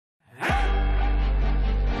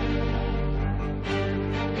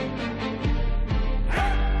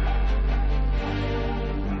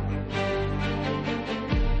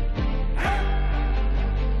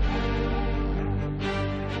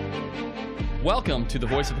Welcome to the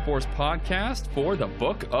Voice of the Force podcast for the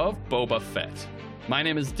Book of Boba Fett. My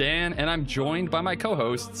name is Dan, and I'm joined by my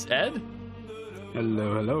co-hosts, Ed.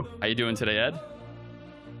 Hello, hello. How you doing today, Ed?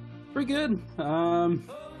 Pretty good.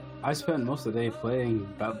 I spent most of the day playing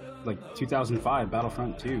about 2005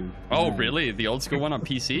 Battlefront 2. Oh, really? The old school one on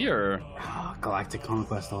PC, or? Galactic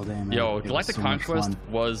Conquest all day, man. Yo, Galactic Conquest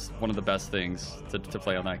was one of the best things to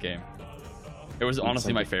play on that game. It was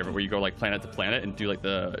honestly my favorite, where you go like planet to planet and do like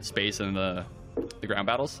the space and the ground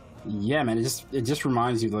battles. Yeah, man. It just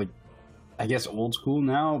reminds you, I guess old school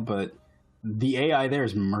now, but the AI there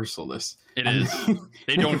is merciless. It is.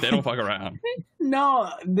 They don't fuck around.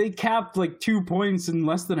 No, they capped 2 points in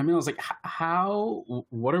less than a minute. I was like, how?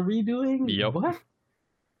 What are we doing? Yep. What?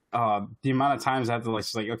 The amount of times I have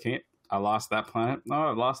to okay, I lost that planet. Oh,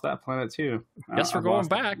 I lost that planet too. Guess we're going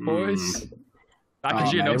back, boys.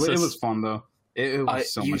 It was fun though. It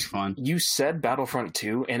was so much fun. You said Battlefront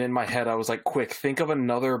 2, and in my head I was like, quick, think of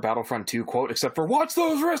another Battlefront 2 quote, except for, watch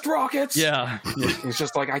those wrist rockets! Yeah. It's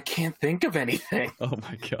just I can't think of anything. Oh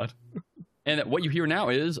my god. And what you hear now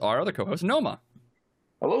is our other co-host, Noma.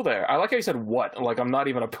 Hello there. I like how you said what, I'm not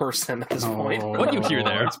even a person at this point. What you hear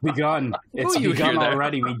there? It's begun. It's begun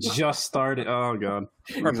already. We just started. Oh god.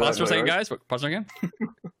 Pause again, guys. Pause again.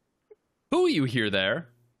 Who you hear there?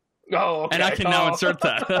 Oh, okay. And I can now insert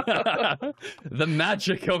that. The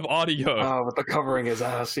magic of audio. Oh, with the covering his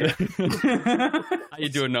ass, yeah. How you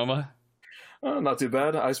doing, Noma? Not too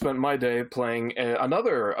bad. I spent my day playing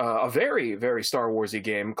a very, very Star Warsy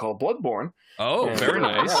game called Bloodborne. Oh, very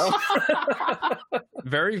nice.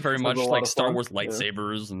 Very, very much like Star Wars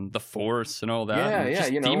lightsabers and the Force and all that. Yeah, and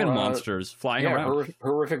just demon monsters flying around.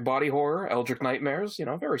 Horrific body horror, eldritch nightmares.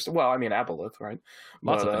 Very well. I mean, Aboleth, right?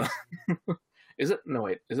 Lots of things. Is it? No,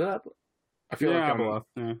 wait. Is it Aboleth? I feel like Aboleth.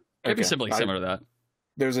 Yeah. Could be similar to that.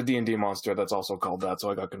 There's a D&D monster that's also called that, so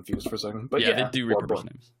I got confused for a second. But yeah, they do repurpose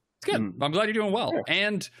names. It's good. I'm glad you're doing well. Yeah.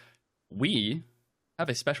 And we have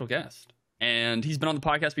a special guest. And he's been on the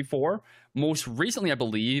podcast before. Most recently, I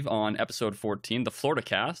believe, on episode 14, the Florida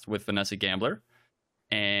Cast with Vanessa Gambler.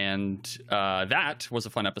 And that was a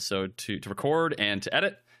fun episode to record and to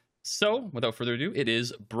edit. So, without further ado, it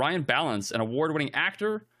is Brian Balance, an award-winning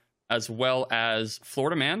actor, as well as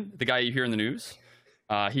Florida Man, the guy you hear in the news.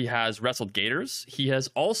 He has wrestled gators. He has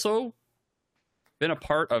also been a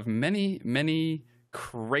part of many, many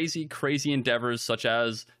crazy endeavors, such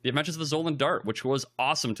as The Adventures of the Zolan Dart, which was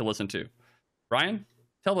awesome to listen to. Brian,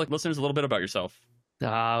 tell the listeners a little bit about yourself.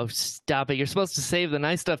 Oh, stop it. You're supposed to save the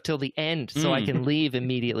nice stuff till the end so I can leave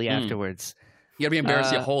immediately afterwards. You gotta be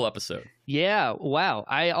embarrassed the whole episode. Yeah, wow.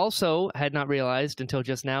 I also had not realized until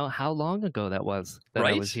just now how long ago that was that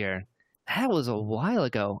I was here. That was a while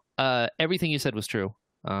ago. Everything you said was true.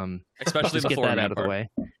 Especially the get Florida that Man out of part. the way.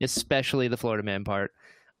 Especially the Florida Man part.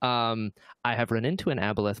 I have run into an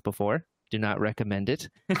Aboleth before. Do not recommend it.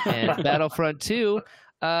 And Battlefront 2,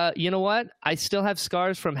 you know what? I still have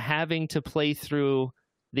scars from having to play through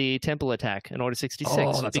the temple attack in Order 66.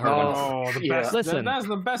 Oh, that's a hard one. Oh, the best. Listen, That's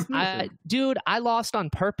the best. Dude, I lost on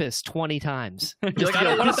purpose 20 times. You're like, I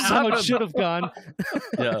don't want it to How happen. it should have gone.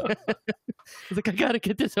 Yeah. I was like, I gotta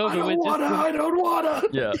get this over with. I don't wanna.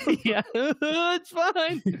 Yeah. Yeah, it's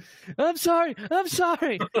fine. I'm sorry.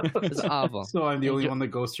 It's awful. So I'm the only one that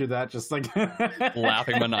goes through that, just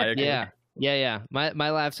Laughing maniacally. Yeah.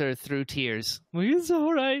 My laughs are through tears. Well, it's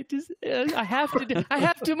all right. I have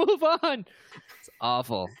to move on. It's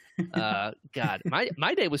awful. God,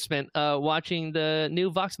 my day was spent watching the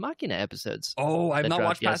new Vox Machina episodes. Oh, I've not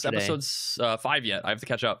watched past yesterday. episodes 5 yet. I have to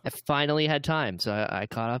catch up. I finally had time, so I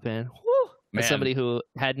caught up in. Man. As somebody who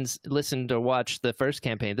hadn't listened or watched the first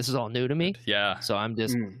campaign, this is all new to me. Yeah. So I'm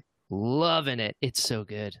just loving it. It's so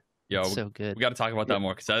good. Yo, It's so good. We got to talk about that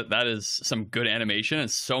more, because that is some good animation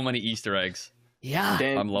and so many Easter eggs. Yeah.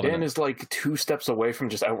 I'm loving Dan it. is 2 steps away from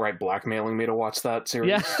just outright blackmailing me to watch that series.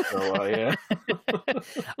 Yeah. So, yeah.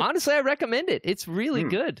 Honestly, I recommend it. It's really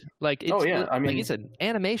good. It's, I mean, like you said,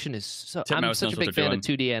 animation is so. I'm Titmouse such knows a what big they're fan of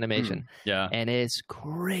doing. 2D animation, Yeah. and it's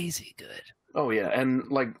crazy good. Oh yeah,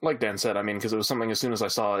 and like Dan said, I mean, because it was something. As soon as I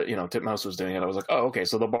saw, Titmouse was doing it, I was like, oh, okay,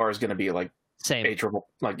 so the bar is going to be Same. A triple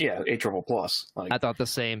plus. I thought the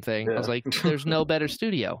same thing. I was Yeah. like, there's no better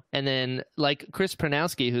studio. And then Chris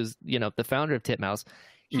Pronowski, who's the founder of Titmouse,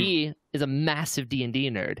 he is a massive D&D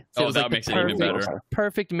nerd. So Oh, it was that makes it even better.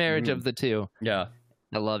 Perfect marriage of the two. Yeah.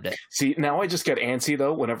 I loved it. See, now I just get antsy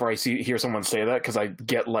though whenever I hear someone say that, because I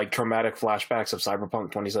get traumatic flashbacks of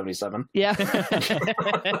Cyberpunk 2077. Yeah.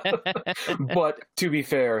 But to be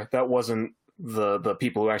fair, that wasn't the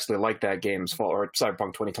people who actually liked that game's fault, or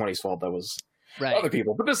Cyberpunk 2020's fault. That was Right. other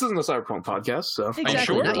people. But this isn't a Cyberpunk podcast, so Exactly.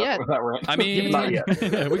 sure? Not yet. That rant. I mean, Not yet.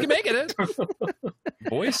 we can make it.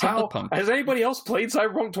 Boy, Cyberpunk. Has anybody else played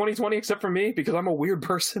Cyberpunk 2020 except for me? Because I'm a weird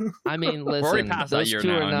person. I mean, already listen, past that those year two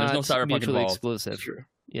now, are and not there's no Cyberpunk mutually involved. exclusive. That's true.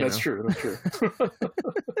 you That's know? true. That's true.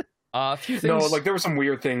 A few things. No, like there were some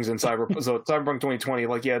weird things in Cyberpunk 2020.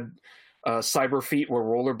 Like you had cyber feet where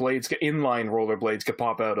inline rollerblades could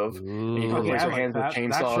pop out of. And you could Ooh. raise your hands with That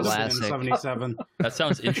chainsaws. should have been Classic. in 77. That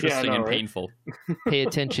sounds interesting know, and right? painful. Pay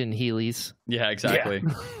attention, Heelys. Yeah, exactly.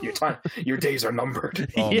 Your days are numbered.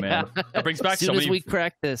 Oh Yeah. man, that brings back As soon so as many we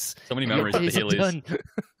crack this, memories of the days are Heelys. done.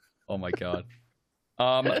 Oh my god.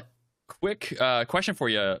 Quick question for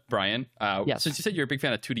you, Brian. Yes. Since you said you're a big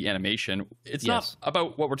fan of 2D animation, it's Yes. not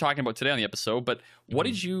about what we're talking about today on the episode, but what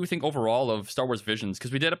did you think overall of Star Wars Visions?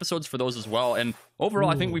 Because we did episodes for those as well, and overall,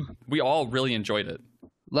 I think we all really enjoyed it.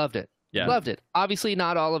 Loved it. Yeah, Loved it. Obviously,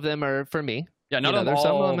 not all of them are for me. yeah, not you know, all there's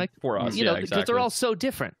some of them, like, for us. You know, yeah, because exactly. they're all so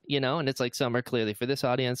different, you know, and it's like some are clearly for this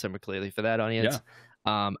audience, some are clearly for that audience.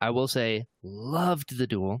 I will say, loved the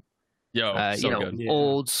duel. Yo, so you know, good. Yeah.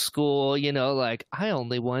 old school, you know, like I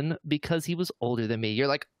only won because he was older than me. You're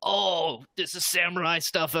like, oh, this is samurai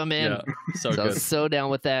stuff I'm in. Yeah, so So I good. was so down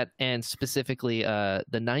with that, and specifically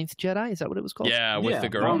the Ninth Jedi. Is that what it was called? Yeah, with the That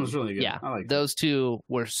girl. one was really good. Yeah, I like those two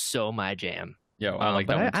were so my jam. Yo, I like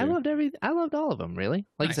but that I one too. loved I loved all of them. Really,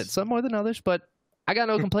 like I said, Nice. some more than others, but I got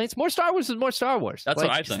no complaints. More Star Wars is more Star Wars. That's Like,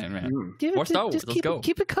 what I just think, man. give it More to- Star Wars, just let's keep go. It,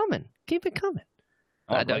 keep it coming. Keep it coming.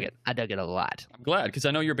 I All dug right. it. I dug it a lot. I'm glad because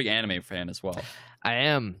I know you're a big anime fan as well. I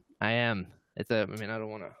am. It's a. I mean, I don't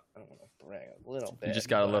want to brag a little bit. You just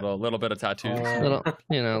got a but little bit of tattoos. Oh. A little,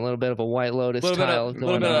 a little bit of a White Lotus style little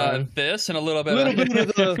going bit on. of this and a little bit Little of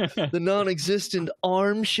bit of the non-existent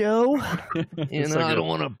arm show. You know, So I good. don't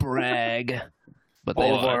want to brag, but All they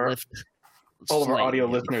of our- lift All of our audio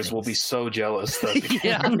slightly listeners will be things. so jealous that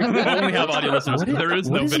Yeah. We only have audio listeners. What is- There is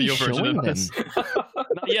what no is he video version showing of this. them?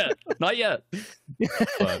 Not yet.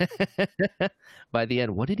 But By the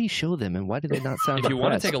end, what did he show them, and why did they not sound? if you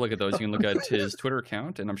want to impressed? take a look at those, you can look at his Twitter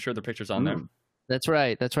account, and I'm sure the picture's on there. That's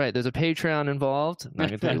right. That's right. There's a Patreon involved. I'm not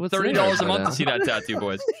gonna tell you what's $30 there, a month but, to see that tattoo,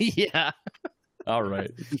 boys. Yeah. All right.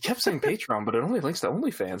 you kept saying Patreon, but it only links to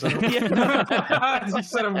OnlyFans. I don't You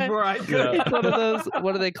said it before I could. Yeah. It's one of those.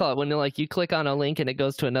 What do they call it? When like you click on a link and it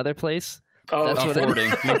goes to another place. Oh, That's what it-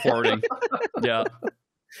 Forwarding. Link forwarding. Yeah.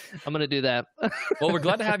 I'm gonna do that. Well, we're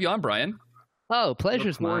glad to have you on, Brian. Oh,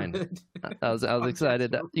 pleasure's mine. I was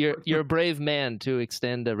excited. You're a brave man to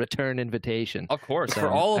extend a return invitation. Of course, So, for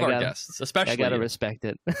all of I our gotta- guests, especially. I gotta respect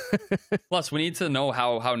it. Plus, we need to know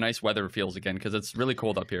how nice weather feels again because it's really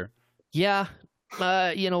cold up here. Yeah.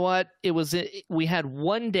 You know what? We had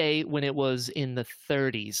one day when it was in the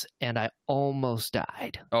 30s, and I almost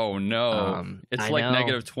died. Oh no! It's I like know.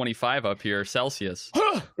 negative 25 up here Celsius.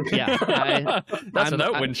 Yeah, That's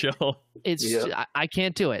without I'm- wind chill. it's Yeah. I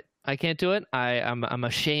can't do it. I can't do it. I'm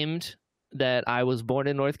ashamed that I was born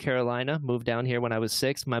in North Carolina, moved down here when I was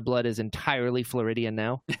 6. My blood is entirely Floridian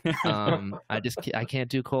now. I can't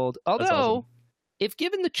do cold. Although, awesome. if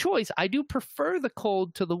given the choice, I do prefer the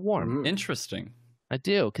cold to the warm. Interesting. I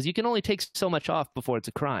do, because you can only take so much off before it's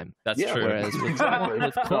a crime. That's Yeah, true. Whereas with, Exactly.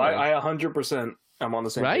 with No, cold, I 100% am on the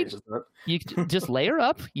same Right? page as that. you can just layer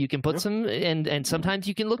up. You can put Yeah. some, and sometimes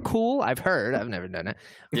you can look cool. I've heard. I've never done it.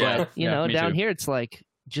 Yeah, But, you yeah, know, me down too. here, it's like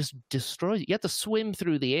just destroys. You have to swim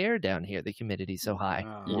through the air down here. The humidity's so high.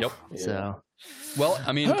 Yep. Yeah. So Well,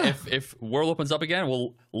 I mean, if World opens up again,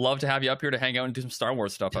 we'll love to have you up here to hang out and do some Star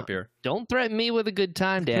Wars stuff up here. don't threaten me with a good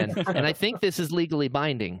time, Dan. And I think this is legally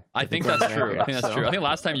binding. I think that's true. I think that's So- true. I think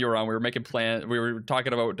last time you were on, we were making plans. We were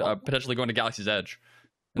talking about potentially going to Galaxy's Edge.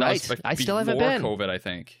 And that was, Right. I still haven't before been. COVID, I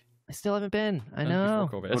think. I still haven't been. I That was know.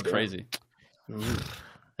 Before COVID. It's Okay. crazy.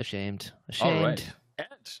 Ashamed. All right. Ashamed.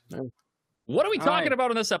 Ed, what are we All talking right.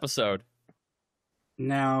 about in this episode?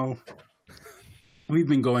 Now, we've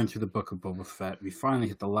been going through the book of Boba Fett. We finally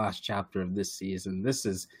hit the last chapter of this season. This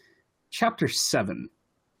is chapter 7,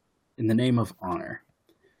 In the Name of Honor.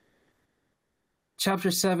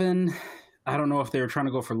 Chapter 7, I don't know if they were trying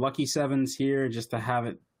to go for lucky sevens here, just to have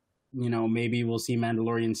it, you know, maybe we'll see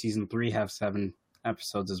Mandalorian Season 3 have 7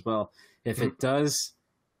 episodes as well. If it does,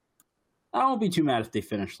 I won't be too mad if they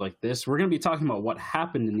finish like this. We're going to be talking about what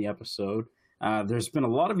happened in the episode. There's been a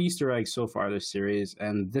lot of Easter eggs so far this series,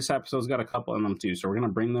 and this episode's got a couple of them too, so we're going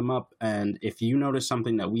to bring them up. And if you notice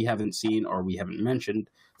something that we haven't seen or we haven't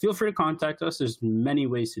mentioned, feel free to contact us. There's many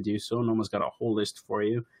ways to do so. Noma's got a whole list for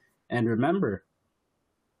you. And remember,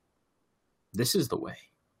 this is the way.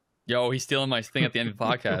 Yo, he's stealing my thing at the end of the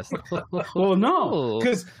podcast. Well, no, Oh.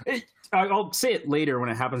 because I'll say it later when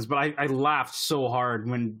it happens, but I laughed so hard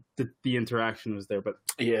when the interaction was there. But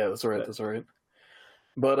Yeah, that's right. That's right.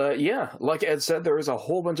 But yeah, like Ed said, there is a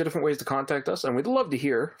whole bunch of different ways to contact us, and we'd love to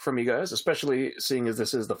hear from you guys, especially seeing as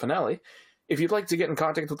this is the finale. If you'd like to get in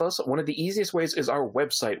contact with us, one of the easiest ways is our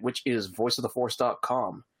website, which is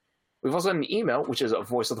voiceoftheforce.com. We've also got an email, which is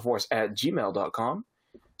voiceoftheforce@gmail.com.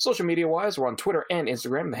 Social media-wise, we're on Twitter and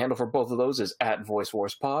Instagram. The handle for both of those is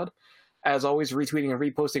 @VoiceForcePod. As always, retweeting and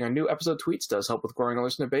reposting our new episode tweets does help with growing our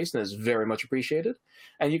listener base and is very much appreciated.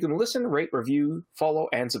 And you can listen, rate, review, follow,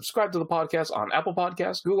 and subscribe to the podcast on Apple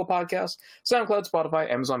Podcasts, Google Podcasts, SoundCloud, Spotify,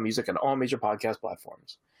 Amazon Music, and all major podcast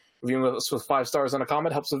platforms. Reviewing us with 5 stars and a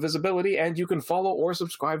comment helps with visibility, and you can follow or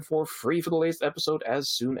subscribe for free for the latest episode as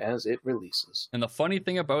soon as it releases. And the funny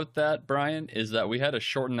thing about that, Brian, is that we had to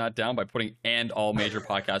shorten that down by putting "and all major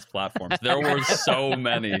podcast platforms." There were so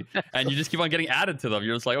many, and you just keep on getting added to them.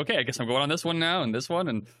 You're just like, okay, I guess I'm going on this one now and this one,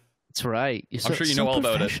 and That's right. I'm sure you know all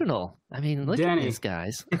about it. Professional. I mean, look Danny. at these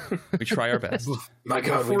guys. we try our best. My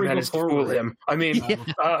God, Before we we go managed to fool forward- him. I mean,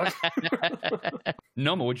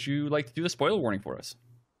 Noma, would you like to do the spoiler warning for us?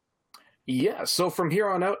 yeah, so from here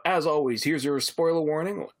on out, as always, here's your spoiler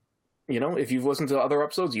warning. You know, if you've listened to other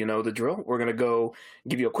episodes, you know the drill. We're going to go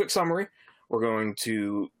give you a quick summary. We're going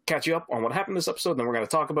to catch you up on what happened this episode, then we're going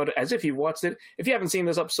to talk about it as if you've watched it. If you haven't seen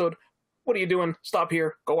this episode, what are you doing? Stop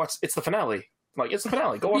here. Go watch. It's the finale. Like, it's the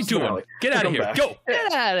finale. Go What are you watch the doing? finale. Get out of Come here. back. Go.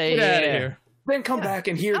 Get out of Get out of here. here. Then come back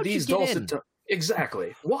and hear How'd you these get dulcet in? tones.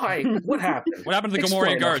 Exactly. Why? What happened? What happened to the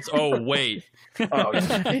Explain Gamorrean it. guards? Oh, wait. Oh,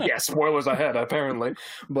 yeah, spoilers ahead, apparently.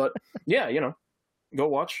 But yeah, you know, go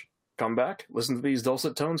watch, come back, listen to these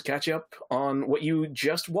dulcet tones, catch you up on what you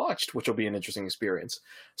just watched, which will be an interesting experience.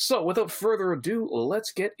 So, without further ado,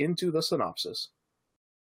 let's get into the synopsis.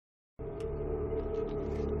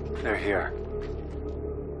 They're here.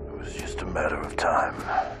 It was just a matter of time.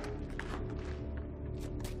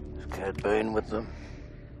 Is Cad Bane with them?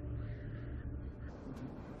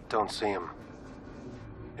 Don't see him.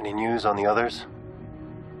 Any news on the others?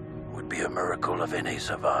 Would be a miracle if any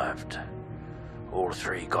survived. All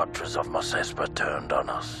 3 Gotras of Mos Espa turned on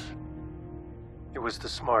us. It was the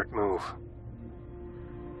smart move.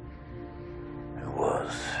 It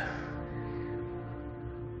was.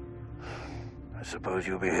 I suppose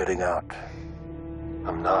you'll be heading out.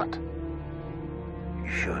 I'm not. You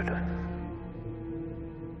should.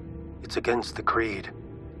 It's against the Creed.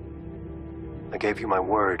 I gave you my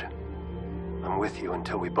word. I'm with you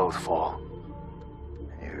until we both fall.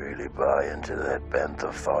 You really buy into that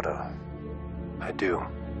bantha fodder? I do.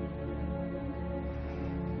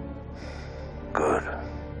 Good.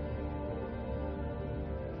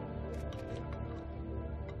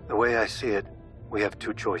 The way I see it, we have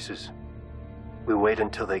 2 choices. We wait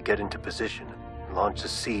until they get into position and launch a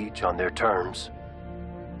siege on their terms.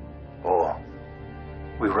 Or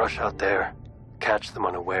we rush out there, catch them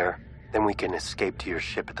unaware, then we can escape to your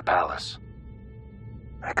ship at the palace.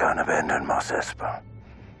 I can't abandon Mos Espa.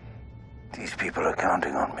 These people are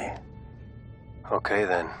counting on me. Okay,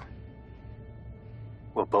 then.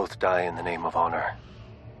 We'll both die in the name of honor.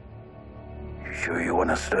 You sure you want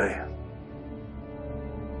to stay?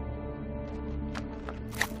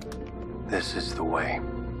 This is the way.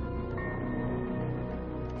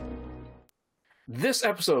 This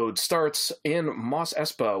episode starts in Mos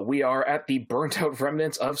Espa. We are at the burnt-out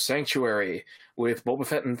remnants of Sanctuary with Boba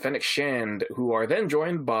Fett and Fennec Shand, who are then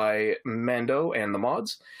joined by Mando and the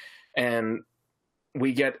mods. And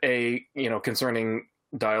we get a, concerning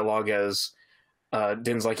dialogue as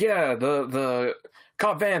Din's like, yeah, the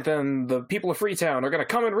Cobb Vanth and the people of Freetown are going to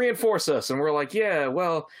come and reinforce us. And we're like, yeah,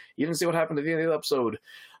 well, you didn't see what happened at the end of the episode.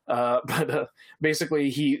 But basically,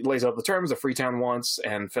 he lays out the terms that Freetown wants,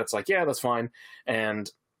 and Fett's like, yeah, that's fine.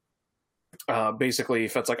 And basically,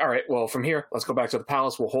 Fett's like, all right, well, from here, let's go back to the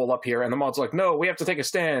palace. We'll hole up here. And the mod's like, no, we have to take a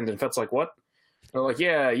stand. And Fett's like, what? And they're like,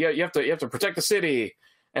 yeah, you have to protect the city,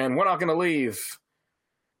 and we're not going to leave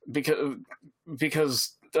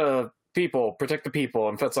because people protect the people.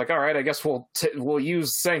 And Fett's like, all right, I guess we'll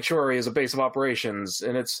use Sanctuary as a base of operations,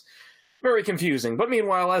 and it's very confusing. But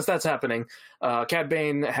meanwhile, as that's happening, Cad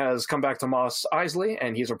Bane has come back to Mos Eisley,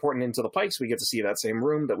 and he's reporting into the Pikes. We get to see that same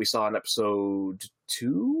room that we saw in episode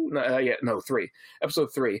 3.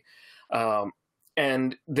 Episode 3.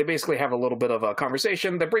 And they basically have a little bit of a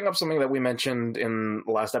conversation. They bring up something that we mentioned in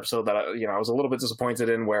the last episode that I was a little bit disappointed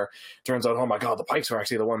in, where it turns out, oh my god, the Pikes are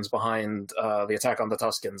actually the ones behind the attack on the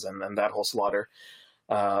Tuskens and that whole slaughter.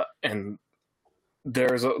 And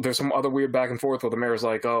there's some other weird back and forth where the mayor's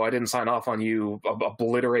like, oh, I didn't sign off on you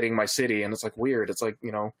obliterating my city. And it's like weird. It's like,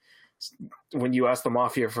 when you ask the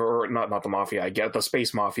Mafia for, not the Mafia, I get the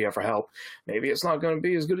Space Mafia for help, maybe it's not going to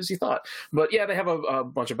be as good as he thought. But yeah, they have a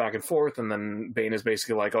bunch of back and forth, and then Bane is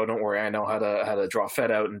basically like, oh, don't worry, I know how to draw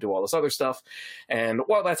Fett out and do all this other stuff. And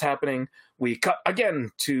while that's happening, we cut again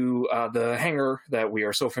to the hangar that we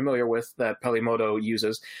are so familiar with that Pelimoto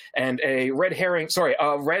uses, and a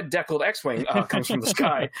red deckled X-Wing comes from the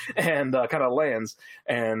sky and kind of lands.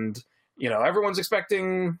 And everyone's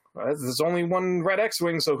expecting there's only one red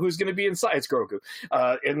X-Wing, so who's going to be inside? It's Grogu.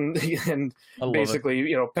 And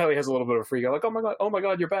basically, Peli has a little bit of a freak out, like, oh my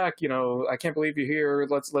god, you're back. I can't believe you're here.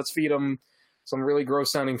 Let's feed him some really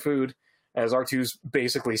gross sounding food. As R2's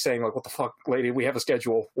basically saying, like, what the fuck, lady, we have a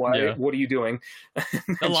schedule. Why? Yeah. What are you doing?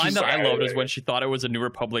 The line that I loved is when she thought it was a New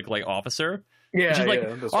Republic, like, officer. Yeah, she's like,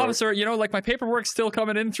 officer, like, my paperwork's still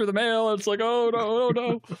coming in through the mail. It's like, oh,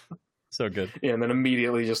 no. So good. Yeah, and then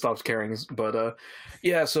immediately just stops caring. But,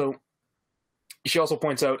 so she also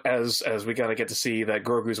points out, as we kind of get to see, that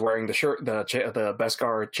Grogu's wearing the shirt, the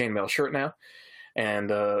Beskar chainmail shirt now. And,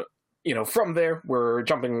 from there, we're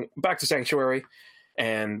jumping back to Sanctuary,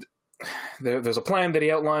 and there's a plan that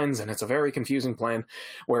he outlines, and it's a very confusing plan,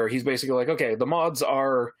 where he's basically like, okay, the mods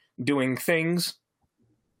are doing things,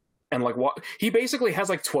 and like what he basically has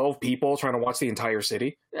like 12 people trying to watch the entire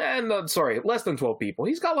city, and less than 12 people.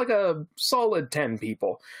 He's got like a solid 10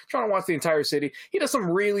 people trying to watch the entire city. He does some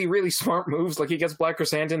really, really smart moves, like he gets Black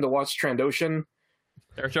Chrysanthemum to watch Trandoshan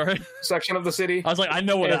territory section of the city. I was like, I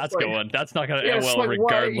know where that's going. That's not gonna end well, like,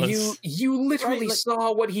 regardless. You literally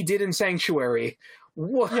saw what he did in Sanctuary.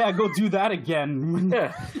 What? Yeah, go do that again.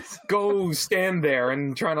 Yeah. Go stand there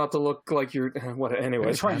and try not to look like you're... What?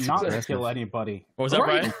 Anyways. Try not to kill anybody. What was that,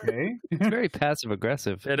 Brian? Okay. It's very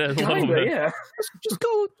passive-aggressive. It is a little bit. Yeah. Just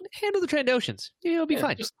go handle the Trandoshans. You'll be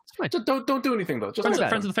fine. Just don't do anything, though. Just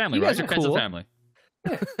friends of the family, you right? Guys are friends cool. of the family.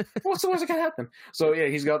 Yeah. What's it gonna happen? So yeah,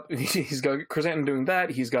 he's got Chrysanthemum doing that.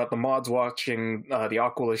 He's got the mods watching the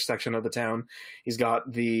Aqualish section of the town. He's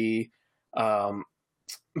got the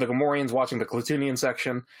Gamorreans watching the Clatunian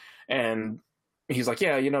section, and he's like,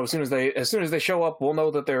 yeah, as soon as they show up, we'll know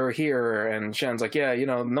that they're here. And Shen's like, yeah,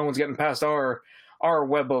 no one's getting past our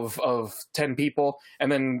web of 10 people.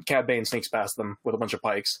 And then Cad Bane sneaks past them with a bunch of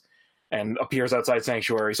pikes and appears outside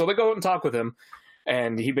Sanctuary. So they go out and talk with him.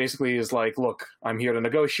 And he basically is like, look, I'm here to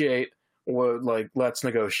negotiate. Let's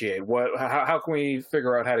negotiate. How can we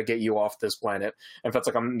figure out how to get you off this planet? And Fett's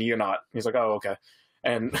like, you're not. He's like, oh, okay.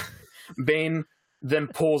 And Bane then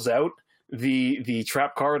pulls out the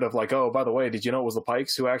trap card of like, oh, by the way, did you know it was the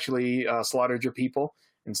Pikes who actually slaughtered your people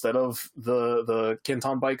instead of the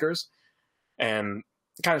Kinton bikers? And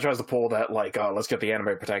kind of tries to pull that, like, oh, let's get the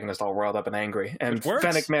anime protagonist all riled up and angry. And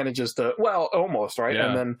Fennec manages to, well, almost, right? Yeah.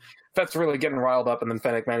 And then Fett's really getting riled up, and then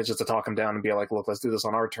Fennec manages to talk him down and be like, look, let's do this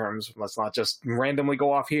on our terms. Let's not just randomly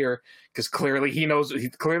go off here, because clearly he knows,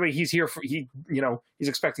 he's here for, he's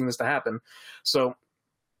expecting this to happen. So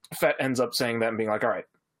Fett ends up saying that and being like, all right,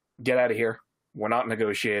 get out of here. We're not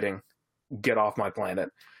negotiating. Get off my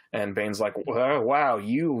planet. And Bane's like, wow,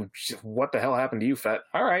 what the hell happened to you, Fett?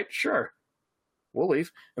 All right, sure. We'll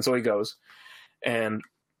leave. And so he goes. And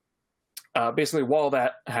basically, while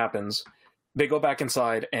that happens, they go back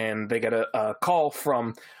inside and they get a call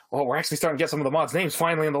from, we're actually starting to get some of the mods' names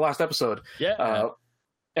finally in the last episode. Yeah.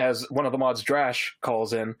 As one of the mods, Drash,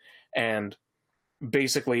 calls in and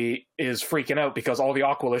basically is freaking out because all the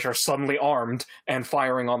Aqualish are suddenly armed and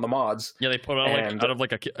firing on the mods. Yeah, they put out out of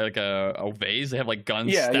like a vase. They have like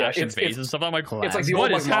guns stashed in vases and stuff. I'm like, it's like the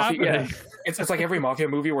old like mafia. Yeah. It's like every mafia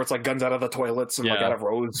movie where it's like guns out of the toilets and like out of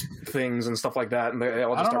rose things and stuff like that. And they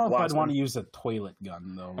all just I don't know if I'd want to use a toilet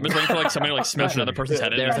gun though. I'm just waiting for like somebody to like smash another person's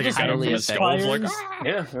head in. There's like a gun over the skull. Like,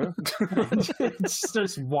 it's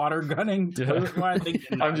just water gunning. I'm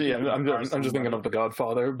just thinking of The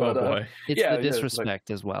Godfather. But boy. It's the disrespect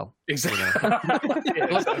as well. Exactly.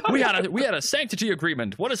 we had a sanctity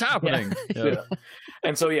agreement. What is happening? Yeah.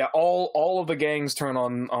 And so all of the gangs turn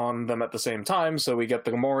on them at the same time. So we get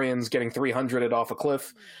the Gamorreans getting 300'd off a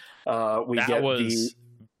cliff. That was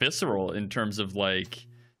visceral in terms of like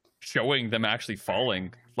showing them actually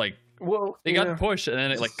falling. Like, well, they got pushed, and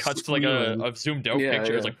then it like cuts to like a zoomed out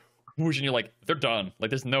picture. It's like whoosh, and you're like, they're done. Like,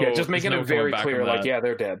 there's no just making it very clear. Like,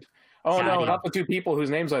 they're dead. Oh no, not the two people whose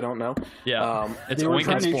names I don't know. Yeah, they were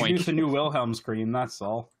trying to introduce a new Wilhelm screen. That's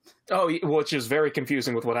all. Oh, which is very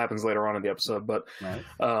confusing with what happens later on in the episode. But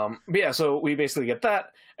so we basically get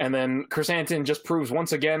that, and then Chrysanthemum just proves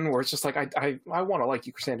once again where it's just like, I want to like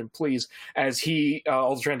you, Chrysanthemum, please. As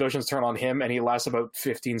all the Trandoshans turn on him, and he lasts about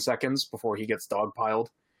 15 seconds before he gets dogpiled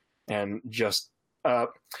and just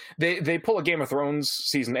they pull a Game of Thrones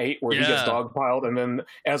season 8 where he gets dogpiled, and then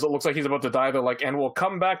as it looks like he's about to die, they're like, and we'll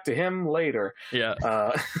come back to him later.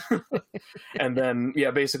 And then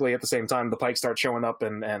basically at the same time the Pikes start showing up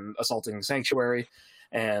and assaulting Sanctuary,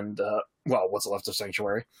 and what's left of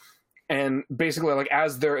Sanctuary. And basically, like,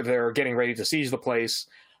 as they're getting ready to siege the place,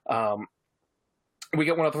 we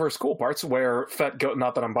get one of the first cool parts where Fett go.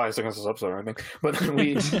 Not that I'm biased against this episode or anything, but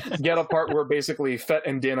we get a part where basically Fett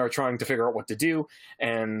and Din are trying to figure out what to do,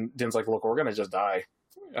 and Din's like, "Look, we're gonna just die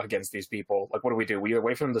against these people. Like, what do? We either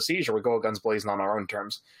wait for them to siege or we go guns blazing on our own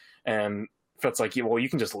terms." And Fett's like, "Well, you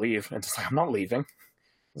can just leave." And it's like, "I'm not leaving."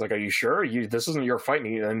 It's like, "Are you sure? This isn't your fight."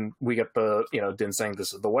 And we get the Din saying,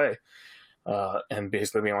 "This is the way." And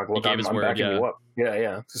basically being like, "Look, I'm backing you up."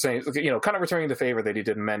 Yeah. Saying, kind of returning the favor that he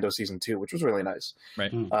did in Mando season 2, which was really nice.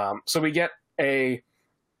 Right. So we get a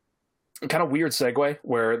kind of weird segue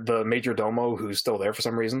where the Major Domo, who's still there for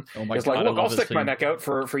some reason, is like, "Look, I'll stick my neck out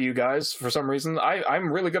for you guys for some reason.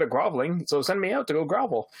 I'm really good at groveling, so send me out to go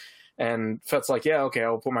grovel." And Fett's like, "Yeah, okay,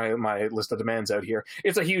 I'll put my list of demands out here."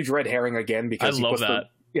 It's a huge red herring again because he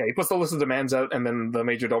puts the list of demands out, and then the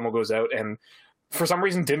Major Domo goes out and for some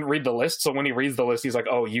reason didn't read the list. So when he reads the list, he's like,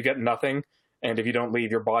 "Oh, you get nothing. And if you don't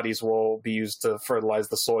leave, your bodies will be used to fertilize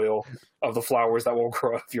the soil of the flowers that will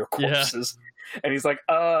grow out of your corpses." Yeah. And he's like,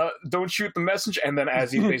 "Don't shoot the messenger." And then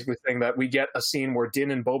as he's basically saying that, we get a scene where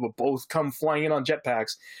Din and Boba both come flying in on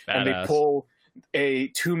jetpacks. Badass. And they pull a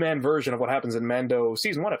 2-man version of what happens in Mando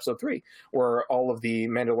season 1, episode 3, where all of the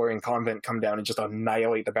Mandalorian convent come down and just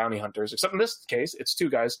annihilate the bounty hunters. Except in this case, it's 2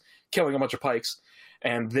 guys killing a bunch of Pikes.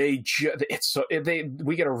 And we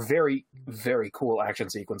get a very, very cool action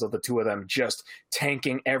sequence of the 2 of them just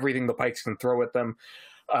tanking everything the Pikes can throw at them.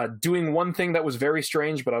 Doing one thing that was very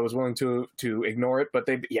strange, but I was willing to ignore it. But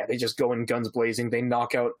they just go in guns blazing. They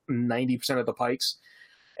knock out 90% of the Pikes,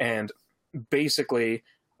 and basically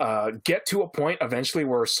get to a point eventually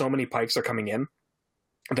where so many Pikes are coming in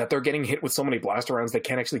that they're getting hit with so many blaster rounds they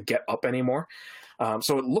can't actually get up anymore.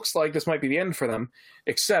 So it looks like this might be the end for them,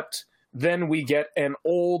 except then we get an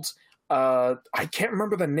old, I can't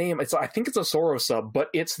remember the name. I think it's a Soro sub, but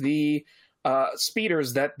it's the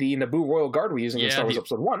speeders that the Naboo Royal Guard were using in Star Wars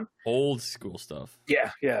Episode 1. Old school stuff.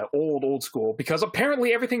 Yeah, old school. Because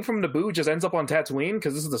apparently everything from Naboo just ends up on Tatooine,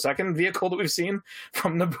 because this is the second vehicle that we've seen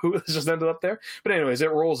from Naboo that's just ended up there. But anyways,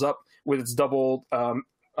 it rolls up with its double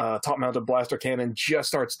top-mounted blaster cannon, just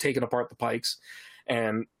starts taking apart the Pikes,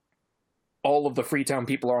 and all of the Freetown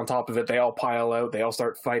people are on top of it. They all pile out. They all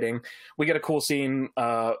start fighting. We get a cool scene.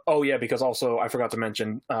 Because also I forgot to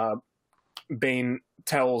mention, Bane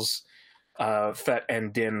tells Fett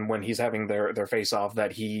and Din when he's having their face off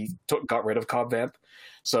that he got rid of Cobb Vanth.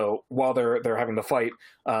 So while they're having the fight,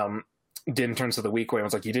 Din turns to the weak way and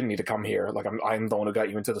was like, "You didn't need to come here. Like, I'm the one who got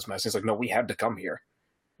you into this mess." And he's like, "No, we had to come here.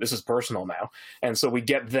 This is personal now." And so we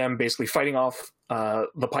get them basically fighting off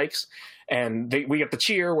the Pikes, and we get the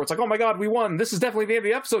cheer where it's like, "Oh my God, we won. This is definitely the end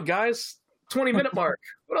of the episode, guys. 20-minute mark.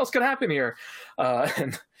 What else could happen here?"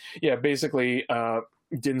 Basically,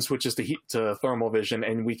 Din switches to thermal vision,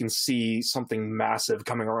 and we can see something massive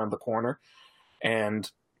coming around the corner. And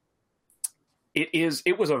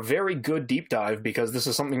it was a very good deep dive, because this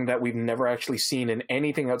is something that we've never actually seen in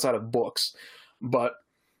anything outside of books. But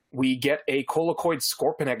we get a Colicoid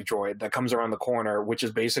Scorpionic droid that comes around the corner, which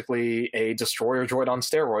is basically a destroyer droid on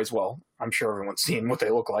steroids. Well, I'm sure everyone's seen what they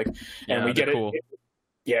look like. And we get cool.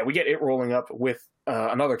 We get it rolling up with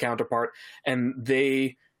another counterpart, and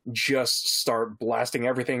they just start blasting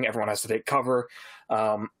everything. Everyone has to take cover.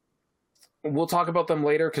 We'll talk about them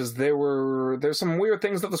later, because there's some weird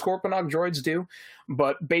things that the Scorponok droids do.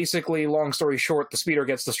 But basically, long story short, the speeder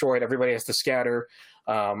gets destroyed. Everybody has to scatter.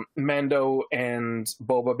 Mando and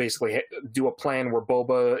Boba basically do a plan where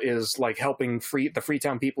Boba is like helping the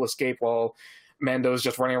Freetown people escape, while Mando's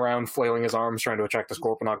just running around flailing his arms trying to attract the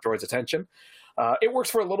Scorponok droid's attention. It works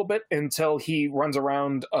for a little bit until he runs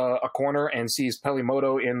around a corner and sees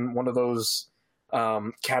Pelimoto in one of those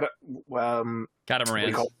catamarans.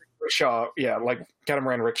 Rickshaw, like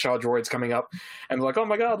catamaran rickshaw droids coming up, and they're like, "Oh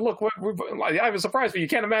my God, look! I was surprised, but you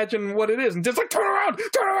can't imagine what it is." And just like, turn around!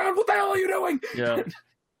 What the hell are you doing?" Yeah.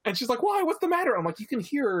 And she's like, "Why? What's the matter?" I'm like, "You can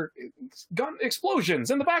hear gun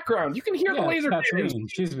explosions in the background. You can hear the laser cannons."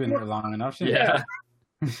 She's been here long enough. Yeah.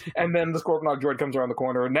 And then the Scorponok droid comes around the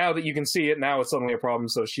corner. Now that you can see it, now it's suddenly a problem.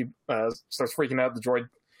 So she starts freaking out. The droid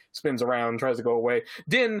spins around, tries to go away.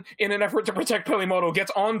 Din, in an effort to protect Pelimoto,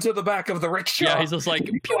 gets onto the back of the rickshaw. Yeah, he's just like,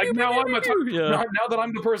 now that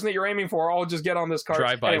I'm the person that you're aiming for, I'll just get on this car.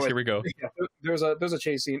 Drive-bys, anyway, here we go. Yeah, there's a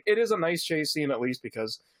chase scene. It is a nice chase scene, at least,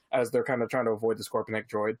 because as they're kind of trying to avoid the Scorpionic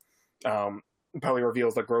droid, Peli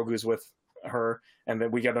reveals that Grogu's with her, and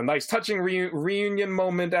then we get a nice touching reunion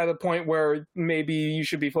moment at a point where maybe you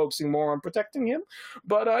should be focusing more on protecting him.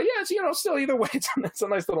 But yeah, it's still either way, it's a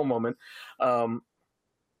nice little moment.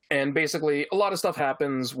 And basically, a lot of stuff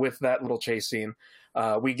happens with that little chase scene.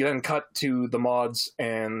 We then cut to the mods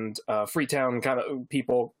and Freetown kind of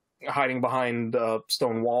people hiding behind a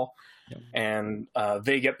stone wall. And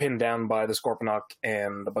they get pinned down by the Scorponok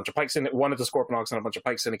and a bunch of Pike Syndicate, one of the Scorponoks and a bunch of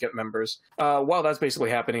Pike Syndicate members. While that's basically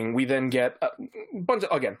happening, we then get a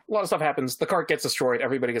lot of stuff happens. The cart gets destroyed.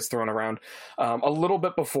 Everybody gets thrown around. A little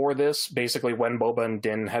bit before this, basically when Boba and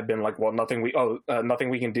Din had been like, well, nothing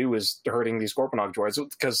we can do is hurting these Scorponok droids.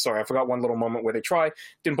 Because, sorry, I forgot one little moment where they try.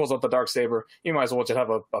 Din pulls out the Darksaber. You might as well just have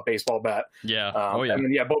a baseball bat. Yeah. And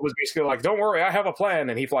then, Boba's basically like, don't worry, I have a plan.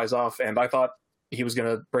 And he flies off. And I thought he was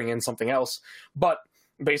going to bring in something else. But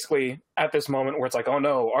basically, at this moment where it's like, oh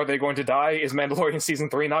no, are they going to die? Is Mandalorian Season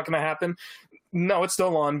 3 not going to happen? No, it's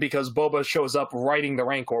still on because Boba shows up riding the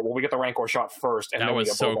Rancor. Well, we get the Rancor shot first. And that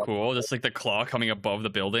was so Boba. Cool. Just like the claw coming above the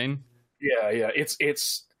building. Yeah.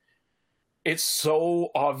 It's so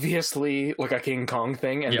obviously like a King Kong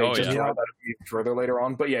thing. And they just draw that further later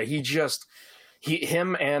on. But yeah,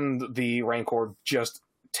 him and the Rancor just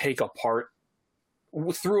take apart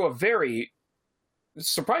through a very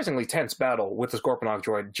surprisingly tense battle with the Scorponok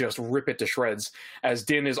droid, just rip it to shreds, as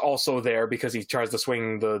Din is also there because he tries to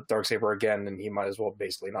swing the Darksaber again, and he might as well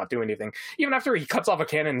basically not do anything. Even after he cuts off a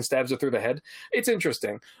cannon and stabs it through the head, it's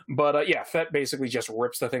interesting. But yeah, Fett basically just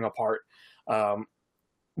rips the thing apart.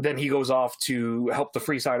 Then he goes off to help the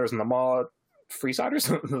Freesiders and the mod... Freesiders?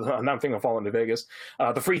 Now I'm thinking of Falling to Vegas.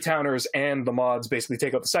 The Freetowners and the mods basically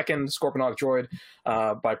take out the second Scorponok droid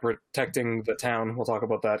by protecting the town. We'll talk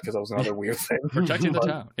about that because that was another weird thing. Protecting the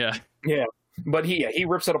town, yeah. Yeah, but he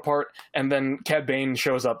rips it apart, and then Cad Bane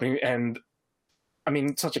shows up, and I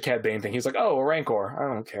mean, such a Cad Bane thing. He's like, oh, a Rancor,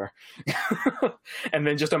 I don't care. And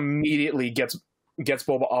then just immediately gets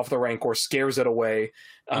Boba off the Rancor, scares it away.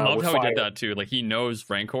 I love how he did that too. Like, he knows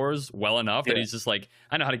Rancors well enough that he's just like,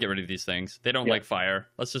 I know how to get rid of these things. They don't like fire.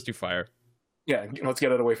 Let's just do fire. Yeah, let's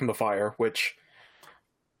get it away from the fire, which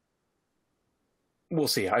we'll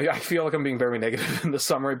see. I feel like I'm being very negative in the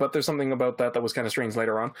summary, but there's something about that was kind of strange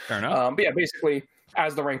later on. Fair enough. But yeah, basically,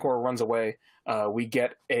 as the Rancor runs away, we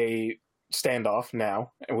get a standoff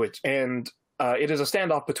now, it is a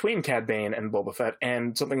standoff between Cad Bane and Boba Fett,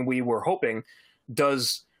 and something we were hoping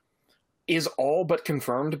is all but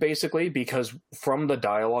confirmed, basically, because from the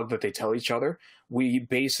dialogue that they tell each other, we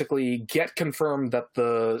basically get confirmed that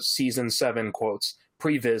the season 7 quotes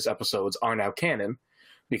previs episodes are now canon,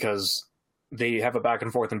 because they have a back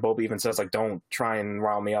and forth, and Boba even says, like, don't try and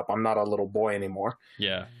rile me up, I'm not a little boy anymore.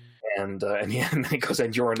 Yeah. And then he goes,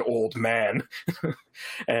 and you're an old man.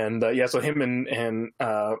 And so him and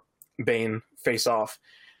Bane face off,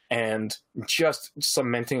 and just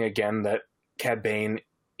cementing again that Cad Bane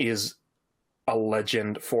is a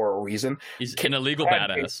legend for a reason. He's an illegal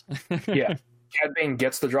badass. Yeah. Cad Bane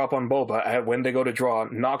gets the drop on Boba when they go to draw,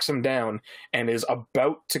 knocks him down, and is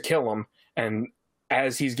about to kill him. And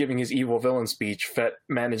as he's giving his evil villain speech, Fett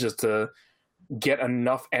manages to get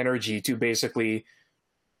enough energy to basically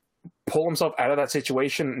pull himself out of that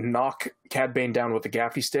situation, knock Cad Bane down with the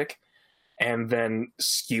gaffy stick, and then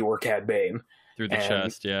skewer Cad Bane. Through the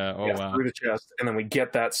chest, yeah. Oh, wow. Through the chest. And then we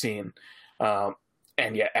get that scene.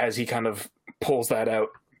 And yeah, as he kind of pulls that out,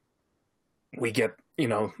 we get,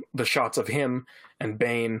 the shots of him and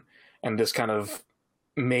Bane, and this kind of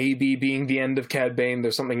maybe being the end of Cad Bane.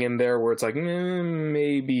 There's something in there where it's like,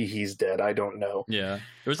 maybe he's dead. I don't know. Yeah.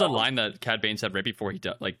 There was a line that Cad Bane said right before he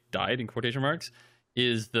died, in quotation marks,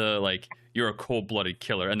 is you're a cold-blooded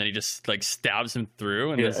killer, and then he just stabs him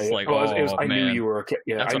through, and I knew you were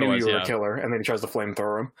a killer, and then he tries to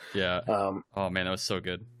flamethrower him. Yeah. Oh man, that was so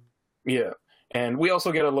good. Yeah. And we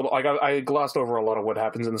also get a little, I glossed over a lot of what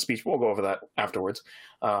happens in the speech. We'll go over that afterwards.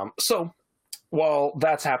 So while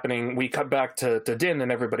that's happening, we cut back to Din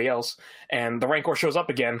and everybody else, and the Rancor shows up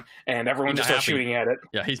again, and everyone just starts shooting at it.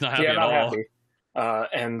 Yeah, he's not happy at all. Happy.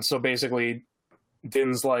 And so basically,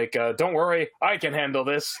 Din's like, don't worry, I can handle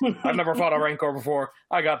this. I've never fought a Rancor before.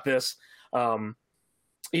 I got this.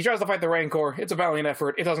 He tries to fight the Rancor. It's a valiant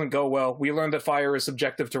effort. It doesn't go well. We learned that fire is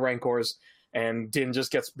subjective to Rancors, and Din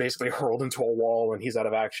just gets basically hurled into a wall, and he's out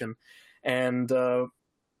of action. And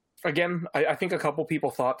again, I think a couple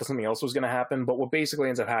people thought that something else was going to happen, but what basically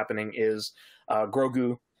ends up happening is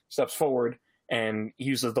Grogu steps forward and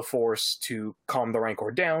uses the Force to calm the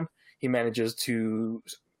Rancor down. He manages to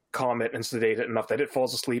calm it and sedate it enough that it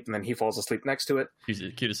falls asleep, and then he falls asleep next to it. He's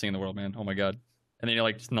the cutest thing in the world, man. Oh my god. And then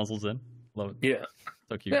he just nuzzles in. Love it. Yeah.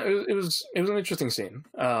 So cute. Yeah, it was an interesting scene.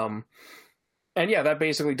 yeah, that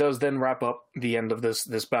basically does then wrap up the end of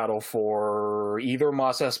this battle for either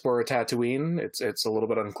Mos Espa or Tatooine. It's a little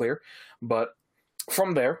bit unclear, but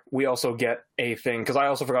from there we also get a thing, because I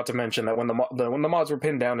also forgot to mention that when the mods were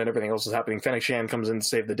pinned down and everything else is happening, Fennec Shand comes in to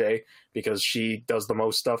save the day because she does the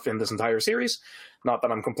most stuff in this entire series. Not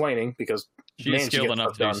that I'm complaining, because she's skilled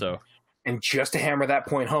enough to do so. And just to hammer that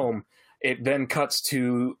point home, it then cuts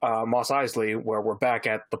to Mos Eisley, where we're back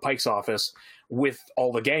at the Pike's office with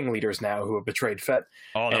all the gang leaders now who have betrayed Fett.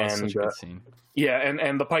 Oh, that was such a good scene. Yeah,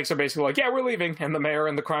 and the Pikes are basically like, yeah, we're leaving. And the mayor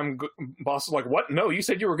and the crime boss is like, what? No, you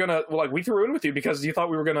said you were gonna, like, we threw in with you because you thought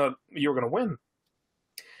you were gonna win.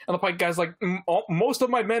 And the Pike guy's like, most of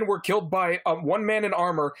my men were killed by one man in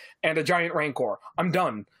armor and a giant rancor. I'm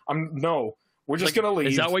done. We're just gonna leave.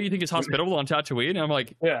 Is that why you think it's hospitable on Tatooine? And I'm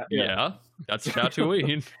like, yeah, that's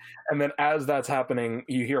Tatooine. And then as that's happening,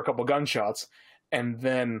 you hear a couple gunshots, and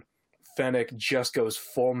then Fennec just goes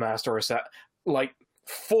full Master Assassin, like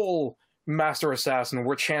full Master Assassin.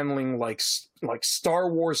 We're channeling like Star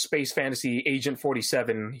Wars space fantasy Agent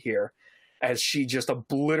 47 here, as she just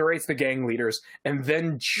obliterates the gang leaders, and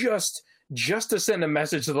then just to send a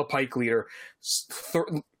message to the Pike leader,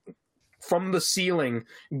 from the ceiling,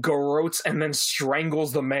 garrotes and then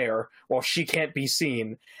strangles the mayor while she can't be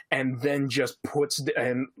seen, and then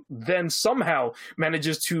then somehow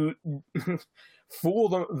manages to fool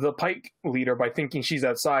the Pike leader by thinking she's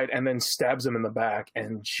outside, and then stabs him in the back,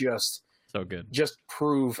 and just so good. Just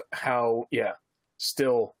prove how,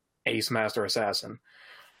 still ace Master Assassin.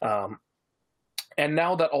 And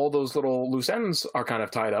now that all those little loose ends are kind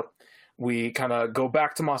of tied up, we kind of go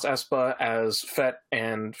back to Mos Espa as Fett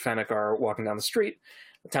and Fennec are walking down the street.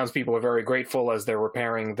 The townspeople are very grateful as they're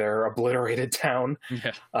repairing their obliterated town.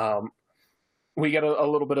 Yeah. We get a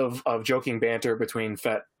little bit of joking banter between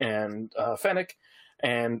Fett and Fennec,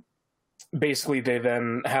 and basically they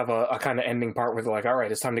then have a kind of ending part where they're like, all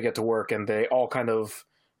right, it's time to get to work, and they all kind of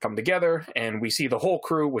come together, and we see the whole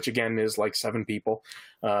crew, which again is like 7 people.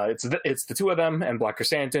 It's the 2 of them and Black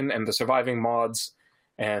Chrysanthemum and the surviving mods,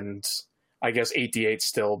 and I guess 8D8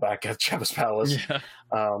 still back at Jabba's palace.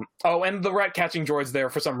 Yeah. And the rat catching droid's there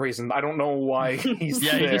for some reason. I don't know why he's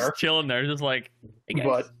there. He's just chilling there, just like, hey guys.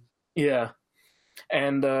 But yeah.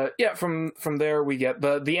 And from there we get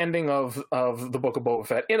the ending of the Book of Boba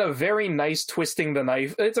Fett in a very nice twisting the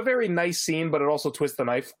knife. It's a very nice scene, but it also twists the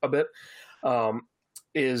knife a bit.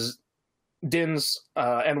 Is Din's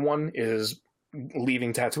N1 is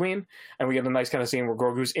leaving Tatooine, and we get a nice kind of scene where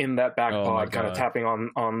Grogu's in that back pod kind of tapping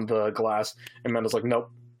on the glass, and Mendo's like,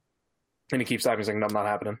 nope, and he keeps tapping, he's like, no, not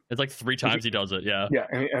happening. It's like 3 times he does it. Yeah,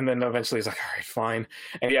 and then eventually he's like, all right, fine,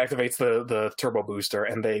 and he activates the turbo booster,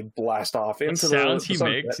 and they blast off into the sounds he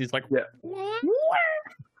makes. He's like,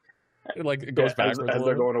 like it goes backwards as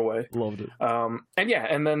they're going away. Loved it.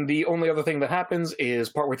 And then the only other thing that happens is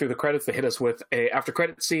partway through the credits, they hit us with a after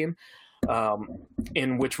credit scene,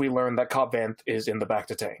 in which we learn that Cobb Vanth is in the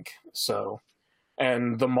Bacta tank. So,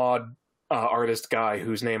 and the mod artist guy,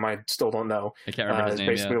 whose name I still don't know, I can't remember his name,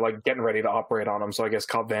 basically like getting ready to operate on him. So I guess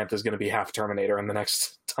Cobb Vanth is going to be half Terminator in the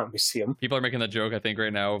next time we see him. People are making that joke, I think,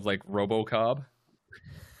 right now of like RoboCobb.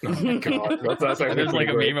 Oh my god, that's there's like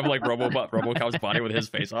a meme of like RoboCop's body with his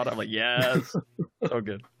face on it. I'm like, yes, so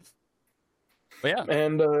good. But yeah,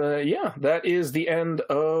 and that is the end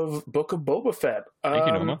of Book of Boba Fett. Thank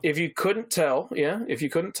you, Noma. If you couldn't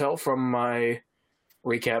tell from my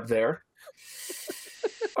recap there,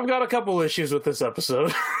 I've got a couple issues with this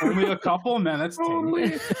episode. Only a couple? Man, that's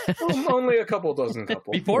only a couple dozen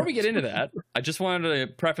couple. Before we get into that, I just wanted to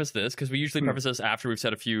preface this, because we usually preface this after we've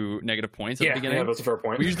said a few negative points at the beginning. Yeah, that's a fair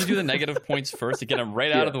point. We usually do the negative points first to get them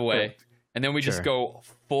right out of the way. And then we just go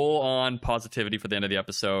full on positivity for the end of the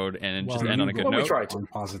episode and just end on a good note. We try to.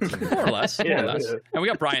 Positivity. More or less. Yeah. And we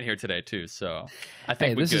got Brian here today too, so I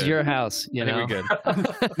think this is your house. You know, we're good.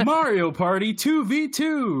 Mario Party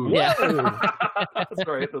 2v2. Yeah. That's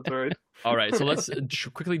right. All right, so let's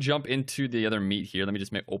quickly jump into the other meat here. Let me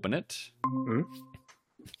just open it. Mm-hmm.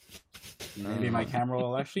 Maybe my camera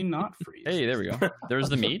will actually not freeze. Hey, there we go. There's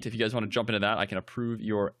the meat. If you guys want to jump into that, I can approve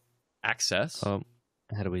your access.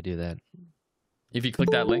 How do we do that? If you click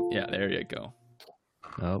that link, yeah, there you go.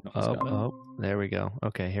 There we go.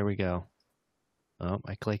 Okay, here we go. Oh,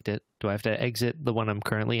 I clicked it. Do I have to exit the one I'm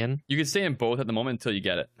currently in? You can stay in both at the moment until you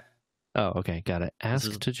get it. Oh, okay, got it.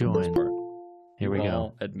 Ask to join. Here we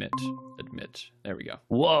go. Admit. There we go.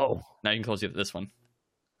 Whoa. Now you can close this one.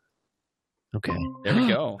 Okay. There we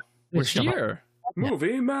go. We're here.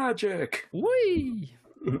 Movie magic. Whee!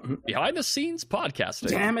 Behind the scenes podcasting.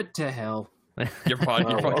 Damn it to hell. You're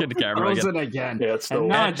fucking the camera Frozen again. again. Yeah, it's still. And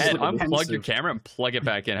now Ed, it's just Ed, unplug your camera and plug it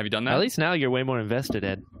back in. Have you done that? At least now you're way more invested,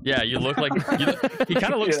 Ed. Yeah, you look like he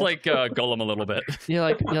kind of looks like Gollum a little bit. You're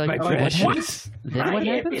like My what? precious. Then what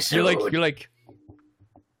happened? You're like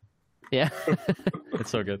Yeah. it's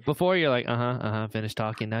so good. Before you're like, finish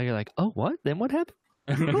talking. Now you're like, oh, what? Then what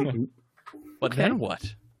happened? But Okay. then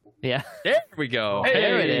what? Yeah. There we go. Hey,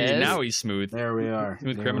 there it is. Now he's smooth. There we are.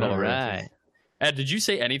 Smooth There criminal. we All are. right. Ed, did you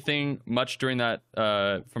say anything much during that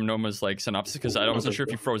from Noma's like synopsis? Because I wasn't sure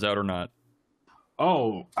if you froze out or not.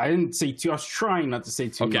 Oh, I didn't say too. I was trying not to say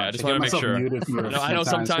too much. Okay, I just want to make sure. I know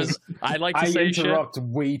sometimes I like to I say shit. interrupt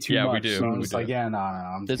way too Yeah, much. we do, So I'm we just do. like, yeah, no.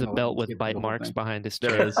 I'm There's just a gonna belt skip with the bite whole marks thing. behind his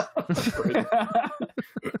There chest. is.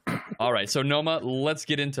 All right, so Noma, let's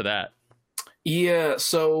get into that. Yeah,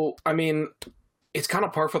 so I mean, it's kind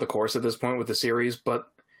of par for the course at this point with the series, but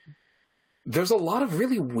there's a lot of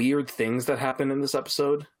really weird things that happen in this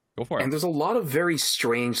episode, Go for it. and there's a lot of very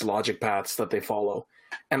strange logic paths that they follow,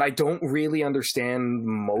 and I don't really understand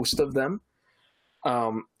most of them.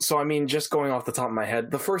 So I mean, just going off the top of my head,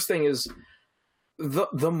 the first thing is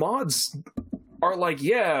the mods are like,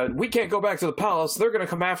 yeah, we can't go back to the palace. They're going to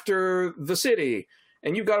come after the city,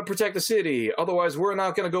 and you've got to protect the city. Otherwise, we're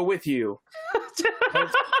not going to go with you.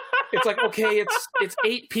 It's like, okay, it's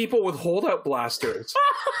 8 people with holdout blasters.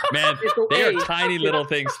 Man, they are tiny little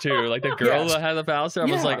things too. Like the girl Yes. that had the blaster, I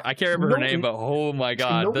was Yeah. like, I can't remember her No- name, but oh my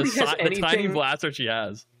god, nobody has the tiny anything- blaster she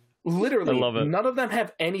has. Literally, I love it. none of them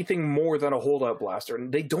have anything more than a holdout blaster, and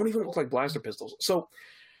they don't even look like blaster pistols. So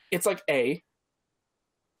it's like,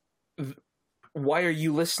 why are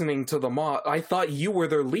you listening to the mod? I thought you were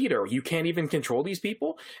their leader. You can't even control these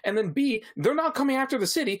people. And then B, they're not coming after the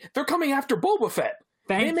city. They're coming after Boba Fett.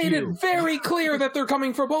 They made it very clear that they're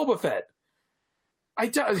coming for Boba Fett.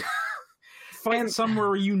 Fight somewhere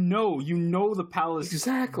where you know the palace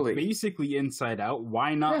Exactly. basically inside out.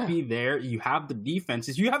 Why not be there? You have the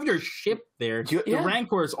defenses. You have your ship there. The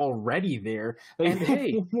Rancor is already there. Like, And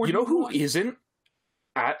hey, what you know do who want? isn't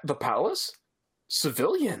at the palace?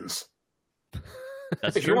 Civilians.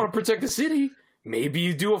 That's If you want to protect the city, maybe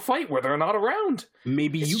you do a fight where they're not around.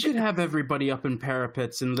 Maybe It's you just- could have everybody up in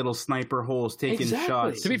parapets and little sniper holes taking Exactly.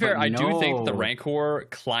 shots. To be fair, but I do think the no. Rancor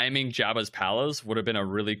climbing Jabba's palace would have been a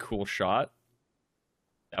really cool shot.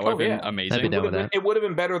 That would have been amazing. That'd be down with that. It would have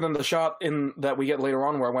been better than the shot in that we get later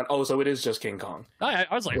on where I went, oh, so it is just King Kong. I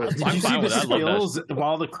was like, Did I'm you see fine the with that. I love stills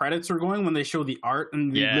while the credits are going when they show the art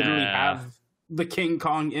and they literally Yeah. have the King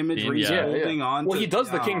Kong image where he's Yeah. holding on? Well, to, he does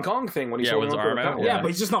the King Kong thing when he's Yeah, with holding his onto arm the out, Yeah, tower. but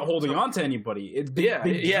he's just not holding on to anybody. They drew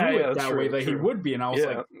it that true, way that he true, would be, and I was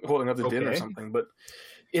like, holding up the din or okay. something. But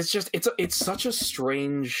it's just it's such a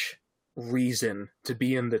strange reason to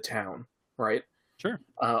be in the town, right? Sure.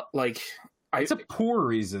 it's a poor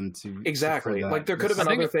reason to Exactly. for that. Like there could have been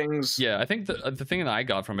I think- other things. Yeah, I think the thing that I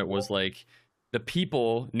got from it was like the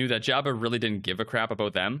people knew that Jabba really didn't give a crap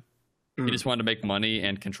about them. He just wanted to make money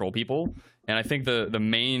and control people. And I think the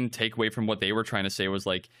main takeaway from what they were trying to say was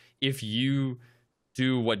like, if you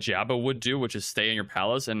do what Jabba would do, which is stay in your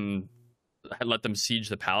palace and let them siege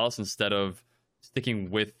the palace instead of sticking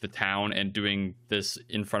with the town and doing this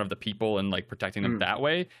in front of the people and like protecting them that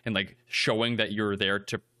way and like showing that you're there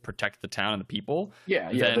to protect the town and the people.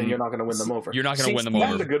 Then you're not going to win them over. You're not going to win them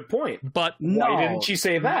That's over. a good point. But Why didn't she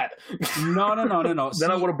say that? No. Then I See,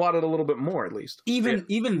 would have bought it a little bit more, at least.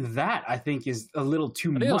 even that I think is a little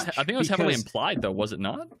too much. I think it was heavily because- implied, though, was it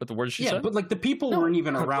not? But the words she said. but like the people No. weren't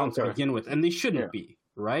even around to Okay. begin with, and they shouldn't be,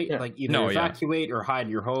 right? Yeah. Like either No, yeah. evacuate or hide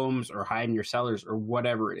in your homes or hide in your cellars or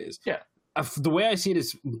whatever it is. Yeah. The way I see it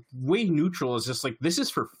is way neutral. Is just like this is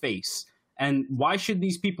for face, and why should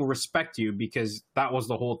these people respect you? Because that was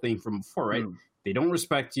the whole thing from before, right? They don't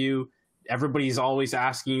respect you. Everybody's always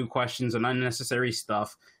asking you questions and unnecessary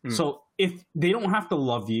stuff. So if they don't have to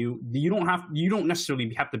love you, you don't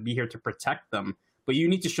necessarily have to be here to protect them, but you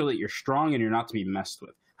need to show that you're strong and you're not to be messed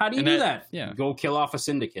with. How do you And do that- that? yeah. Go kill off a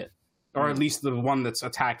syndicate, or at least the one that's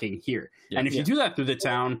attacking here. Yeah. And if you do that through the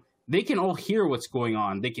town, they can all hear what's going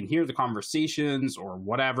on. They can hear the conversations or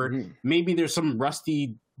whatever. Maybe there's some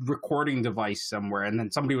rusty recording device somewhere, and then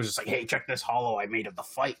somebody was just like, hey, check this hollow I made of the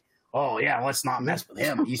fight. Oh yeah, let's not mess with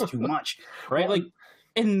him. He's too much. Right? Like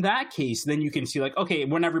in that case, then you can see like, okay,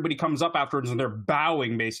 when everybody comes up afterwards and they're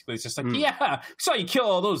bowing, basically, it's just like, yeah, saw you kill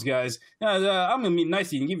all those guys. I'm gonna be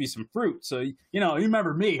nice to you and give you some fruit. So you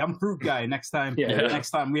remember me. I'm fruit guy. Next time,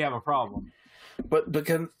 next time we have a problem. But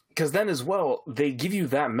because then as well, they give you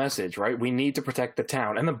that message, right? We need to protect the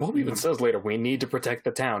town. And then Boba even says later, we need to protect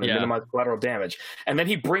the town and minimize collateral damage. And then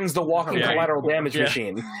he brings the walking collateral damage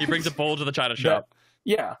machine. He brings a bowl to the China shop.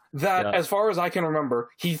 Yeah, as far as I can remember,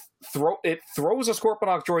 it throws a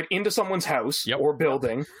Scorponok droid into someone's house or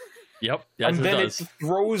building. Yep. And then it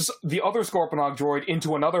throws the other Scorponok droid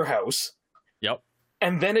into another house. Yep.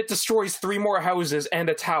 And then it destroys 3 more houses and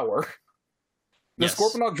a tower. The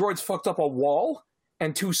Scorponok droid's fucked up a wall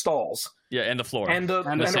and 2 stalls. Yeah, and the floor. And a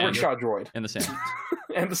rickshaw droid. And the sand.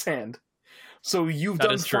 And the sand. So you've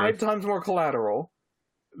done 5 times more collateral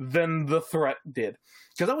than the threat did.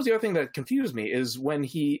 Because that was the other thing that confused me, is when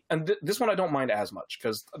he... And this one I don't mind as much,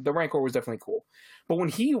 because the Rancor was definitely cool. But when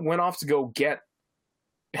he went off to go get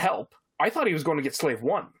help, I thought he was going to get Slave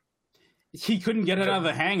 1. He couldn't get it out of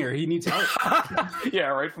the hangar. He needs help. Yeah,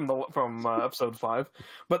 right, from episode 5.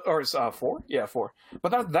 Or 4? Yeah, 4.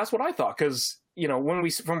 But that's what I thought, because, you know, when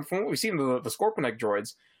from what we've seen the Scorponok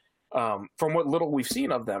droids, from what little we've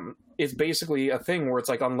seen of them, it's basically a thing where it's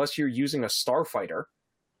like, unless you're using a starfighter,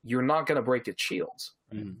 you're not going to break its shields.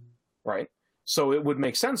 Right? So it would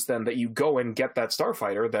make sense then that you go and get that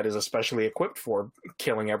starfighter that is especially equipped for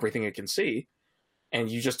killing everything it can see, and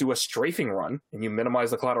you just do a strafing run, and you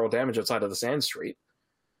minimize the collateral damage outside of the Sand Street,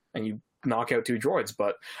 and you knock out 2 droids.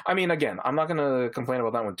 But, I mean, again, I'm not going to complain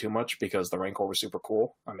about that one too much, because the Rancor was super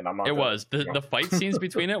cool. I mean, I'm not... The fight scenes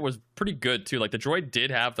between it was pretty good, too. Like, the droid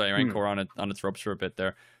did have the Rancor on its ropes for a bit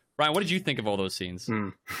there. Brian, what did you think of all those scenes?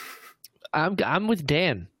 I'm with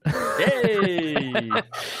Dan. Hey!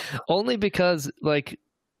 Only because, like,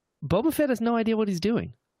 Boba Fett has no idea what he's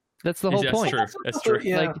doing. That's the whole point. That's true.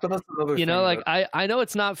 Yeah, like, but that's another you know, thing, like, I know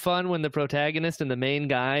it's not fun when the protagonist and the main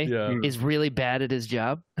guy is really bad at his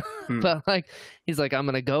job. But, like, he's like, I'm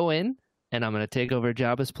going to go in and I'm going to take over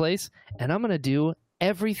Jabba's place and I'm going to do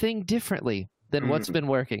everything differently than what's been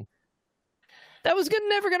working. That was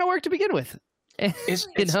never going to work to begin with. It's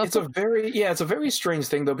a very strange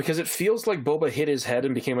thing, though, because it feels like Boba hit his head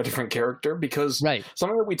and became a different character, because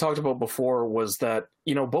something that we talked about before was that,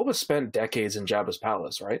 you know, Boba spent decades in Jabba's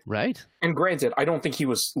palace, right? Right. And granted, I don't think he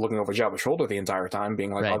was looking over Jabba's shoulder the entire time,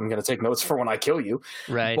 being like, I'm going to take notes for when I kill you.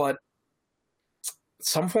 Right. But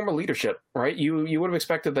some form of leadership, right? You would have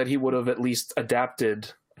expected that he would have at least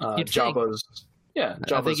adapted Jabba's... Yeah,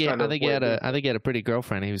 I think he had a pretty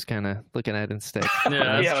girlfriend. He was kind of looking at and stick.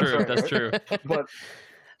 Yeah, that's true. Right. That's true. But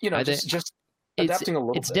you know, just adapting a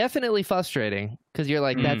little. It's definitely frustrating because you're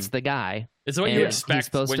like, that's the guy. It's what you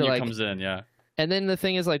expect when he comes in. Yeah. And then the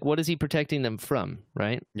thing is, like, what is he protecting them from?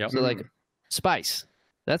 Right. Yep. So like, spice.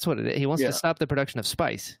 That's what it is. He wants to stop the production of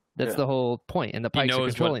spice. That's the whole point. And the Pikes are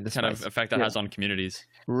controlling the spice. Kind of effect that has on communities.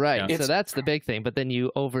 Right. Yeah. So that's the big thing. But then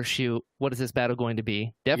you overshoot. What is this battle going to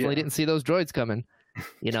be? Definitely didn't see those droids coming.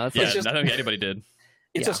 You know, it's I don't think anybody did.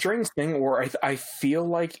 It's a strange thing where I feel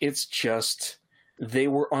like it's just they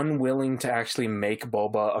were unwilling to actually make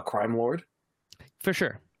Boba a crime lord. For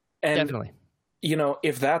sure. And, definitely. You know,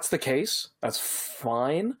 if that's the case, that's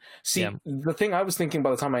fine. See, the thing I was thinking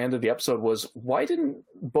by the time I ended the episode was, why didn't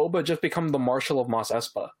Boba just become the Marshal of Mos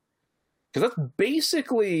Espa? Because that's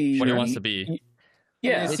basically what he wants to be.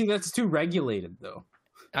 Yeah, I think that's too regulated, though.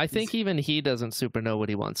 I think even he doesn't super know what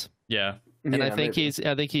he wants. Yeah, and I think he's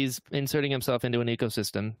inserting himself into an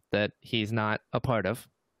ecosystem that he's not a part of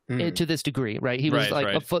to this degree, right? He was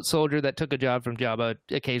a foot soldier that took a job from Jabba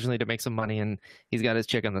occasionally to make some money, and he's got his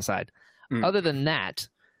chick on the side. Other than that,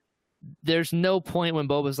 there's no point when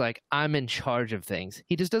Boba's like, I'm in charge of things.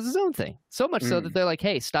 He just does his own thing. So much so that they're like,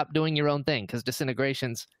 hey, stop doing your own thing because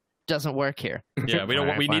disintegrations doesn't work here. Yeah,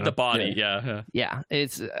 we need the body. Yeah.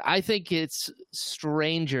 I think it's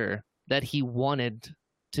stranger that he wanted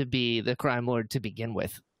to be the crime lord to begin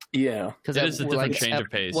with. Yeah, because it is a different change of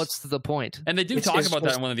pace. What's the point? And they do talk about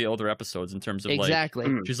that in one of the older episodes in terms of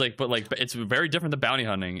she's like, but it's very different than bounty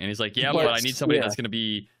hunting, and he's like, but I need somebody that's going to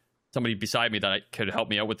be somebody beside me that could help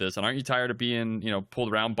me out with this. And aren't you tired of being, pulled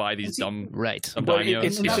around by these dumb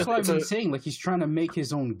daimios? And that's why I've been saying, like, he's trying to make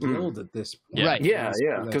his own guild at this point. Yeah. Right.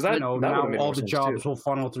 Yeah. Because now all the jobs will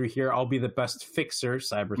funnel through here. I'll be the best fixer,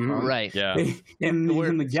 Cybertron. Right. Yeah. in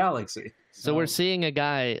the galaxy. So we're seeing a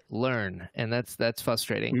guy learn, and that's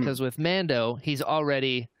frustrating because with Mando, he's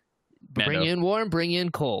already bring you in warm, bring you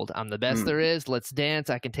in cold. I'm the best there is. Let's dance.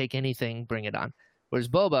 I can take anything. Bring it on. Whereas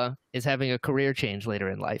Boba is having a career change later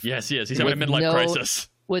in life. Yes, he is. He's having a midlife crisis.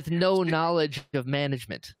 With no knowledge of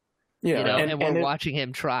management. Yeah. And we're watching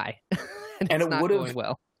him try. and it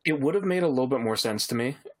would have made a little bit more sense to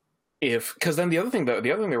me because then the other thing that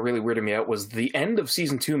really weirded me out was the end of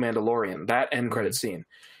season 2 Mandalorian, that end credit scene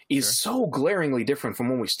is so glaringly different from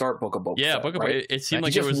when we start Book of Boba Fett, Book of right? It seemed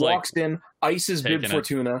like he just it was walks in, ices bib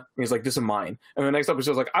Fortuna, and he's like, "This is mine." And the next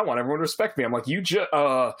episode's like, "I want everyone to respect me." I'm like, "You just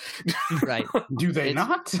right? Do they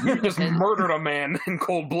not? You just murdered a man in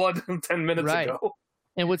cold blood 10 minutes ago."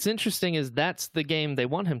 And what's interesting is that's the game they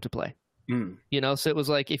want him to play. Mm. You know, so it was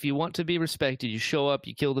like, if you want to be respected, you show up,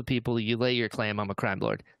 you kill the people, you lay your claim, I'm a crime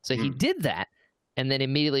lord. So he did that, and then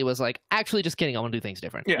immediately was like, actually, just kidding, I want to do things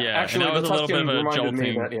different. Yeah, actually, and that was a little bit of a reminded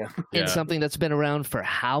me jolting. of that, yeah. In something that's been around for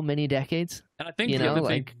how many decades? And I think You the know, other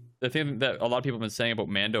like- thing, the thing that a lot of people have been saying about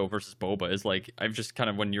Mando versus Boba is like, I've just kind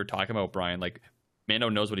of, when you're talking about Brian, like Mando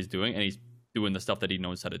knows what he's doing and he's doing the stuff that he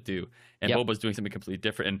knows how to do, and Yep. Boba's doing something completely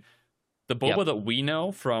different. And the Boba that we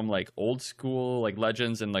know from like old school, like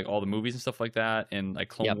Legends and like all the movies and stuff like that, and like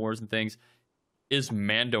Clone Yep. Wars and things, is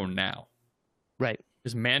Mando now. Right.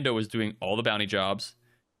 Because Mando is doing all the bounty jobs.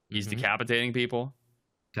 He's Mhm. decapitating people.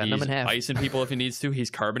 Cutting them He's in half. icing people if he needs to. He's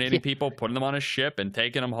carbonating people, putting them on a ship, and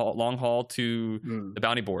taking them long haul to the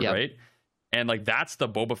bounty board, Yep. right? And like that's the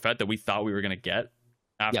Boba Fett that we thought we were gonna get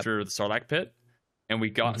after the Sarlacc pit, and we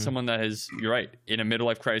got someone that is, you're right, in a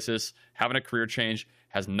midlife crisis, having a career change,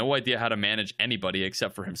 has no idea how to manage anybody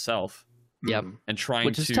except for himself, Yep. and trying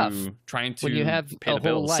Which is to tough. when you have pay a the whole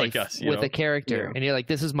bills, life like us, you with know? a character, Yeah. and you're like,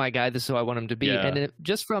 this is my guy, this is who I want him to be. Yeah. And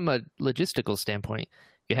just from a logistical standpoint,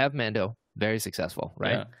 you have Mando, very successful,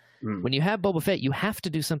 right? Yeah. Mm. When you have Boba Fett, you have to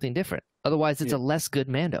do something different. Otherwise, it's a less good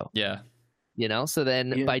Mando. Yeah. You know, so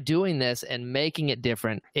then by doing this and making it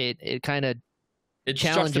different, it kind of, It's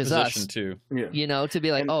challenges us. juxtaposition too. Yeah. you know, to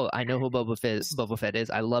be like, And- oh, I know who Boba Fett is.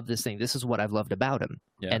 I love this thing. This is what I've loved about him.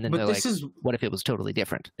 Yeah. And then But they're this like, is what if it was totally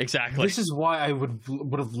different? Exactly. this is why I would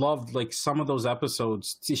have loved like some of those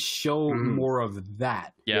episodes to show more of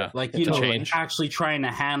that. yeah. Like, To you know, like change. actually trying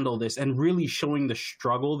to handle this and really showing the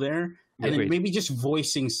struggle there, and then Agreed. maybe just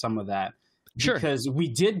voicing some of that. Sure. Because we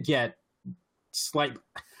did get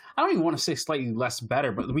I don't even want to say slightly less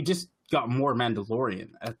better, but we just got more Mandalorian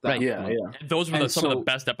at that Right. Yeah, point. yeah. And those were And some of the so-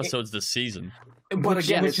 best episodes this season. But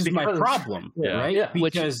again, which it's is my because- problem, Yeah. right? Yeah.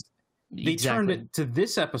 Which- Because they turned Exactly. it to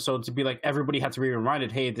this episode to be like everybody had to be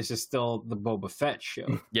reminded, hey, this is still the Boba Fett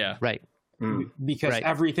show. Yeah. Right. Mm. Because Right.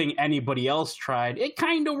 everything anybody else tried, it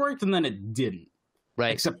kind of worked and then it didn't.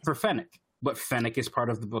 Right. Except for Fennec. But Fennec is part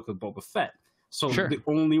of the book of Boba Fett. So Sure. the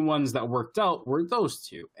only ones that worked out were those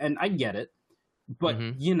two. And I get it. But,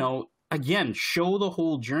 Mhm. you know, again, show the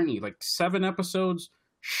whole journey. Like 7 episodes,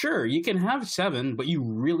 sure, you can have 7, but you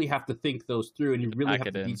really have to think those through and you really Pack have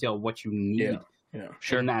it to in. detail what you need Yeah. Yeah.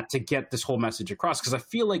 Sure. in that to get this whole message across. Because I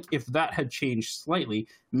feel like if that had changed slightly,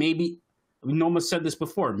 maybe Noma said this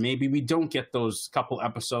before, maybe we don't get those couple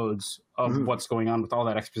episodes of what's going on with all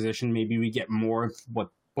that exposition. Maybe we get more of what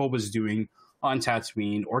Boba's doing on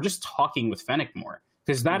Tatooine or just talking with Fennec more.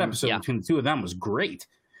 Because that episode Yeah. between the two of them was great.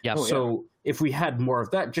 Yeah. Oh, So if we had more of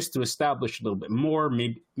that just to establish a little bit more,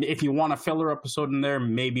 maybe if you want a filler episode in there,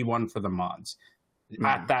 maybe one for the mods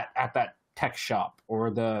at that tech shop or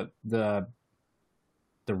the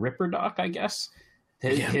Ripper doc, I guess.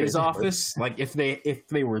 His basically. office. Like if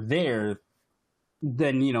they were there,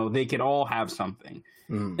 then you know they could all have something.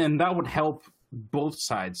 Mm. And that would help both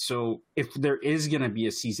sides. So if there is going to be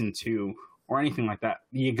a season 2 or anything like that,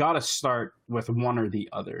 you got to start with one or the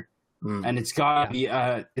other. Mm. And it's got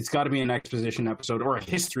to be an exposition episode or a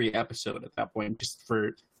history episode at that point, just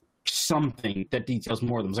for something that details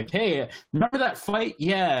more of them. It's like, hey, remember that fight?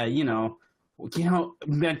 Yeah,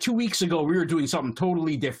 man, 2 weeks ago we were doing something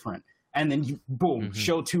totally different, and then boom,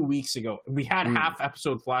 show 2 weeks ago. We had half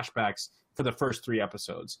episode flashbacks for the first 3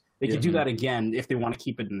 episodes. They could do that again if they want to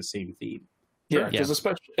keep it in the same theme. Yeah, because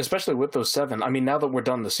especially with those 7, I mean, now that we're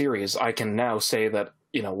done the series, I can now say that,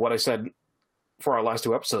 what I said for our last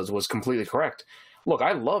 2 episodes was completely correct. Look,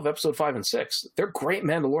 I love episode 5 and 6. They're great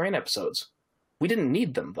Mandalorian episodes. We didn't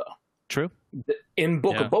need them, though. True. In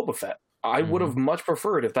Book Yeah. of Boba Fett, I would have much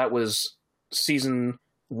preferred if that was season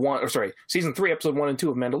 3, episode 1 and 2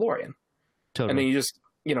 of Mandalorian. Totally. And then you just,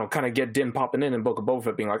 kind of get Din popping in Book of Boba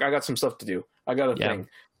Fett being like, I got some stuff to do. I got a thing.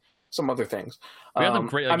 Some other things. We had them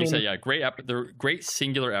great, like I you mean, said, yeah, they're great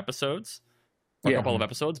singular episodes, a couple of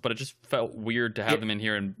episodes, but it just felt weird to have them in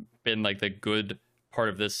here and been like the good part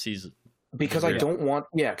of this season. Because I don't want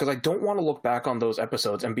to look back on those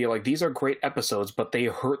episodes and be like, these are great episodes, but they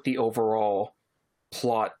hurt the overall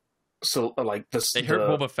plot. So like They hurt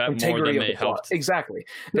Boba Fett more integrity than of they the plot. helped. Exactly.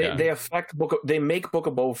 They affect they make Book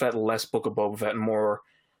of Boba Fett less Book of Boba Fett and more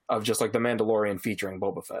of just like the Mandalorian featuring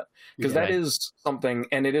Boba Fett, because that is something,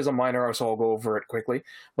 and it is a minor, so I'll go over it quickly.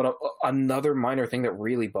 But another minor thing that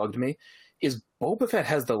really bugged me is Boba Fett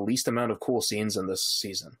has the least amount of cool scenes in this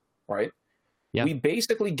season, right? Yeah. We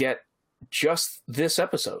basically get just this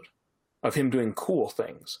episode of him doing cool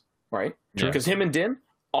things, right? Yeah. Because him and Din,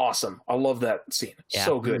 awesome. I love that scene. Yeah.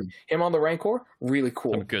 So good. Him on the Rancor, really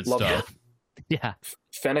cool. Some good Love stuff. Yeah.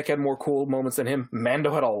 Fennec had more cool moments than him.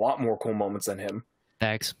 Mando had a lot more cool moments than him.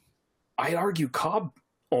 Thanks. I'd argue Cobb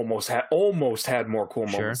almost had more cool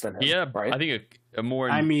moments than him. Yeah, right? I think a more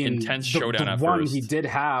intense showdown the at one first. he did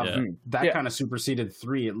have that Yeah. kind of superseded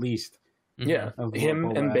 3 at least. Yeah, of him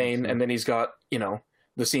what and Boba Bane, had, so. and then he's got, you know,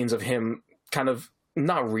 the scenes of him kind of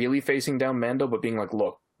not really facing down Mando, but being like,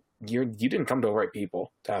 look, you didn't come to the right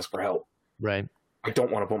people to ask for help. Right. I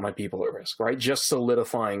don't want to put my people at risk, right? Just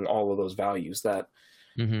solidifying all of those values that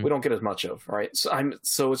we don't get as much of, right?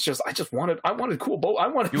 So it's just I wanted cool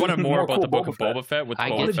Boba. You wanted more about cool the book of Boba Fett with I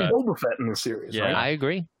Boba get Fett. Boba Fett in the series, Yeah. right? I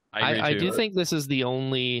agree. I too. do think this is the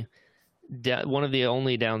only one of the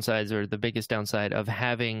only downsides, or the biggest downside, of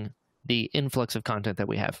having the influx of content that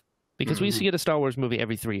we have, because we used to get a Star Wars movie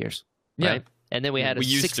every 3 years, right? And then we had a We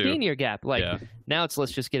used to. 16-year gap. Like Yeah. now it's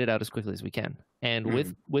let's just get it out as quickly as we can. And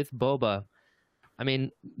with Boba, I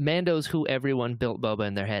mean, Mando's who everyone built Boba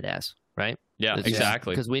in their head as, right? Yeah,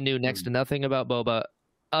 exactly. Because we knew next to nothing about Boba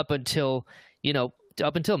up until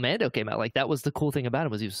Mando came out. Like that was the cool thing about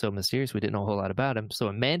him, was he was so mysterious. We didn't know a whole lot about him. So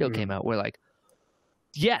when Mando came out, we're like,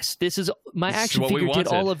 yes, this is my This is action what we figure did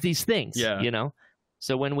wanted. all of these things. Yeah. You know?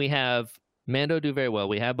 So when we have Mando do very well,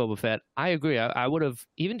 we have Boba Fett. I agree. I would have,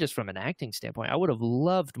 even just from an acting standpoint, I would have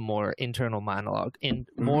loved more internal monologue and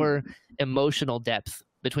more emotional depth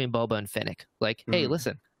between Boba and Fennec. Like, hey,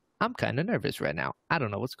 listen, I'm kind of nervous right now. I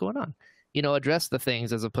don't know what's going on. You know, address the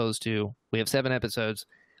things, as opposed to, we have 7 episodes.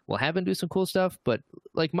 We'll have him do some cool stuff, but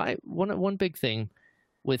like my one big thing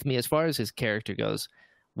with me as far as his character goes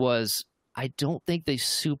was, I don't think they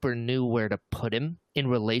super knew where to put him in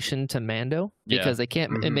relation to Mando, because they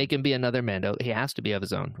can't make him be another Mando. He has to be of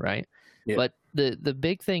his own, right? Yeah. But the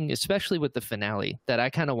big thing, especially with the finale, that I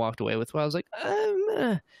kind of walked away with, where I was like,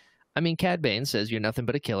 I mean, Cad Bane says you're nothing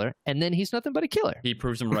but a killer, and then he's nothing but a killer. He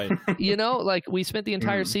proves him right. You know, like we spent the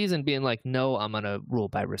entire season being like, no, I'm going to rule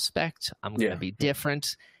by respect. I'm going to be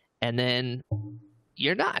different. And then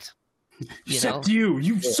you're not. Except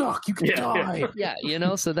you suck. You can die. Yeah, you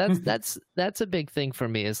know, so that's a big thing for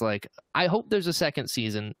me, is like, I hope there's a second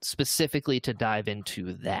season specifically to dive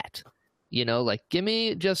into that. You know, like, give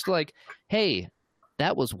me just like, hey,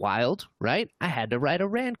 that was wild, right? I had to ride a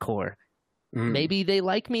Rancor. Maybe they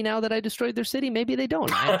like me now that I destroyed their city. Maybe they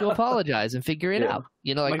don't. I have to apologize and figure it out.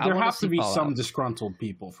 You know, like there I have to be Fallout. some disgruntled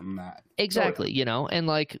people from that. Exactly, you know, and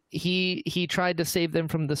like he tried to save them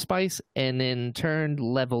from the spice, and in turn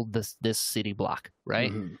leveled this city block,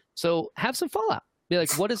 right? So have some fallout. Be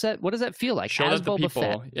like, what does that feel like? Show as that the Boba people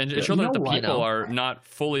Fett? and show that the what? people are not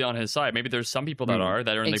fully on his side. Maybe there's some people that are in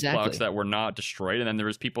the blocks that were not destroyed, and then there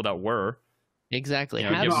was people that were. Exactly. You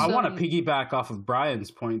know, I want to piggyback off of Brian's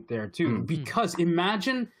point there too, because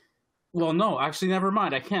imagine. Well, no, actually, never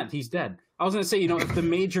mind. I can't. He's dead. I was gonna say, you know, if the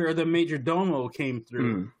major domo came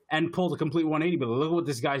through and pulled a complete 180, but look what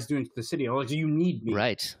this guy's doing to the city. I'm like, you need me,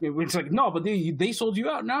 Right? It's like, no, but they sold you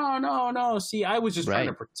out. No. See, I was just trying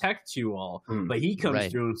to protect you all, but he comes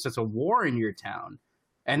through and sets a war in your town,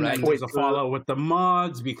 and then there's a fallout with the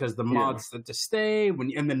mods, because the mods said to stay.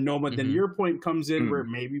 And then then your point comes in where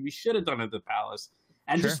maybe we should have done it at the palace,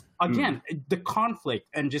 and just again the conflict,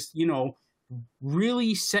 and just, you know,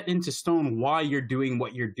 really set into stone why you're doing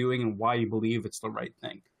what you're doing and why you believe it's the right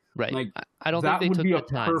thing. Right. Like, I don't that think they would took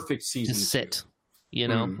be the a time perfect season to sit. You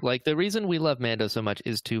know, like the reason we love Mando so much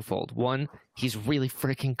is twofold. One, he's really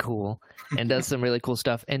freaking cool and does some really cool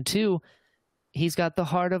stuff. And two, he's got the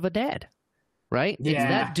heart of a dad, right?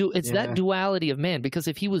 Yeah. It's that duality of man, because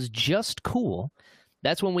if he was just cool,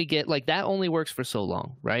 that's when we get, like, that only works for so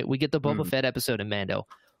long, right? We get the Boba Fett episode in Mando.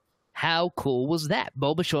 How cool was that?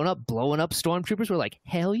 Boba showing up, blowing up stormtroopers. We're like,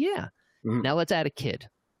 hell yeah. Now let's add a kid.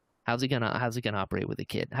 How's he gonna operate with a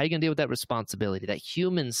kid? How are you gonna deal with that responsibility, that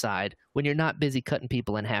human side, when you're not busy cutting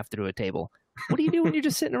people in half through a table? What do you do when you're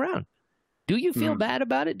just sitting around? Do you feel bad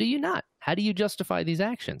about it? Do you not? How do you justify these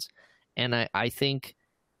actions? And I think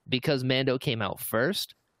because Mando came out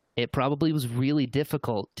first, it probably was really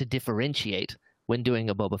difficult to differentiate when doing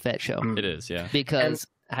a Boba Fett show. It is, yeah. Because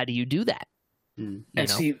how do you do that? And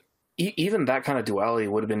see, even that kind of duality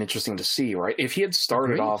would have been interesting to see, right? If he had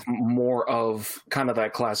started off more of kind of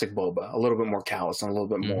that classic Boba, a little bit more callous and a little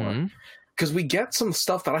bit more. Because we get some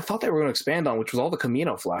stuff that I thought they were going to expand on, which was all the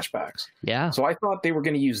Camino flashbacks. Yeah. So I thought they were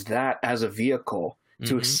going to use that as a vehicle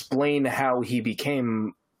to explain how he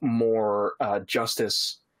became more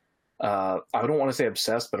justice. I don't want to say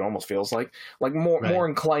obsessed, but it almost feels like more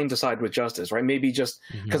inclined to side with justice, right? Maybe just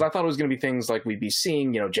because I thought it was going to be things like we'd be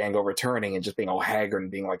seeing, you know, Django returning and just being all haggard and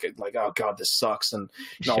being like, oh God, this sucks, and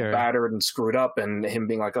all battered and screwed up, and him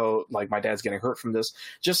being like, oh, like my dad's getting hurt from this.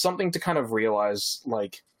 Just something to kind of realize,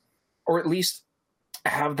 like, or at least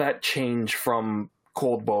have that change from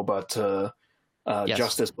cold Boba to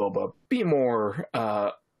Justice Boba. Be more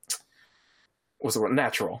what's the word,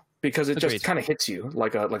 natural, because it Agreed. just kind of hits you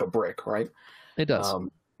like a brick, right? It does.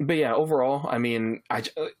 But yeah, overall, I mean, I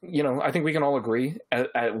think we can all agree.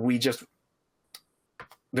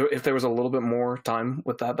 If there was a little bit more time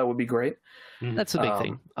with that would be great. That's a big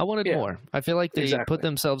thing. I wanted more. I feel like they exactly. put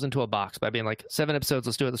themselves into a box by being like 7 episodes.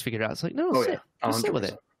 Let's do it. Let's figure it out. It's like, no, just sit with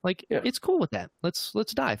it. Like, it's cool with that. Let's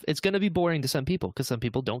dive. It's going to be boring to some people because some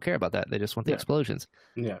people don't care about that. They just want the explosions.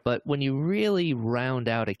 Yeah. But when you really round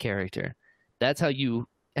out a character, that's how you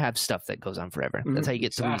have stuff that goes on forever. That's how you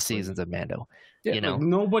get 3 seasons of Mando. Yeah, you know, like,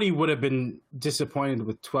 nobody would have been disappointed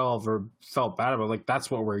with 12 or felt bad about it. Like, that's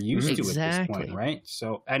what we're used to at this point, right?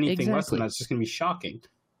 So anything less than that's just going to be shocking.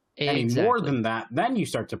 Any more than that, then you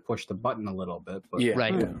start to push the button a little bit. But,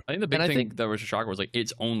 right. I think the big thing that was a shocker was like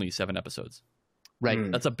it's only 7 episodes.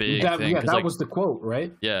 Right. That's a big thing. Yeah, that was the quote,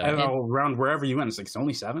 right? Yeah. I don't know, around wherever you went, it's like, it's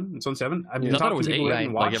only 7? It's only 7? I mean, I thought it was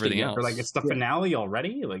 8, like everything it, else. or like, it's the finale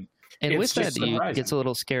already? Like, and with that, surprising. it gets a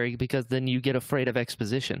little scary because then you get afraid of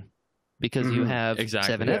exposition because you have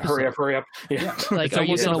 7 episodes. Hurry up. Yeah. Like, are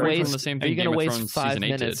you going to waste? The same Are you thing going to Game of waste Thrones 5 season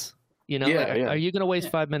 8 minutes? You know, are you going to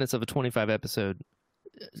waste 5 minutes of a 25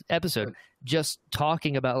 episode just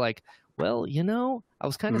talking about like, well, you know, I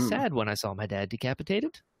was kind of sad when I saw my dad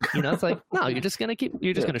decapitated. You know, it's like, no, you're just going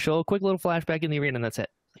to show a quick little flashback in the arena and that's it.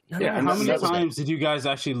 Like, how many times did you guys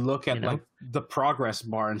actually look at like the progress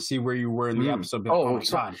bar and see where you were in the episode? Oh my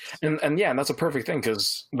God. And that's a perfect thing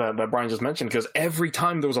because that Brian just mentioned, because every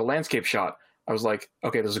time there was a landscape shot, I was like,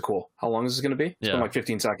 okay, this is cool. How long is this going to be? It's been like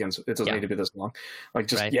 15 seconds. It doesn't need to be this long. Like,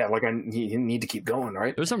 just, like I need to keep going,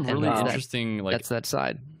 right? There's some really interesting, like, that's that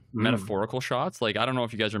side. Metaphorical shots. Like, I don't know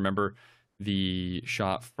if you guys remember the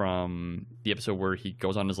shot from the episode where he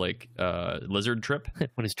goes on his like lizard trip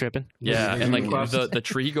when he's tripping. Yeah, and like the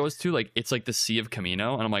tree he goes to, like it's like the Sea of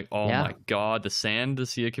Camino, and I'm like, oh my God, the sand, the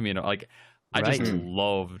Sea of Camino. Like, I just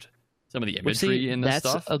loved some of the imagery in this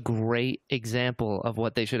stuff. That's a great example of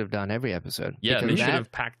what they should have done every episode. Yeah, they should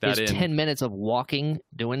have packed that in. 10 minutes of walking,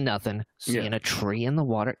 doing nothing, seeing a tree in the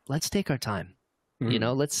water. Let's take our time. You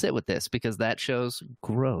know, let's sit with this because that shows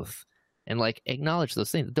growth. And like acknowledge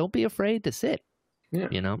those things. Don't be afraid to sit.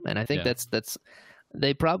 You know, and I think that's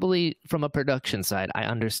they probably, from a production side, I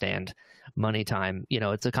understand money, time. You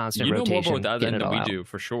know, it's a constant rotation. You know more about that than we do,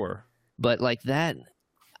 for sure. But like that,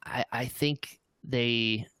 I think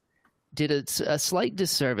they did a slight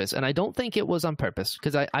disservice, and I don't think it was on purpose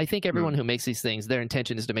because I think everyone who makes these things, their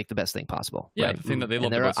intention is to make the best thing possible. Yeah, right? the thing that they love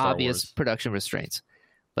and there about are Star obvious Wars. Production restraints,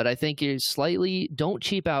 but I think you don't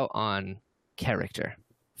cheap out on character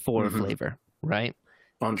for flavor, right?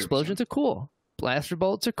 100%. Explosions are cool. Blaster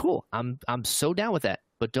bolts are cool. I'm so down with that.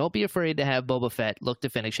 But don't be afraid to have Boba Fett look to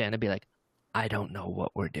Fennec Shand and be like, I don't know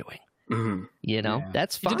what we're doing. You know,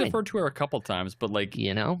 that's fine. You did defer to her a couple times, but like,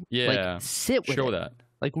 you know, like, sit with show it. that.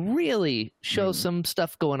 Like, really show some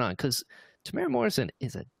stuff going on because Tamara Morrison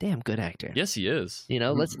is a damn good actor. Yes, he is. You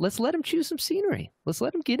know, let's let him choose some scenery. Let's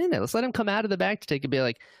let him get in there. Let's let him come out of the back to take and be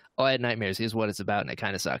like, oh, I had nightmares. Here's what it's about, and it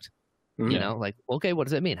kind of sucked. You know, like, okay, what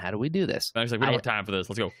does that mean? How do we do this? And I was like, we don't have time for this.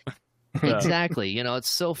 Let's go. Exactly. You know,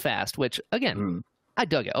 it's so fast, which, again, I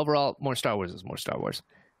dug it. Overall, more Star Wars is more Star Wars.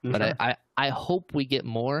 But I hope we get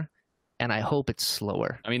more, and I hope it's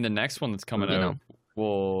slower. I mean, the next one that's coming out,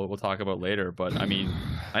 we'll talk about later. But, I mean,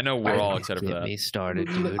 I know we're all excited for that. Get me started,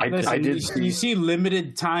 dude. I did. You see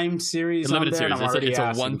limited time series. Limited on there, series. It's a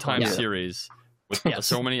asking one-time questions. series with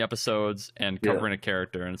so many episodes and covering a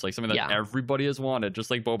character, and it's like something that everybody has wanted,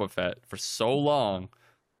 just like Boba Fett, for so long.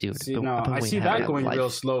 Dude, See, no, I see that going real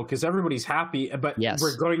slow because everybody's happy, but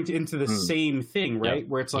we're going into the same thing, right?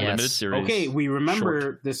 Where it's like, limited series, okay, we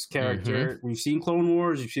remember this character, we've seen Clone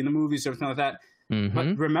Wars, we've seen the movies, everything like that,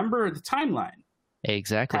 but remember the timeline.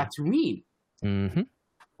 Exactly. Tatooine.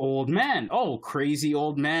 Old man. Oh, crazy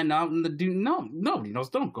old man out in the dude. No, nobody knows.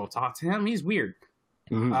 Don't go talk to him. He's weird.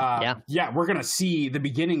 We're gonna see the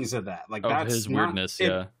beginnings of that. Like that's his weirdness.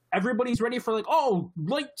 Everybody's ready for like, oh,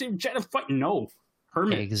 like to Jedi fight. No,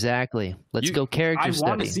 Hermit. Exactly. Let's go character study. I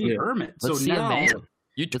want to see Hermit. Let's so see now, a man.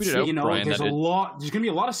 You tweeted out, Brian, there's there's gonna be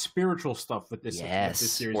a lot of spiritual stuff with this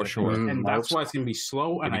series, for sure, and that's why it's gonna be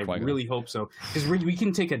slow. And I really hope so because we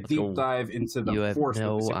can take a deep dive into the Force. You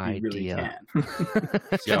have no idea.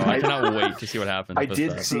 I cannot wait to see what happens. I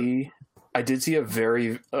did see a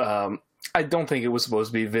very. I don't think it was supposed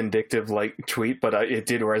to be vindictive like tweet, but it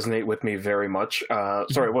did resonate with me very much.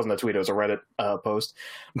 Sorry, it wasn't a tweet; it was a Reddit post.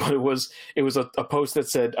 But it was a post that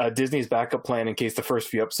said Disney's backup plan in case the first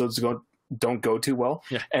few episodes don't go too well.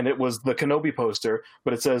 Yeah. And it was the Kenobi poster,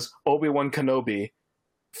 but it says Obi-Wan Kenobi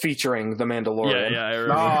featuring the Mandalorian. Yeah, I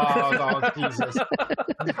remember. Oh, Jesus.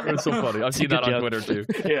 It was so funny. I've seen that on Twitter too.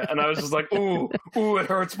 Yeah, and I was just like, ooh, it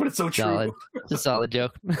hurts, but it's so true. Solid. It's a solid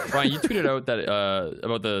joke. Brian, you tweeted out that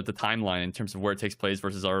about the timeline in terms of where it takes place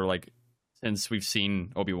versus our since we've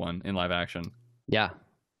seen Obi-Wan in live action. Yeah.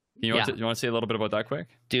 You want to say a little bit about that quick?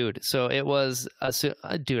 Dude, so it was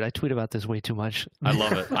dude, I tweet about this way too much. I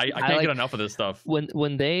love it. I can't get enough of this stuff.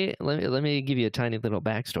 When they let me give you a tiny little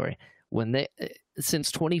backstory. When they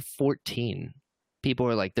since 2014, people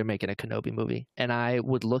were like, they're making a Kenobi movie, and I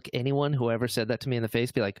would look anyone who ever said that to me in the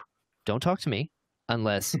face, be like, don't talk to me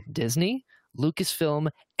unless Disney, Lucasfilm,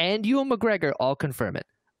 and Ewan McGregor all confirm it.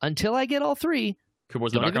 Until I get all three.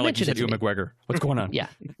 Was the knocker like you said Ewan McGregor? What's going on? Yeah,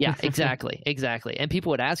 exactly. And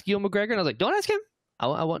people would ask Ewan McGregor, and I was like, don't ask him.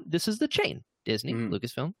 I want this is the chain. Disney,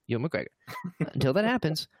 Lucasfilm, Ewan McGregor. Until that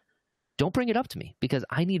happens, don't bring it up to me, because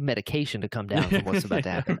I need medication to come down from what's about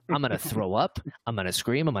to happen. I'm gonna throw up. I'm gonna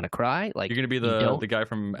scream. I'm gonna cry. Like, you're gonna be the guy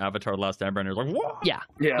from Avatar: The Last Airbender. And you're like, what?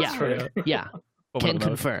 Yeah. Can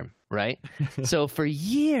confirm, right? So for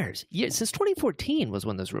years, since 2014 was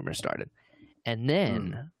when those rumors started, and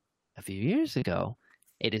then a few years ago,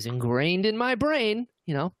 it is ingrained in my brain.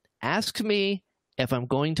 Ask me if I'm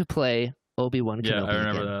going to play Obi-Wan Kenobi. Yeah, I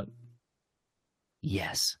remember again. that.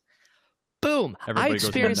 Yes. Boom. Everybody I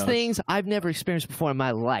experienced things I've never experienced before in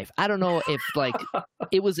my life. I don't know if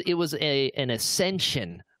it was an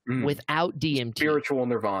ascension without DMT. Spiritual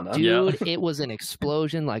nirvana. Dude, it was an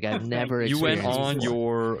explosion like I've never You experienced. went on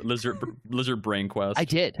before. your lizard brain quest. I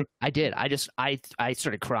did. I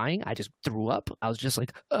started crying. I just threw up. I was just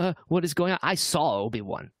like, what is going on? I saw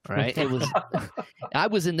Obi-Wan, right? It was I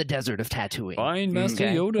was in the desert of Tatooine. Find Master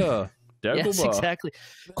Yoda. Yes, exactly.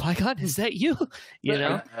 Qui-Gon, is that you?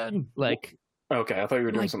 Like, okay, I thought you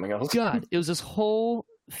were doing something else. God, it was this whole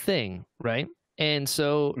thing, right? And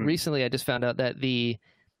so recently I just found out that the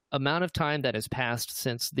amount of time that has passed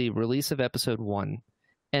since the release of episode 1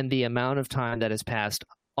 and the amount of time that has passed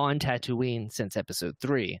on Tatooine since episode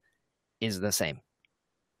 3 is the same.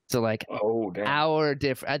 So like our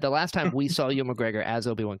the last time we saw Ewan McGregor as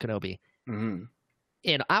Obi-Wan Kenobi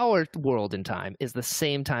in our world and time is the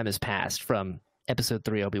same time as passed from episode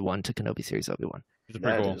 3 Obi-Wan to Kenobi series Obi-Wan.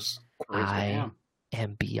 That is crazy. I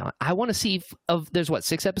am beyond. I want to see there's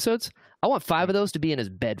 6 episodes? I want 5 of those to be in his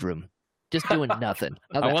bedroom, just doing nothing.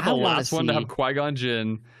 I want the last one to have Qui-Gon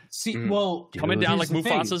Jinn. Coming down like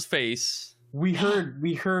Mufasa's face. We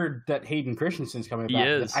heard that Hayden Christensen's coming back.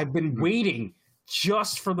 He is. I've been waiting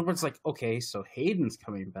just for the words like, okay, so Hayden's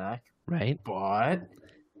coming back, right? But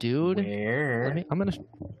dude,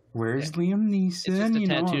 where's Liam Neeson? It's just a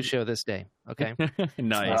tattoo show this day. Okay,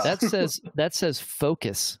 nice. That says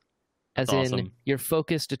focus, as awesome. In your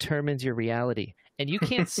focus determines your reality, and you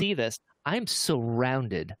can't see this. I'm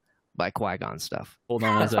surrounded by Qui-Gon stuff. Hold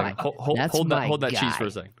on one second. Hold that cheese for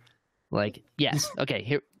a second. Like, yes, okay,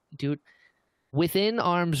 here, dude, within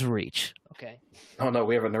arm's reach. Okay. Oh no,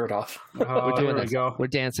 we have a nerd off. We're doing this. We're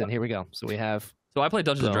dancing. Here we go. So we have. So I play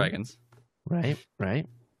Dungeons and Dragons. Right.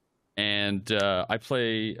 And I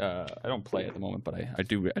play. I don't play at the moment, but I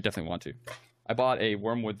do. I definitely want to. I bought a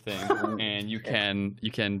wormwood thing, and you can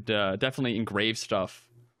definitely engrave stuff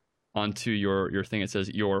onto your thing. It says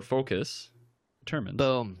your focus determines.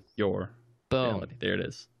 Boom. Your reality. There it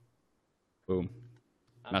is. Boom.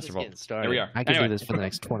 Master Vault. There we are. I can do this for the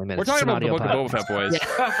next 20 minutes. We're talking about the Book of Boba Fett, boys.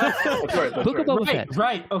 Book of Boba Fett.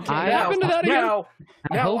 Right. Okay. What happened to that again?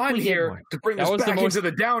 Now I'm here to bring us back into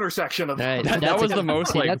the downer section of that was the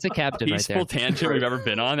most that's a captain peaceful right there. tangent we've ever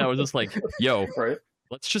been on. That was just like, yo,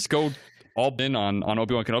 let's just go all in on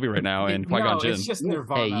Obi-Wan Kenobi right now and Qui-Gon Jinn. It's just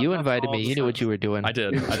Nirvana. Hey, you invited me. You knew what you were doing. I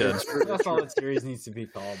did. That's all that series needs to be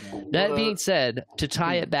called, man. That being said, to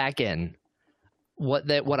tie it back in,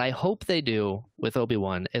 what I hope they do with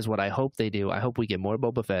Obi-Wan is what I hope they do. I hope we get more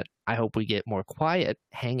Boba Fett. I hope we get more quiet,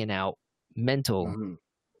 hanging out, mental,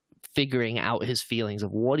 figuring out his feelings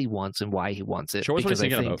of what he wants and why he wants it. Show us what he's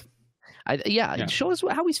thinking about. Yeah, show us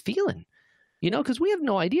how he's feeling. Because we have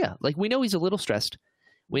no idea. Like, we know he's a little stressed.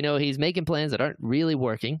 We know he's making plans that aren't really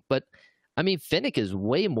working. But, I mean, Finnick is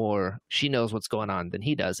way more, she knows what's going on than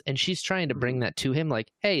he does. And she's trying to bring that to him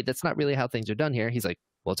like, hey, that's not really how things are done here. He's like,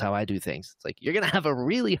 well, it's how I do things. It's like, you're going to have a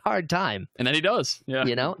really hard time. And then he does. Yeah.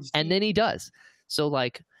 And then he does. So,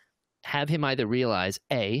 like, have him either realize,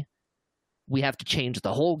 A, we have to change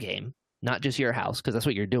the whole game, not just your house, because that's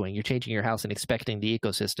what you're doing. You're changing your house and expecting the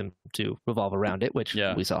ecosystem to revolve around it, which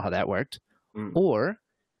we saw how that worked. Or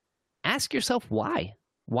ask yourself why.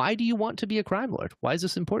 Why do you want to be a crime lord? Why is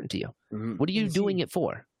this important to you? What are you doing it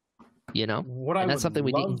for? And that's something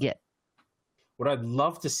we didn't get. what I'd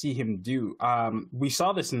love to see him do, we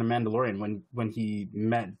saw this in The Mandalorian when he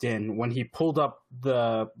met Din, when he pulled up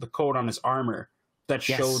the code on his armor that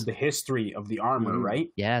showed the history of the armor, right?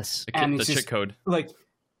 Yes. The cheat code. Like,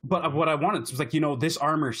 but what I wanted was like, this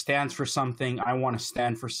armor stands for something. I want to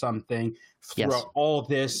stand for something. Throughout all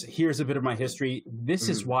this, here's a bit of my history. This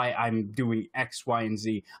is why I'm doing X, Y, and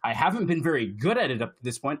Z. I haven't been very good at it up to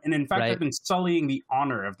this point, and in fact, I've been sullying the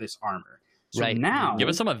honor of this armor. So now, give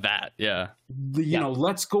us some of that. Yeah.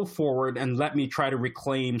 Let's go forward and let me try to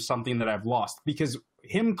reclaim something that I've lost. Because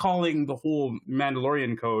him calling the whole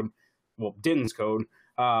Mandalorian code, well, Din's code,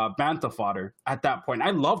 bantha fodder at that point, I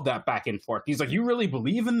love that back and forth. He's like, you really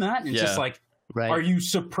believe in that? And it's just like, are you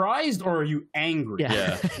surprised or are you angry?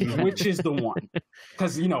 Yeah. Which is the one?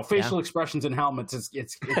 Because facial expressions in helmets,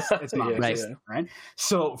 it's not existent, right?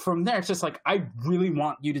 So from there, it's just like, I really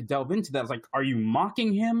want you to delve into that. It's like, are you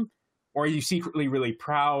mocking him? Or are you secretly really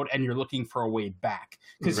proud and you're looking for a way back?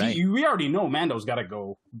 Because we already know Mando's got to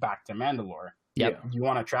go back to Mandalore. Yep. You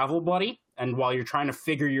want to travel, buddy? And while you're trying to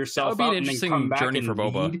figure yourself that would be out an and then interesting come back journey and for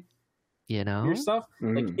Boba. lead your stuff,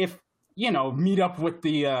 like if meet up with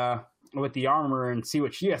the armor and see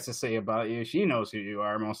what she has to say about you. She knows who you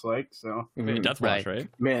are, most like. So Death Watch, right?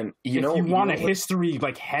 Man, if you want a history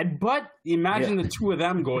like headbutt, imagine the two of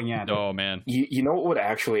them going at it. Oh man, you know what would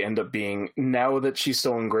actually end up being, now that she's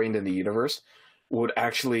so ingrained in the universe, would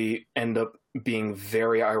actually end up being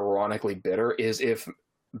very ironically bitter is if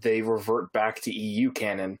they revert back to EU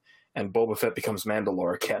canon and Boba Fett becomes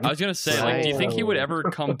Mandalore again. I was gonna say, like, do you think he would ever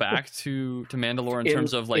come back to Mandalore in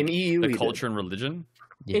terms of like the culture and religion?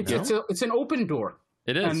 It's an open door.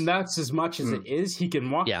 It is, and that's as much as it is. He can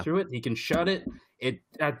walk through it. He can shut it. It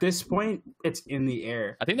at this point, it's in the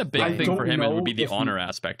air. I think the big thing for him would be the honor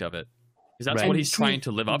aspect of it, because that's what he's trying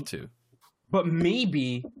to live up to. But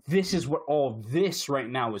maybe this is what all this right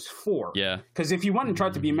now is for. Yeah. Because if you went and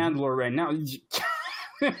tried to be Mandalore right now,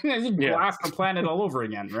 you'd blast the planet all over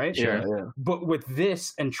again, right? Yeah. But with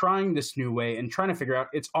this and trying this new way and trying to figure out,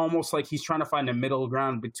 it's almost like he's trying to find a middle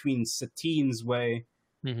ground between Satine's way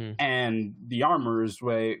and the Armorer's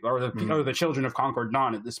way, or the Children of Concord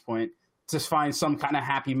Dawn at this point, to find some kind of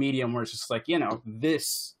happy medium where it's just like,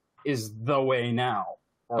 this is the way now,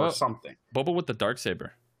 or something. Boba with the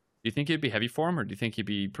Darksaber. Do you think it'd be heavy for him, or do you think he'd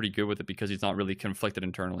be pretty good with it because he's not really conflicted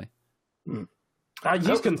internally?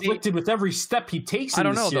 He's conflicted with every step he takes. I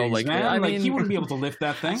don't know though. Like, man. I mean, he wouldn't be able to lift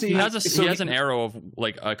that thing. He has an arrow of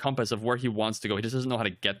like a compass of where he wants to go. He just doesn't know how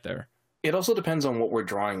to get there. It also depends on what we're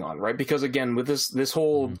drawing on, right? Because again, with this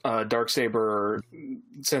whole Darksaber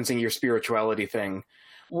sensing your spirituality thing,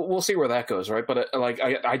 we'll see where that goes, right? But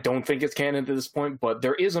I don't think it's canon to this point. But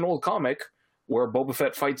there is an old comic where Boba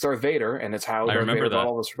Fett fights Darth Vader, and it's how Darth Vader got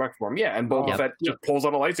all this respect for him. Yeah, and Boba Fett just pulls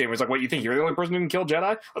out a lightsaber. He's like, "What, you think you're the only person who can kill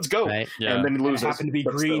Jedi? Let's go!" Right. Yeah. And then he loses. It happened to be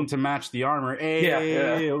green to match the armor.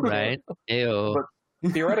 Right. Ew. But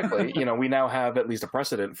theoretically, we now have at least a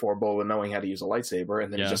precedent for Boba knowing how to use a lightsaber,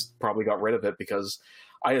 and then he just probably got rid of it because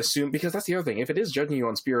I assume, because that's the other thing. If it is judging you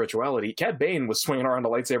on spirituality, Cad Bane was swinging around a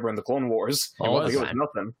lightsaber in the Clone Wars. It was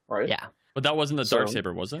nothing, right? Yeah. But that wasn't the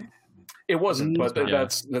Darksaber, was it? It wasn't, but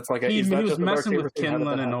that's like he was messing with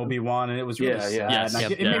Kinlan and Obi-Wan, and it was really sad.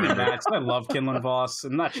 It made me mad. I love Kinlan Voss,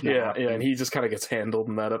 and that's and he just kind of gets handled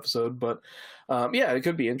in that episode. But it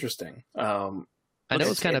could be interesting. I know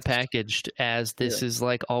it's kind of packaged as this is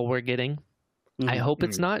like all we're getting. I hope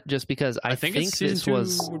it's not, just because I think this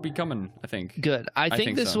would be coming. I think good. I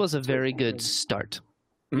think this was a very good start.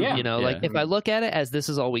 Yeah, like if I look at it as this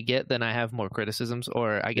is all we get, then I have more criticisms,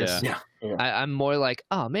 or I guess I'm more like,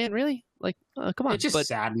 oh man, really? Like, come on. It's just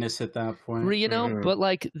sadness at that point. But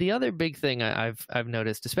like the other big thing I've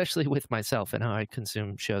noticed, especially with myself and how I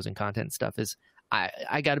consume shows and content and stuff, is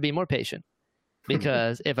I got to be more patient.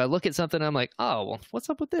 Because if I look at something, I'm like, oh, well, what's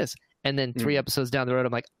up with this? And then 3 episodes down the road,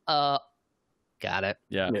 I'm like, got it.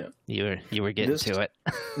 Yeah. You were getting to it.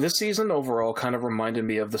 This season overall kind of reminded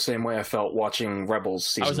me of the same way I felt watching Rebels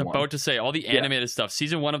season 1. I was about to say, all the animated stuff,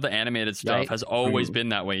 season 1 of the animated stuff has always been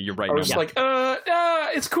that way. You're right. I was like,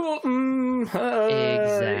 it's cool.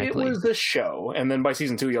 Exactly. It was the show. And then by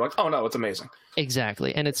season 2, you're like, oh no, it's amazing.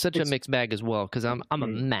 Exactly. And it's such a mixed bag as well, because I'm a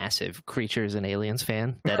massive Creatures and Aliens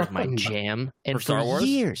fan. That is my jam. And for Star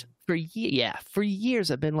Wars? For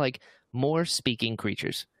years, I've been like, more speaking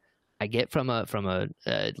creatures. I get from a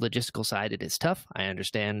logistical side, it is tough. I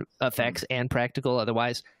understand effects and practical.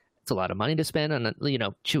 Otherwise, it's a lot of money to spend on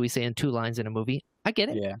Chewie saying 2 lines in a movie. I get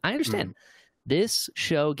it. Yeah. I understand. This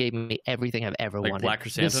show gave me everything I've ever wanted. Black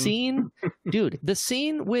Chrysanthemum? The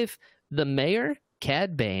scene with the mayor,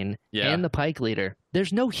 Cad Bane, and the Pike leader.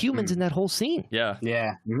 There's no humans in that whole scene. Yeah.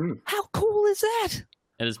 Yeah. How cool is that?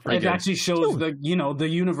 It is pretty It good. actually shows the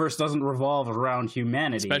universe doesn't revolve around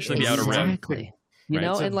humanity, Especially the Outer Rim. Exactly. You Right.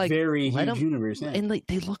 know, It's and a like very let huge 'em- universe. Yeah. and like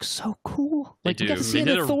they look so cool. They Like do. we got to see They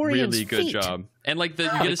did a Thorian's really good feet. job. And like you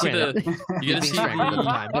get to see Granted, you get to Being see strangled at the the,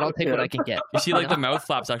 time, but I'll take what I can get. you see like the mouth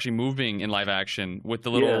flaps actually moving in live action with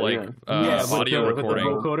the little Yeah, yeah. with audio the recording.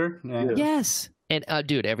 vocoder. Yeah. Yes. And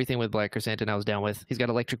dude, everything with Black Chrysanthemum I was down with. He's got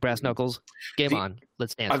electric brass knuckles. Game See, on.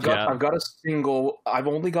 Let's dance. I've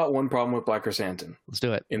only got one problem with Black Chrysanthemum Let's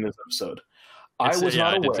do it. in this episode. It's- I was yeah,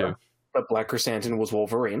 I not did aware too. that Black Chrysanthemum was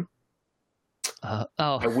Wolverine. I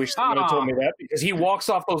Oh, wish someone had told me that, because he walks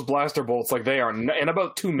off those blaster bolts like they are in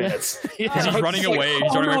about 2 minutes. Because he's I was running just like, away.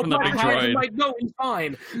 He's "Oh, running away no, from the big I had droid. him, like, no, he's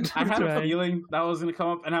fine. I had Right. a feeling that was going to come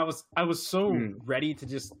up, and I was so ready to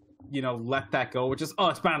just let that go. Which is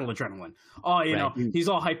it's battle adrenaline. He's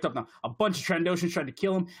all hyped up now. A bunch of Trandoshans tried to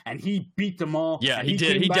kill him, and he beat them all. Yeah, and he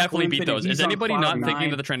did. came He back definitely limping, beat and those. he's Is on anybody cloud not nine. thinking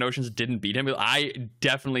that the Trandoshans didn't beat him? I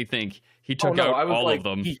definitely think he Oh, took no, out I was all like, of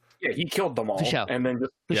them. he killed them all, For sure. and then For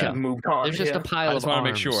just sure. moved on. there's just yeah. a pile I of just want to make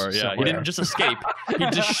arms sure. Yeah, he somewhere. didn't just escape. He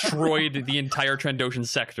destroyed the entire Trandoshan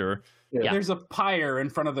sector. Yeah. There's a pyre in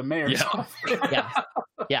front of the mayor's Yeah. office.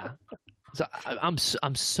 Yeah. So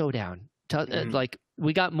I'm so down. Like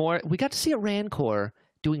we got to see a Rancor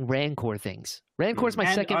doing Rancor things. Rancor is my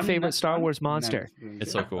And second favorite Star Wars monster.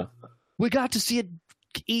 It's so cool. We got to see it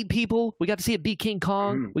eat people. We got to see it beat King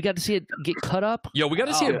Kong. We got to see it get cut up. Yo, we got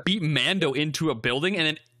to see him beat Mando into a building and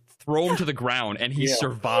then throw him to the ground, and he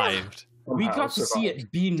survived. We Somehow got to see survived.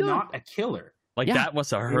 it be not a killer. Like that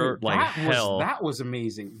must have hurt like hell. That was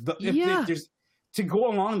amazing. Yeah. To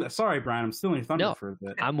go along with that. Sorry, Brian, I'm still in your thunder No, for a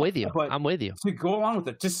bit. I'm with you. But- I'm with you. To go along with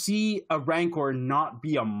it, to see a Rancor not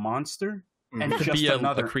be a monster and To just be a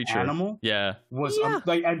another creature. animal Yeah. was Yeah.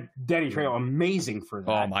 and Danny Trejo amazing for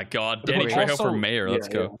that. Oh my God, Danny But Trejo also- for mayor. Let's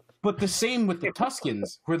go. But the same with the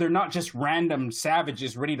Tuscans, where they're not just random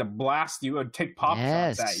savages ready to blast you and take pop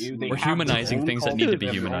shots at you. They We're have their humanizing own things that culture, need to be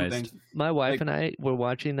they have their own humanized. thing. My wife Like- and I were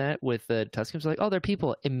watching that with the Tuskens. Like, oh, they're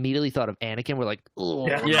people. Immediately thought of Anakin. We're like, oh,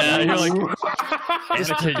 Yeah. Yeah, you're like,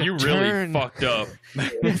 Anakin, you really Turn. fucked up.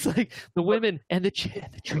 it's like the women and the tree.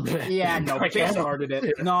 Yeah, no, but they Yeah. started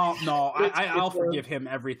it. No, I'll forgive him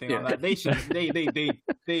everything on Yeah. that. They should.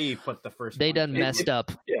 They put the first. They one. done messed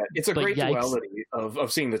up. Yeah, it's a But great yikes. duality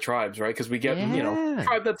of seeing the tribes, right? Because we get, Yeah.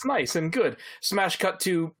 tribe that's nice and good. Smash cut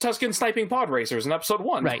to Tusken sniping pod racers in episode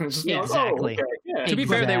 1. Right. It's just Yeah, like, exactly. okay, yeah. To be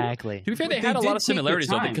fair, Exactly. they They had a did lot of take their similarities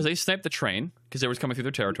though, time. because they sniped the train because they was coming through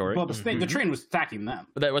their territory. Well, the train was attacking them.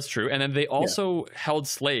 But that was true, and then they also held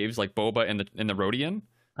slaves like Boba and the Rodian,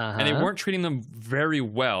 and they weren't treating them very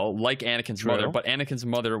well, like Anakin's mother. But Anakin's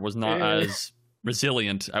mother was not as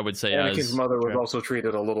resilient, I would say. Anakin's as mother was also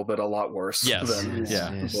treated a lot worse. Yes. Than Yeah.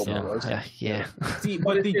 Boba was. Yeah. See,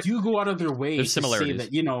 but they do go out of their way to There's say similarities.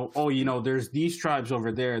 that there's these tribes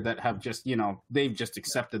over there that have just they've just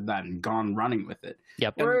accepted that and gone running with it.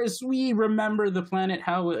 Yep. Whereas we remember the planet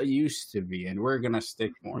how it used to be, and we're gonna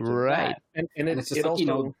stick more to Right. that. And it's just it like,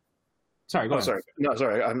 also... Sorry, go ahead. Sorry. No,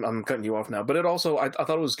 sorry. I'm cutting you off now. But it also, I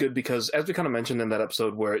thought it was good because, as we kind of mentioned in that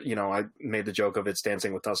episode where, I made the joke of it's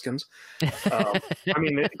dancing with Tuskens. I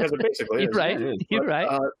mean, because it basically You're is. right. It is. You're right.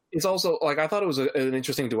 It's also, like, I thought it was an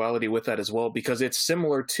interesting duality with that as well, because it's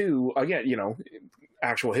similar to, again,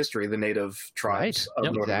 actual history, the native tribes Right. of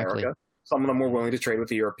Yep, North exactly. America. Some of them were willing to trade with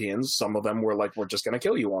the Europeans. Some of them were like, we're just going to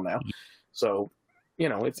kill you all now. So,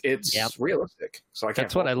 it's Yep. realistic. So I can't.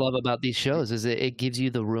 That's what I love about these shows is it gives you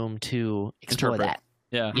the room to explore Interpret. that.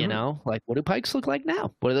 Yeah. You know, like what do pikes look like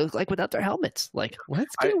now? What do they look like without their helmets? Like,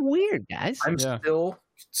 let's get weird, guys. I'm still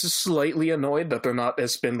slightly annoyed that they're not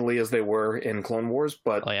as spindly as they were in Clone Wars,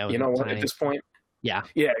 but you know what? At this point, yeah,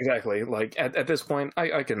 exactly. Like at this point,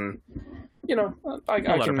 I can, I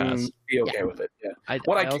can pass. be okay with it. Yeah.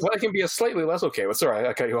 what What I can be a slightly less okay with. Sorry,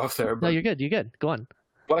 I cut you off there. But No, you're good. You're good. Go on.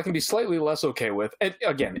 what I can be slightly less okay with, and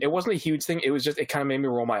again, it wasn't a huge thing. It was just, it kind of made me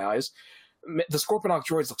roll my eyes. The Scorponok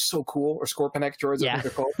droids look so cool, or Scorponek droids, I think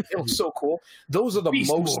they're called. They look so cool. Those are the Beast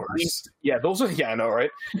most Wars. least, those are, I know, right?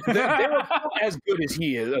 They're not as good as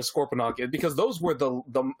he is, as Scorponok is, because those were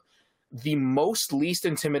the most least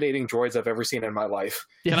intimidating droids I've ever seen in my life.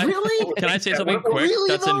 Can I say something When- quick really,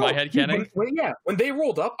 that's in my though? head canon? When they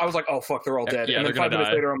rolled up, I was like, oh fuck, they're all dead. Yeah, and they're then 5 gonna minutes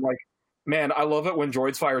die. later, I'm like, man, I love it when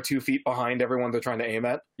droids fire 2 feet behind everyone they're trying to aim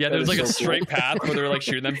at. Yeah, That there was is like a so cool. straight path where they were like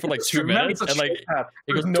shooting them for like It's 2 true, man. minutes, It's a and like straight path.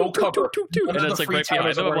 it goes There's no toot, toot, cover. toot, toot, and then None of it's the like free right behind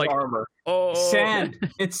timers them. are I'm like, wearing armor. oh,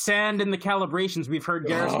 Sand. It's sand in the calibrations. We've heard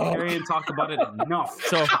Garrison Tarian talk about it enough.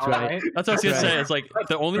 So All right. that's what I was gonna say. It's like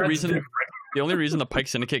the only That's reason different. the Pike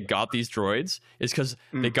Syndicate got these droids is because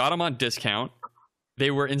they got them on discount.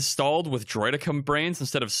 They were installed with Droidicum brains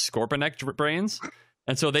instead of Scorponek brains.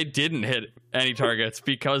 And so they didn't hit any targets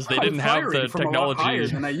because they I'm didn't have the firing from a lot higher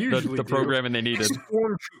technology, than I usually the do. programming they needed.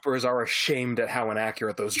 Stormtroopers are ashamed at how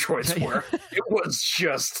inaccurate those droids were. It was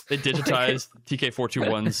just They digitized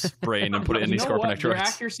TK421's brain and put it in You these know what? Scorpion Their droids.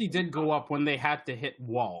 accuracy did go up when they had to hit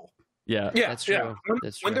wall. Yeah. yeah, That's yeah. true. When,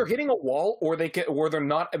 That's when true. they're hitting a wall or they're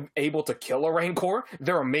not able to kill a Rancor,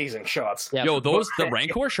 they're amazing shots. Yeah. Yo, the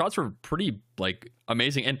Rancor shots were pretty like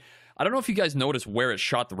amazing. And I don't know if you guys noticed where it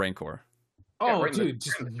shot the Rancor. Yeah, Oh, right in the- dude,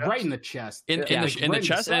 just right in the chest. In Like, the right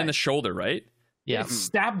chest and in the side. shoulder, right? Yeah. It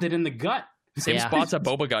stabbed it in the gut. Same Yeah. spots that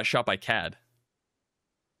Boba got shot by Cad.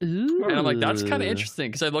 Ooh. And I'm like, that's kind of interesting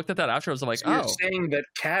because I looked at that after. I was like, So you're oh, saying that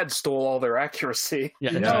CAD stole all their accuracy?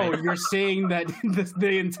 yeah. No, you're saying that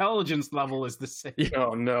the intelligence level is the same.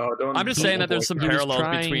 Oh no! Don't. I'm just saying that there's some He was parallels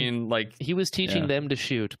trying- between like, He was teaching Yeah. them to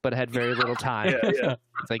shoot, but had very little time. Yeah, yeah.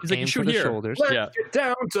 It's like He's like, aim "Shoot for the here." shoulders. Let's Yeah. get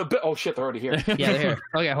down to oh shit! They're already here. Yeah, they're here.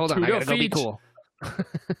 Okay, hold on. To I gotta go be defeat cool.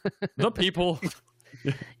 the people.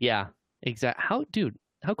 Yeah, exactly.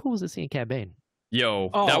 How cool was it seeing Cad Bane? Yo,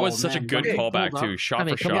 Oh, that was such a man. good Okay, callback hold too, up. shot I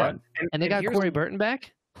mean, for come shot. on. And they got here's- Corey Burton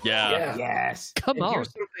back? Yeah. Yeah. Yes. Come And on.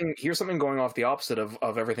 here's something going off the opposite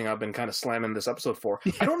of everything I've been kind of slamming this episode for.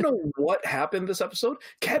 I don't know what happened this episode.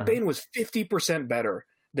 Cad Bane was 50% better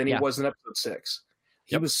than he Yeah. was in episode 6.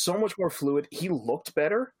 He Yep. was so much more fluid. He looked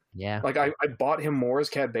better. Yeah. Like I bought him more as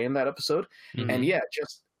Cad Bane that episode. Mhm. And yeah,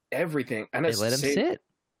 just everything. And They it's let him same- sit.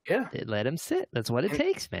 Yeah. They let him sit. That's what it And-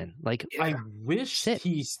 takes, man. Like I wish Sit.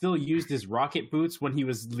 he still used his rocket boots when he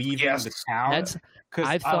was leaving Yes. the town. that's 'cause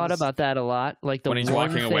I've I thought was- about that a lot. Like the When he's one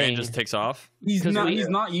walking away and thing- just takes off. He's 'cause not. we- He's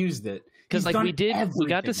not used it. Because He's like we done we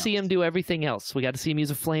got to everything see him else. do everything else. We got to see him use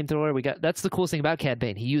a flamethrower. That's the coolest thing about Cad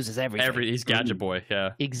Bane. He uses everything. He's gadget boy.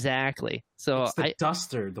 Yeah. Exactly. So It's the I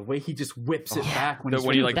duster, the way he just whips it Yeah. back when, The- he's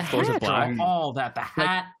when he ready like The throws it hat. black. all that, the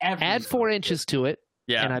hat, everything. add 4 inches to it,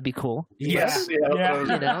 Yeah. and I'd be cool. Yes. Yeah. Yeah. You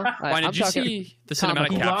know, Why I'm did you talking. see the comical.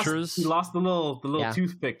 cinematic He captures? lost the little Yeah.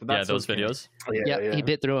 toothpick. But Yeah, that's those okay. videos. Yeah. He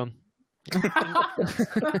bit through him.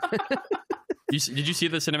 Did you see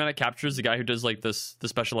the cinematic captures? The guy who does like the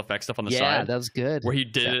special effects stuff on the Yeah, side, that was good. where he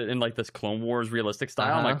did it in like this Clone Wars realistic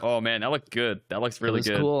style. I'm like, oh man, that looked good. That looks really it was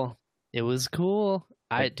good. cool. It was cool.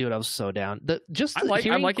 I was so down.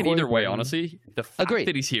 I'm like it either way, Burton- honestly. The fact Agreed.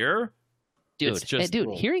 that he's here, Dude, it's just dude,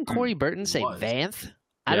 cool. hearing Corey Burton say was. Vanth,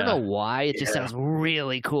 I don't Yeah. know why. It just Yeah. sounds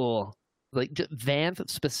really cool. Like Vanth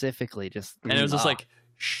specifically, just and it was just ah, like,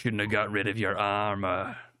 shouldn't have got rid of your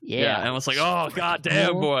armor. yeah. And I was like, oh god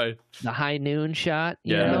damn, Cool. boy. The high noon shot,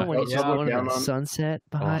 you Yeah. know, when he's Yeah. going Down into the on- sunset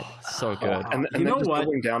behind. Oh, so good. And You then know just what?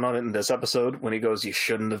 doubling down on it in this episode when he goes, "You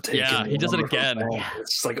shouldn't have taken." Yeah, he the does it armor from again. Fett." Yeah.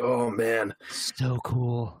 It's just like, oh man. So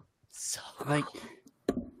cool. So cool. Like,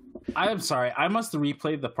 I'm sorry, I must have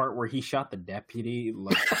replayed the part where he shot the deputy.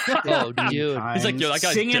 Like, Oh, dude. He's like, yo, that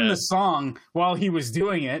guy's singing dead. the song while he was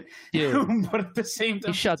doing it, Dude. but at the same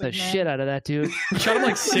time, He shot the it's like, shit out of that dude. He shot him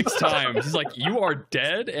like 6 times. He's like, you are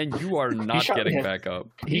dead and you are not shot getting him. back up.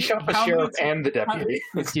 He shot the how sheriff many- and the deputy.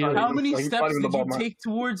 Dude. How many Like, steps fighting the did you ball take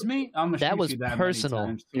towards me? I'm gonna That shoot was you that many personal.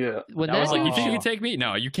 times. Yeah. When I was that like, you Oh. think you can take me?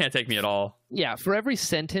 No, you can't take me at all. yeah, for every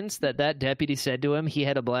sentence that deputy said to him, he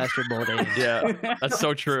had a blaster bullet aimed. Yeah, that's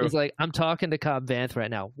so true. He's like, I'm talking to Cobb Vanth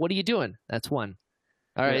right now. What are you doing? That's 1.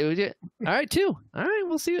 All right, all right, 2. All right,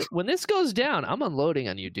 we'll see. When this goes down, I'm unloading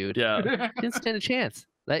on you, dude. Yeah. Didn't stand a chance.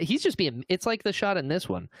 He's just being. It's like the shot in this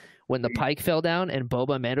one when the pike fell down and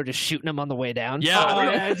Boba and Mando just shooting him on the way down. Yeah. Oh,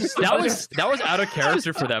 yeah, just- that was out of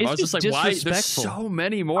character for them. It's I was just like, just why? There's disrespectful. so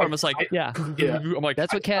many more. I'm just like, Yeah, Yeah. I'm like,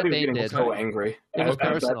 that's what Cad I was Bane getting did. so angry. It was at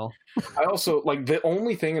that. personal. I also like the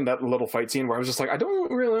only thing in that little fight scene where I was just like, I don't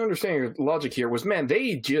really understand your logic here. Was man,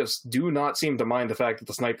 they just do not seem to mind the fact that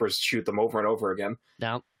the snipers shoot them over and over again.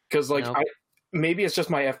 No, Because like No. maybe it's just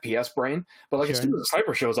my FPS brain, but like as Sure. soon as a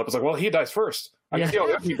sniper shows up, it's like, well, he dies first. I Yeah. can see all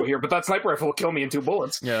the other people here, but that sniper rifle will kill me in 2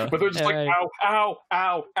 bullets. yeah. But they're just like, Right. ow, ow,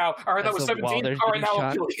 ow, ow. All right, that That's was a- while 17. they're All right, getting now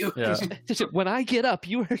I'll shot. kill you. Yeah. when I get up,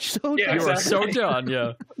 you are so. Yeah, You are exactly. so done.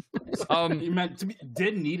 Yeah. He meant to be,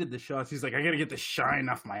 did needed the shots. He's like, I gotta get the shine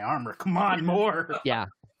off my armor. Come on, more. Yeah,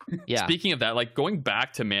 yeah. Speaking of that, like going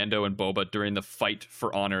back to Mando and Boba during the fight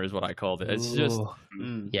for honor is what I called it. It's just, Ooh,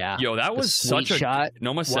 Mm. yeah. yo, that The was sweet such a shot.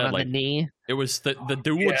 Noma One said on like the knee. it was the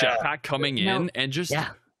dual Yeah. jetpack coming in No. and just Yeah,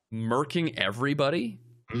 murking everybody.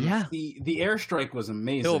 yeah. The airstrike was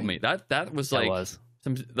amazing. Killed me. That was That like was.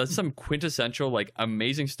 that's some quintessential like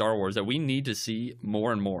amazing Star Wars that we need to see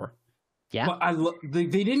more and more. Yeah. But they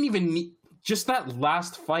didn't even need just that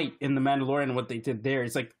last fight in the Mandalorian. What they did there,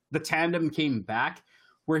 it's like the tandem came back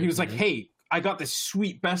where he was like, Mhm. "Hey, I got this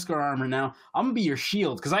sweet Beskar armor now. I'm gonna be your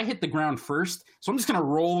shield because I hit the ground first, so I'm just gonna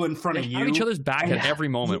roll in front of you. Have each other's back at every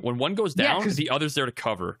moment. When one goes down, the other's there to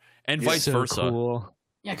cover, and vice versa. Cool.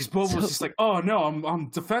 Yeah, because Boba was just like, "Oh no, I'm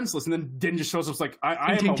defenseless," and then Din just shows up like,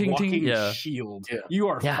 "I am a walking shield. Yeah. You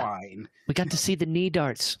are fine." We got to see the knee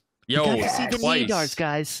darts. Yo, we got to see the knee darts,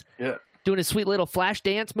 guys. Yeah. Doing a sweet little flash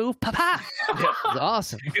dance move, papa. Yeah. It's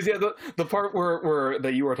awesome. Because the part where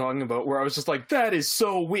that you were talking about, where I was just like, that is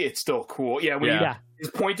so weird. It's still cool. Yeah, when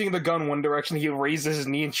he's pointing the gun one direction, he raises his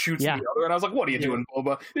knee and shoots the other, and I was like, what are you doing,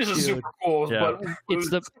 Boba? This is super cool. Yeah.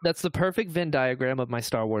 But that's the perfect Venn diagram of my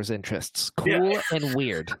Star Wars interests. Cool and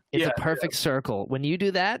weird. It's a perfect circle. When you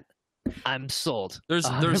do that, I'm sold. There's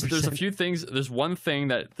a few things. There's one thing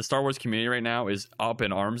that the Star Wars community right now is up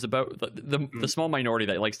in arms about. The small minority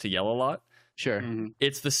that likes to yell a lot. Sure. Mm-hmm.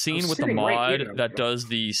 It's the scene with the mod that does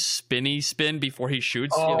the spinny spin before he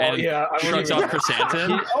shoots and shrugs off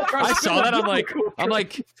Chrysanthemum. I saw that. I'm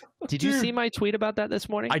like. Did you see my tweet about that this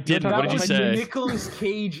morning? I didn't. What did you say? Nicolas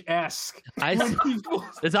Cage-esque.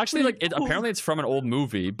 It's actually like apparently it's from an old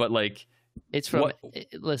movie, but like it's from.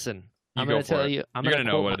 Listen. I'm going to tell you. I'm going to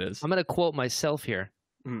know what it is. I'm going to quote myself here.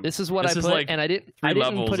 This is what I put, and I didn't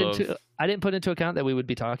put into account that we would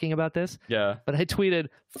be talking about this. Yeah. But I tweeted,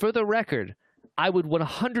 for the record, I would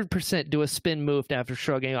 100% do a spin move after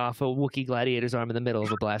shrugging off a Wookiee gladiator's arm in the middle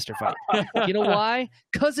of a blaster fight. You know why?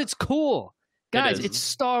 Because it's cool. Guys, it's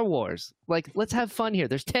Star Wars. Like, let's have fun here.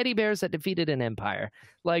 There's teddy bears that defeated an empire.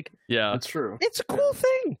 Like, yeah, that's true. It's a cool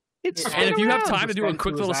thing. And if you have time to do a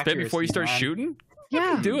quick little spin before you start shooting,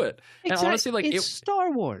 do it. And honestly, like it's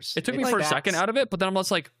Star Wars. It took me for a second out of it, but then I'm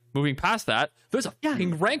just like, moving past that, there's a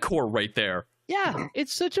fucking Rancor right there. Yeah,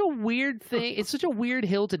 it's such a weird thing. It's such a weird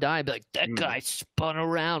hill to die. Be like, that guy spun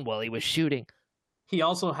around while he was shooting. He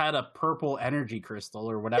also had a purple energy crystal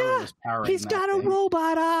or whatever was powering. He's got a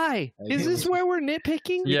robot eye. Is this where we're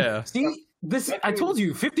nitpicking? Yeah. See, I told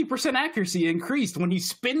you, 50% accuracy increased when he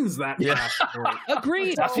spins that. Yeah.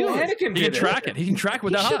 Agreed. He can track it. He can track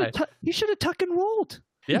with that eye. He should have tuck and rolled.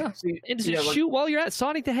 Yeah. And just shoot while you're at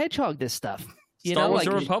Sonic the Hedgehog. This stuff. Star Wars: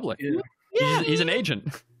 The Republic. Yeah. He's an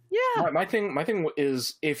agent. Yeah. My thing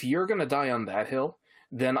is, if you're gonna die on that hill,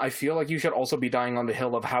 then I feel like you should also be dying on the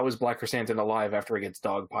hill of how is Black Chrysanthemum alive after he gets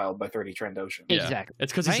dogpiled by 30 Trandoshan. Yeah. Exactly.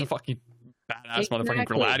 It's because he's a fucking badass motherfucking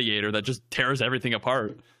gladiator that just tears everything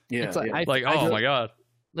apart. Yeah. It's like, my god.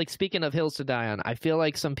 Like, speaking of hills to die on, I feel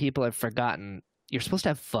like some people have forgotten you're supposed to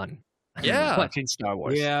have fun. Yeah. Watching Star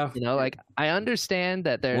Wars. Yeah. You know, like, I understand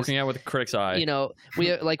that there's working out with a critic's eye. You know, we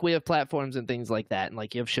have platforms and things like that, and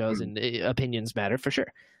like you have shows and opinions matter for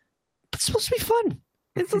sure. But it's supposed to be fun.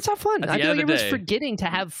 Let's have fun. I feel like everyone's forgetting to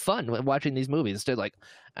have fun when watching these movies. Instead, like,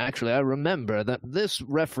 actually, I remember that this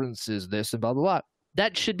references this and blah blah blah.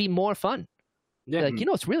 That should be more fun. Yeah, like, you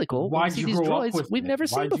know, it's really cool. Why'd you these grow droids up with we've never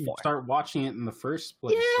seen before? Why'd you start watching it in the first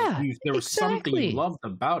place? Yeah, like there was something you loved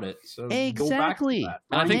about it. So go back to that.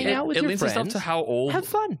 And I think hang out with it your leads friends, us up to how old, have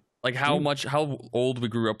fun. Like how old we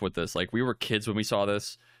grew up with this. Like, we were kids when we saw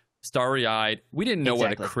this, starry-eyed. We didn't know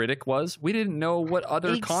what a critic was. We didn't know what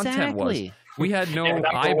other content was. We had no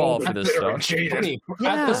eyeball for this stuff. Okay,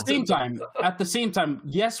 at the same time,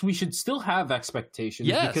 yes, we should still have expectations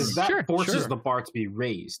because that forces the bar to be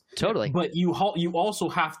raised. Totally. But you also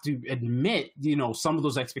have to admit, you know, some of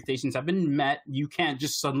those expectations have been met. You can't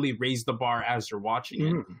just suddenly raise the bar as you're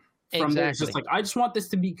watching it. From there, it's just like, I just want this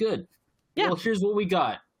to be good. Yeah. Well, here's what we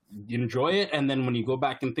got. You enjoy it, and then when you go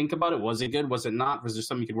back and think about it, was it good? Was it not? Was there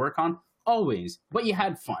something you could work on? Always. But you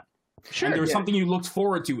had fun. Sure. And there was something you looked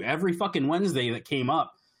forward to every fucking Wednesday that came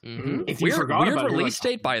up. Mm-hmm. If you forgot about it, release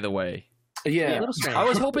date, by the way. Yeah. I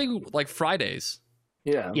was hoping like Fridays.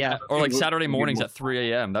 Yeah. Or like Saturday mornings at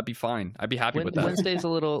 3 a.m. That'd be fine. I'd be happy with that. Wednesday's a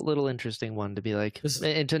little interesting one to be like,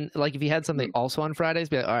 and to, like, if you had something also on Fridays,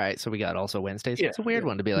 be like, all right, so we got also Wednesdays. It's a weird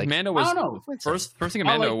one to be like. Mando was, I don't know. First thing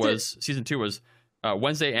Mando was season 2 was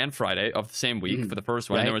Wednesday and Friday of the same week for the first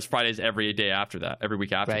one. And there was Fridays every day after that, every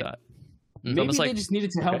week after that. Maybe they just needed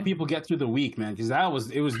to help people get through the week, man, because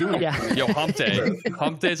it was doing it. Yo, hump day.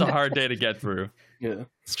 Hump day's a hard day to get through. Yeah,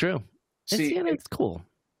 it's true. It's cool.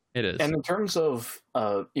 It is. And in terms of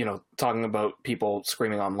talking about people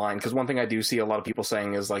screaming online, because one thing I do see a lot of people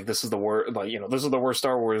saying is like, this is the worst, this is the worst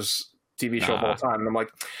Star Wars TV show of all time. And I'm like,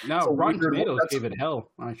 no, Rotten Tomatoes gave it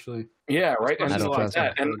hell, actually. Yeah, right. And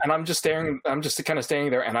I'm just kind of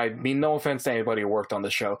standing there, and I mean no offense to anybody who worked on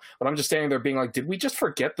the show, but I'm just standing there being like, did we just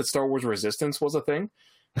forget that Star Wars Resistance was a thing?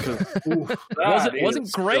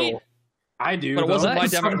 wasn't great. I do, but it wasn't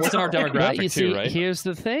our demographic you see, too, right? Here's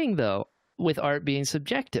the thing, though. with art being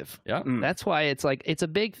subjective. Yeah. That's why it's like it's a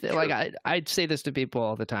big thing. Like I say this to people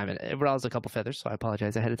all the time, and it rattles a couple feathers, so I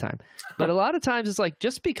apologize ahead of time. But a lot of times it's like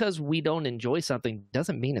just because we don't enjoy something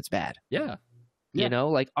doesn't mean it's bad. Yeah. You know,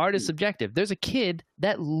 like art is subjective. There's a kid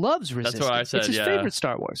that loves Resistance. That's what I said. It's his favorite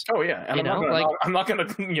Star Wars. Oh yeah, and I'm not gonna walk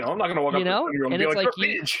up to you and be it's like,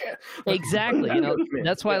 exactly. You know,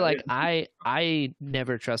 that's why like I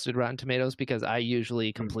never trusted Rotten Tomatoes because I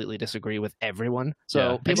usually completely disagree with everyone.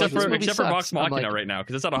 So except for sucks, Vox Machina like, right now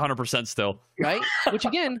because it's at 100% still. Right? Which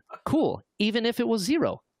again, cool. Even if it was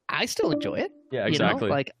 0, I still enjoy it. Yeah, exactly. You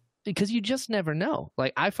know? Like because you just never know.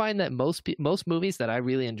 Like I find that most movies that I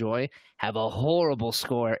really enjoy have a horrible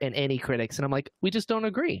score in any critics, and I'm like, we just don't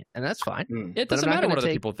agree, and that's fine. It doesn't matter what other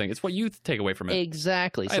people think; it's what you take away from it.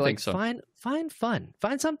 Exactly. So I like, think so. find fun,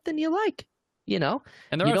 find something you like. You know,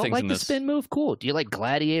 and there you are don't things like in the this. spin move? Cool. Do you like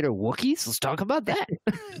Gladiator Wookiees? Let's talk about that.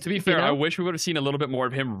 To be fair, You know? I wish we would have seen a little bit more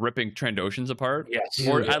of him ripping Trandoshans apart, Yes.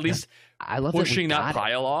 or at least I love pushing that, that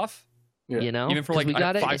pile off. Yeah. You know, Even for 'Cause like we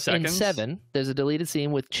got 5 it seconds. in 7. There's a deleted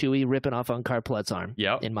scene with Chewie ripping off Unkar Plutt's arm.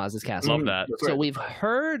 Yep. In Maz's castle. Love that. That's So right. we've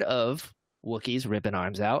heard of Wookiees ripping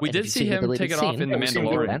arms out. We and if did you've see seen the him deleted take it off scene, in The we've seen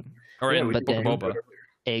Mandalorian, that. or in we Book did of that. Boba.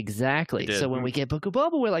 Exactly. We did. So when we get Book of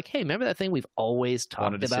Boba, we're like, hey, remember that thing we've always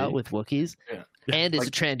Wanted talked to about see. with Wookiees? Yeah. And it's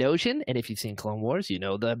a Trandoshan. And if you've seen Clone Wars, you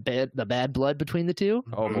know the bad blood between the two.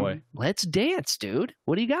 Oh boy. Let's dance, dude.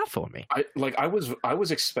 What do you got for me? I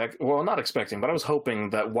was expecting, well, not expecting, but I was hoping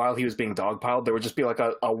that while he was being dogpiled, there would just be like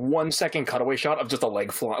a 1-second cutaway shot of just a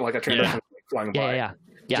leg flying, like a transition flying by. Yeah.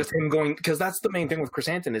 Just him going, because that's the main thing with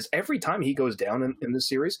Chrysanthemum is every time he goes down in this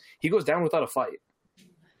series, he goes down without a fight.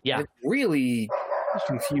 Yeah. And it's really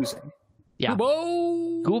confusing. Yeah.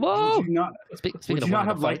 Kubo! Kubo! Would you not, Speaking would of you not wanting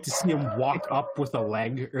have to liked fight, to see him walk up with a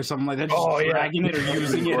leg or something like that? Just dragging it or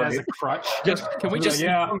using it as a crutch? Can we Like, just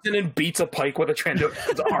yeah. Comes in and beats a pike with a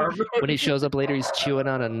Trandoshan's arm. when he shows up later, he's chewing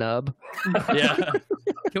on a nub. Yeah.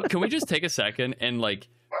 Can we just take a second and like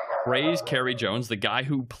praise Kerry Jones, the guy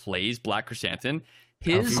who plays Black Chrysanthemum?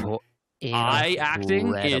 His eye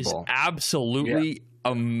acting is Incredible. absolutely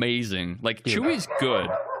amazing. Like Chewie's good,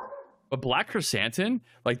 but Black Chrysanthemum,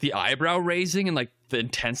 like the eyebrow raising and like the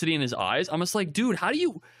intensity in his eyes, I'm just like, dude, how do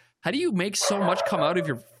you make so much come out of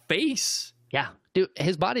your face? Yeah, dude,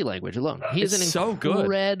 his body language alone. He is It's an so good.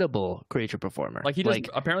 incredible creature performer. Like he does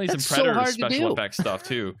apparently some that's so Predator hard to special do. effects stuff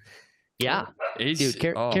too. Yeah, He's, dude,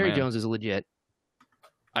 Kerry man. Jones is legit.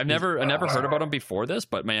 I never heard about him before this,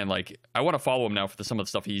 but man, like I want to follow him now for some of the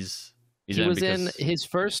stuff he's He in. was in because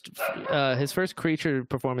his first creature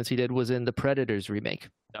performance he did was in the Predators remake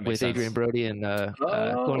that with makes sense. Adrian Brody and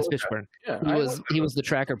Lawrence Fishburne. Yeah, He was the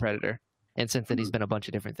tracker predator, and since then he's been a bunch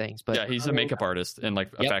of different things. But Yeah, he's a makeup artist and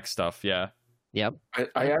like effects stuff. Yeah. yep,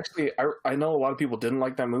 I know a lot of people didn't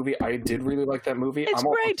like that movie. I did really like that movie. It's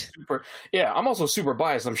great. I'm also super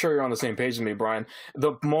biased. I'm sure you're on the same page as me, Brian.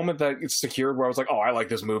 The moment that it's secured where I was like, oh, I like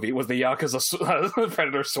this movie, was the Yakuza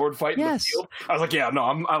Predator sword fight in the Yes. field. I was like, yeah, no,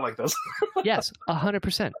 I like this. yes,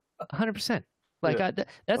 100%, 100%. Like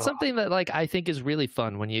that's something that like I think is really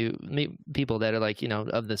fun when you meet people that are like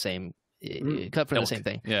of the same cut from the same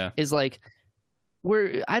thing. Yeah. Is like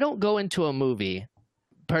I don't go into a movie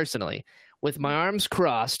personally with my arms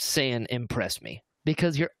crossed saying impress me,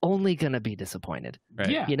 because you're only going to be disappointed. Right.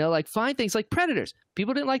 Yeah. Like find things like Predators.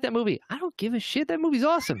 People didn't like that movie. I don't give a shit. That movie's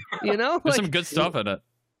awesome. There's Like, some good stuff in it.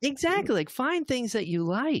 exactly. Like find things that you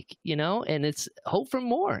like, and it's hope for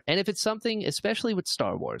more. And if it's something, especially with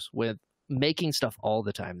Star Wars, with making stuff all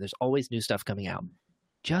the time, there's always new stuff coming out.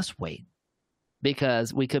 Just wait.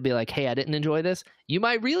 Because we could be like, hey, I didn't enjoy this. You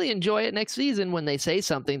might really enjoy it next season when they say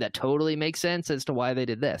something that totally makes sense as to why they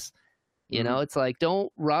did this. It's like, don't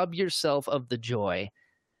rob yourself of the joy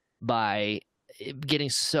by getting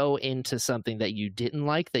so into something that you didn't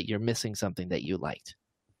like that you're missing something that you liked.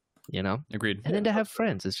 Agreed. And then to have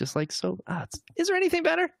friends, it's just like, so, is there anything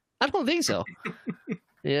better? I don't think so.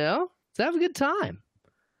 To have a good time.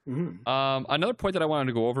 Another point that I wanted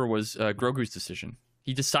to go over was Grogu's decision.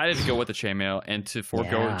 He decided to go with the chainmail and to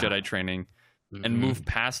forego Jedi training and move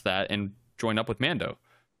past that and join up with Mando.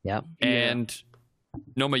 Yep. And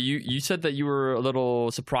Noma, you said that you were a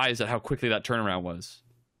little surprised at how quickly that turnaround was.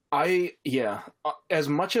 As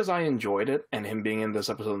much as I enjoyed it and him being in this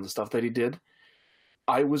episode and the stuff that he did,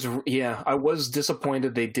 I was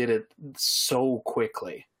disappointed they did it so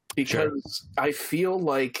quickly, because I feel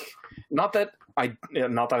like not that I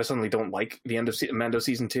suddenly don't like the end of Mando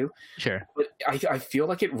season 2. Sure. But I feel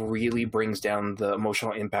like it really brings down the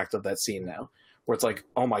emotional impact of that scene now, where it's like,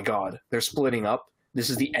 oh my god, they're splitting up. This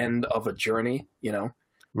is the end of a journey,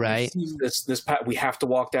 Right. This path, we have to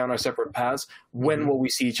walk down our separate paths. When will we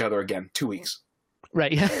see each other again? 2 weeks.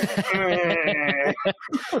 Right.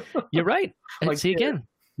 You're right. And Like, see again.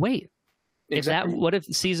 Wait. Exactly. What if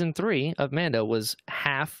season 3 of Mando was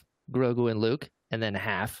half Grogu and Luke and then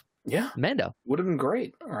half Yeah, Mando? would have been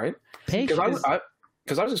great. All right, Patience.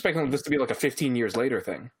 because I was expecting this to be like a 15 years later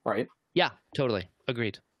thing, right? Yeah, totally.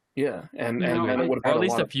 Agreed. Yeah, and No, then it would Or have at had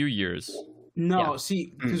least a a lot few years. No, Yeah.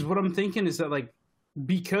 see, because what I'm thinking is that, like,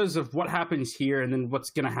 because of what happens here and then what's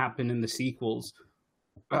going to happen in the sequels,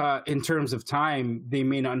 in terms of time, they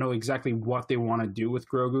may not know exactly what they want to do with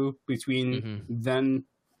Grogu between then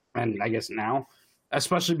and I guess now,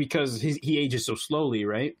 especially because he ages so slowly,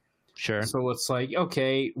 right? Sure. So it's like,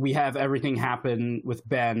 okay, we have everything happen with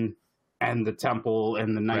Ben and the temple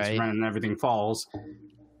and the Knights Right. Run and everything falls.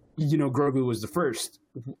 You know, Grogu was the first.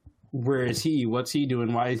 Where is he? What's he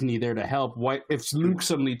doing? Why isn't he there to help? Why, if Luke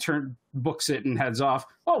suddenly books it and heads off,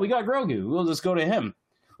 oh, we got Grogu. We'll just go to him.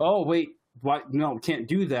 Oh, wait, what? No, can't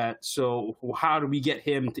do that. So how do we get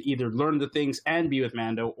him to either learn the things and be with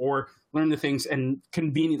Mando, or learn the things and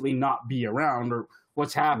conveniently not be around, or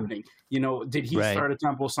what's happening? You know, did he Right. start a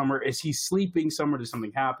temple somewhere? Is he sleeping somewhere? Did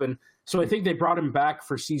something happen? So I think they brought him back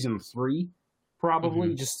for season 3,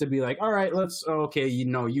 probably just to be like, all right, okay,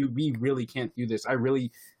 we really can't do this.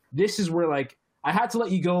 This is where, like, I had to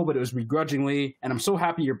let you go, but it was begrudgingly, and I'm so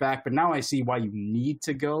happy you're back, but now I see why you need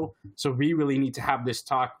to go. So we really need to have this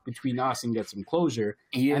talk between us and get some closure.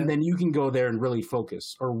 Yeah. And then you can go there and really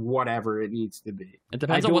focus, or whatever it needs to be. It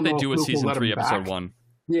depends I on what don't they know do if with Luke will season let 3, him episode back. 1.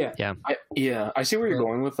 Yeah. I see where you're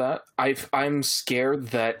going with that. I'm scared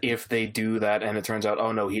that if they do that and it turns out,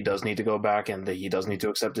 oh no, he does need to go back and that he does need to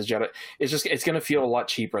accept his Jedi, it's going to feel a lot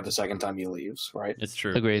cheaper the second time he leaves, right? It's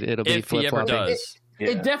true. Agreed. It'll be If he ever flip-flopping. does. Yeah.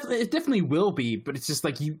 It definitely will be, but it's just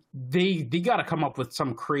like they got to come up with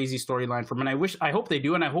some crazy storyline for him. And I hope they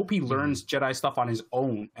do, and I hope he learns Jedi stuff on his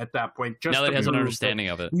own at that point. Just Now that to he has an prove that understanding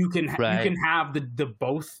of it. you can Right. you can have the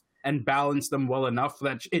both and balance them well enough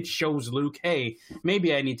that it shows Luke, hey,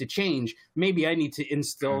 maybe I need to change. Maybe I need to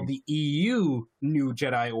instill the EU new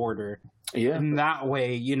Jedi Order. Yeah. And that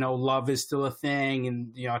way, love is still a thing,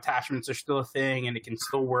 and attachments are still a thing, and it can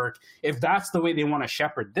still work. If that's the way they want to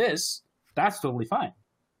shepherd this, that's totally fine.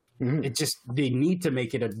 Mhm. It just, they need to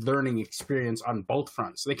make it a learning experience on both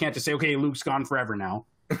fronts. They can't just say, okay, Luke's gone forever now.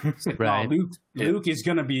 It's like, Right. no, Luke is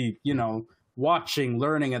going to be, watching,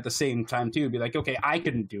 learning at the same time too. Be like, okay, I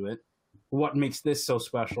couldn't do it. What makes this so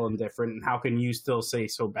special and different? And how can you still say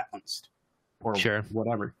so balanced? Or Sure.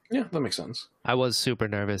 whatever. Yeah, that makes sense. I was super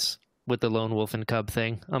nervous with the lone wolf and cub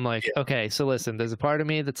thing. I'm like, okay, so listen, there's a part of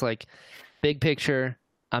me that's like, big picture,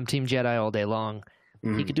 I'm Team Jedi all day long.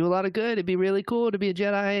 He could do a lot of good. It'd be really cool to be a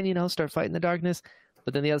Jedi and, start fighting the darkness.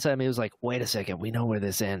 But then the other side of me was like, wait a second, we know where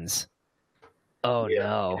this ends. Oh,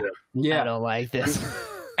 no. I Yeah. don't like this.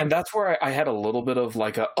 And that's where I had a little bit of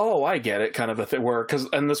like I get it kind of a thing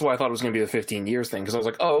and this is why I thought it was going to be the 15 years thing. Because I was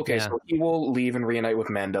like, oh, okay, Yeah. so he will leave and reunite with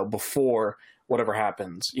Mando before whatever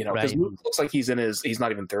happens, because Right. Luke looks like he's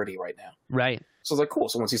not even 30 right now. Right. So it's like, cool.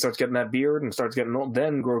 So once he starts getting that beard and starts getting old,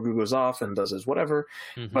 then Grogu goes off and does his whatever.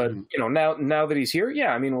 Mhm. But now that he's here,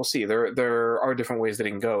 yeah, I mean, we'll see. There are different ways that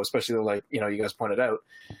he can go, especially like you guys pointed out.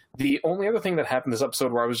 The only other thing that happened this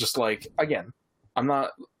episode where I was just like, again, I'm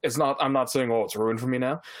not saying, oh, it's ruined for me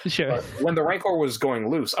now. Sure. But when the Rancor was going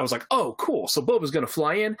loose, I was like, oh, cool. So Boba's going to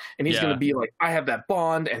fly in and he's Yeah. going to be like, I have that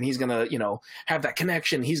bond and he's going to, have that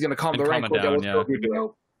connection. He's going to calm And the calm Rancor it down, What's yeah. Grogu doing?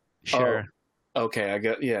 Sure. Okay, I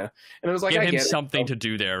get, yeah. And it was like, Give I him get it. something to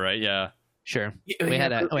do there, right? Yeah. Sure. Yeah, We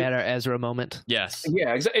had yeah, our Ezra moment. Yes.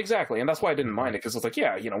 Yeah, exactly. And that's why I didn't mind it because it's like,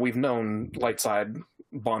 yeah, we've known light side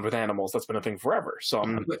bond with animals. That's been a thing forever. So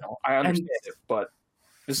I understand it, but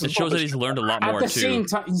this It shows that he's learned a lot At more the too. same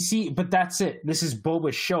time, you see, but that's it. This is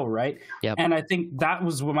Boba's show, right? Yep. And I think that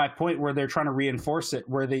was my point where they're trying to reinforce it,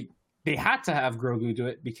 where they had to have Grogu do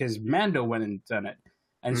it because Mando went and done it.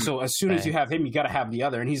 And so as soon as you have him, you got to have the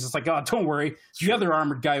other. And he's just like, oh, don't worry. The other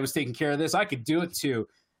armored guy was taking care of this. I could do it too.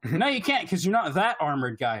 No, you can't because you're not that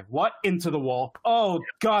armored guy. What? Into the wall. Oh,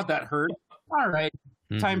 God, that hurt. All right.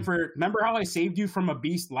 Time for, remember how I saved you from a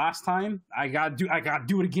beast last time? I got to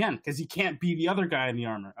do it again because he can't be the other guy in the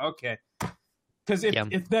armor. Okay. Because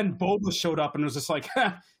if then Boba showed up and was just like,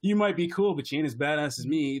 you might be cool, but you ain't as badass as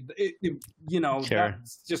me, Sure.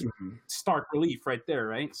 that's just stark relief right there,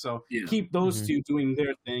 right? So Yeah. keep those two doing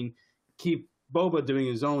their thing, keep Boba doing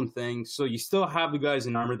his own thing, so you still have the guys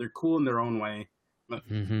in armor. They're cool in their own way.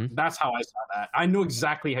 That's how I saw that. I know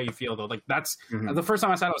exactly how you feel, though. Like, that's the first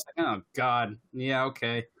time I saw it, I was like, oh, God, yeah,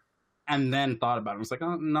 okay. And then thought about it. I was like,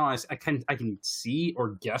 oh, no, I can see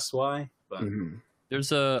or guess why, but...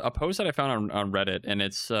 There's a post that I found on Reddit, and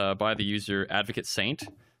it's by the user Advocate Saint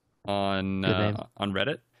on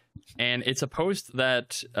Reddit, and it's a post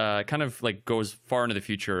that kind of like goes far into the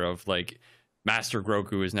future of like Master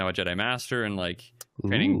Grogu is now a Jedi Master and like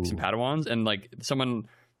training some Padawans, and like someone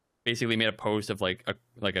basically made a post of like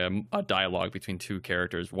a dialogue between two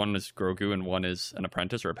characters. One is Grogu and one is an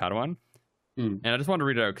apprentice or a Padawan. And I just wanted to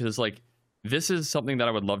read it out because it's like, this is something that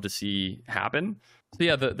I would love to see happen. So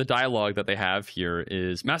yeah, the dialogue that they have here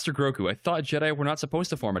is, Master Grogu, I thought Jedi were not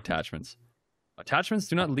supposed to form attachments. Attachments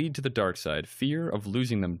do not lead to the dark side. Fear of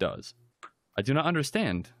losing them does. I do not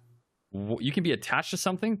understand. You can be attached to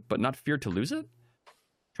something, but not fear to lose it?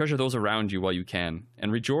 Treasure those around you while you can,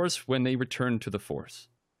 and rejoice when they return to the Force.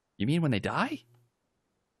 You mean when they die?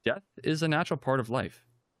 Death is a natural part of life.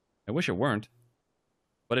 I wish it weren't.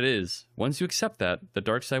 But it is. Once you accept that, the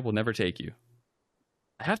dark side will never take you.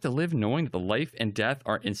 I have to live knowing that the life and death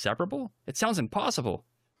are inseparable? It sounds impossible.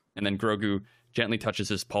 And then Grogu gently touches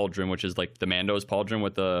his pauldron, which is like the Mando's pauldron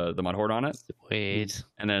with the Mudhorde on it. Wait.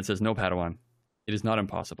 And then it says, no, Padawan. It is not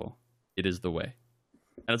impossible. It is the way.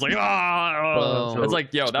 And it's like, Whoa. it's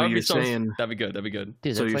like, yo, So that would be you're so, saying- that'd be good. That'd be good.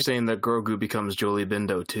 Dude, So that's you're like, saying that Grogu becomes Jolie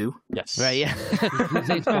Bindo too? Yes. right? Yeah.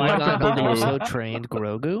 Qui-Gon also trained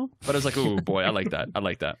Grogu. But it's like, ooh, boy, I like that. I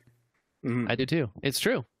like that. Mhm. I do too. It's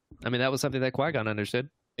true. I mean, that was something that Qui-Gon understood.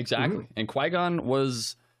 Exactly. And Qui-Gon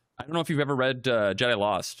was, I don't know if you've ever read Jedi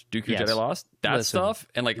Lost, Dooku Yes. Jedi Lost, that Listen, stuff.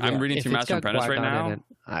 And like, I'm reading If through it's Master and got Apprentice right Qui-Gon in now. it,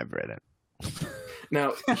 I've read it.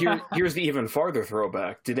 Now, here's the even farther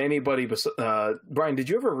throwback. Did anybody, Brian, did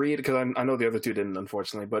you ever read, because I know the other two didn't,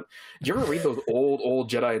 unfortunately, but did you ever read those old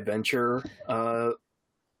Jedi Adventure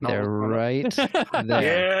They're novels? right there.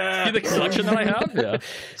 Yeah. See the collection that I have? Yeah.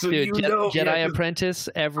 So Dude, you know, Jedi yeah, 'cause- Apprentice,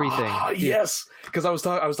 everything. Ah, yes, because I was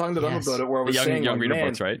talking to them Yes. about it, where I The was young, saying, young like, reader man,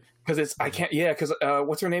 books, right? because it's I can't, yeah, because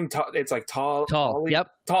what's her name? It's like Tall.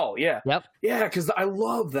 Yep. Tall. Yeah. Yep. Yeah, because I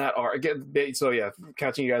love that art. Again, so yeah,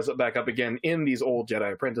 catching you guys back up again in these old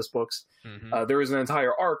Jedi Apprentice books, there was an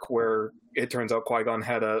entire arc where it turns out Qui-Gon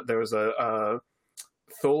had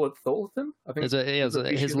Tholatin, I think.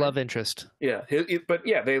 His love interest. Yeah, but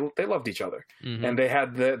yeah, they loved each other, Mhm. and they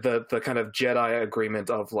had the kind of Jedi agreement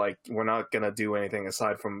of like, we're not gonna do anything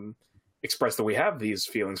aside from express that we have these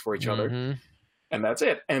feelings for each other, Mhm. and that's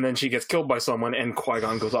it. And then she gets killed by someone, and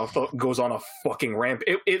Qui-Gon goes on a fucking ramp.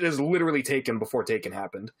 It is literally Taken before Taken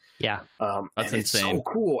happened. Yeah. And That's it's insane. so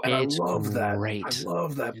cool, and It's I love that. great. I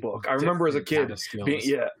love that book. I remember as a kid,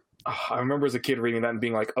 I remember as a kid reading that and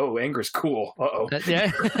being like, "Oh, anger's cool." Uh-oh.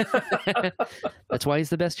 Yeah. That's why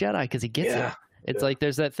he's the best Jedi, because he gets Yeah. it. It's Yeah. like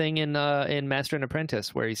there's that thing in Master and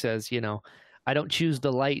Apprentice where he says, I don't choose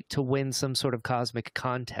the light to win some sort of cosmic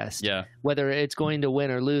contest. Yeah. Whether it's going to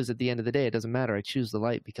win or lose at the end of the day, it doesn't matter. I choose the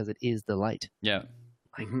light because it is the light. Yeah.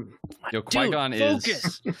 Mhm. Yo, Qui-Gon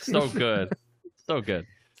is so good. So good.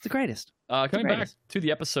 It's the greatest. Coming back greatest. to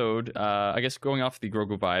the episode, I guess going off the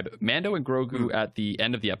Grogu vibe, Mando and Grogu at the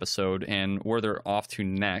end of the episode and where they're off to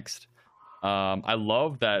next. I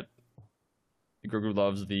love that Grogu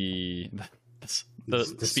loves the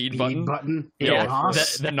speed button. Yeah,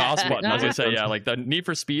 The NOS button. I was gonna say, yeah, like the need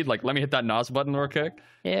for speed. Like, let me hit that NOS button real quick.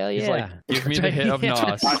 Hell He's yeah. like, give me the hit of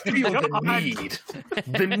NOS. I feel the need.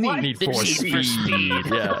 The Need The for need for speed.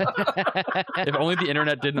 Yeah. If only the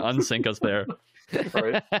internet didn't unsync us there.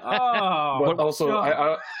 Right? Oh, But also,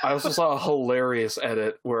 God. I also saw a hilarious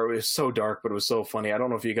edit where it was so dark, but it was so funny. I don't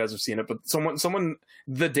know if you guys have seen it, but someone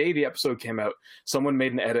the day the episode came out, someone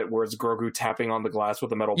made an edit where it's Grogu tapping on the glass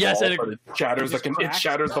with a metal Yes, ball, and but it shatters It just it cracks?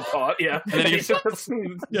 shatters the pot. Yeah, And then he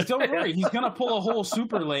gets- Don't worry, he's gonna pull a whole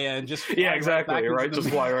Super Leia and just fly yeah, exactly. back into Right, the just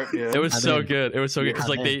fly right. Yeah, It was I'm so in. good. It was so good because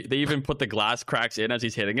I'm like they even put the glass cracks in as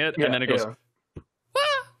he's hitting it, yeah, and then it goes.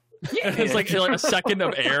 yeah. It's like a second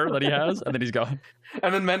of air that he has, and then he's gone.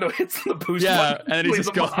 And then Mando hits the boost. Yeah, button, and then he's leaves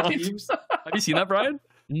just him gone. behind. Have you seen that, Brian?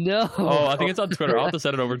 No. Oh, I think it's on Twitter. I'll have to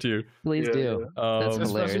send it over to you. Please Yeah, do. That's Um, Especially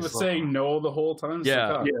hilarious. with saying no the whole time. It's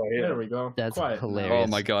Yeah. like, oh, Yeah. There we go. That's Quiet. hilarious. Oh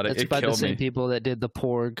my god, That's it by the killed same me. people that did the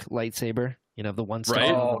Porg lightsaber. The one star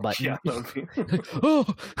Right? on Oh, the button. yeah, that'd be- Oh,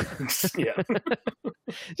 yeah.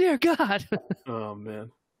 dear God. Oh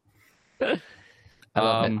man. I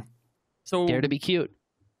love it. So Dare to be cute.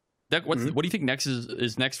 what do you think next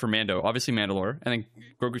is next for Mando? Obviously Mandalore, and then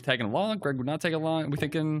Grogu's tagging along. Greg would not take along. We're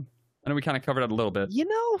thinking. I know we kind of covered it a little bit.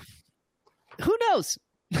 Who knows?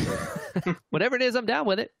 Whatever it is, I'm down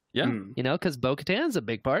with it. Yeah. Hmm. Because Bo-Katan's a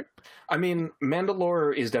big part. I mean,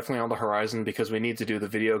 Mandalore is definitely on the horizon because we need to do the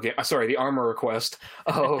video game. Sorry, the armor request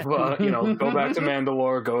of go back to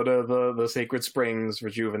Mandalore, go to the Sacred Springs,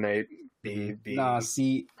 rejuvenate, be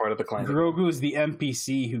See, part of the clan. Grogu is the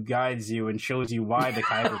NPC who guides you and shows you why the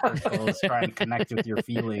Kyber crystal is trying to connect with your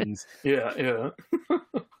feelings. Yeah.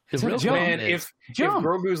 The real jump. question Man, is, if Jump.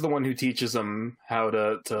 Grogu's the one who teaches him how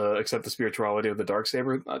to accept the spirituality of the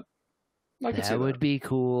Darksaber, I could see that would be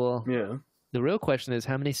cool. Yeah. The real question is,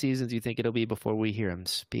 how many seasons do you think it'll be before we hear him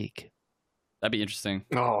speak? That'd be interesting.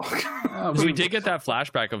 Oh, Because we did get that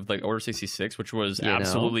flashback of like Order 66, which was You know?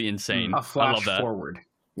 absolutely insane. A I flash love that. forward.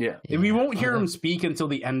 yeah. We won't hear Oh, him speak until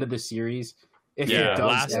the end of the series, if Yeah, it does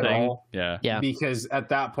last at thing. all. Yeah. Yeah. Because at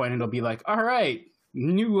that point it'll be like, all right,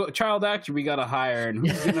 new child actor we gotta hire, and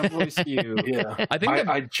who's gonna voice you? Yeah. I think that,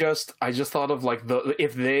 I just thought of like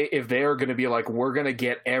if they are gonna be like, we're gonna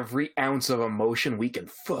get every ounce of emotion we can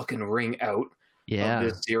fucking wring out Yeah. of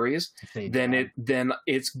this series, They then don't.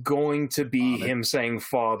 it's going to be Father. him saying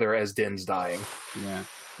father as Din's dying. Yeah.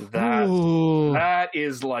 Ooh, That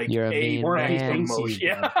is like You're a a mean Or big man. emotion.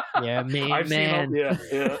 Yeah. yeah, me, I've man. seen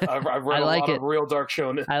I've read I a like lot it. of real dark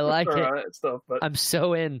shonen I like it. stuff, but I'm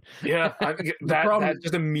so in. yeah, that problem-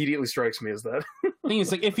 just immediately strikes me as that. Thing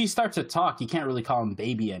is, like, if he starts to talk, you can't really call him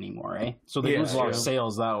baby anymore, eh? So they Yeah, lose a lot of true.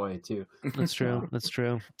 sales that way too. That's true. That's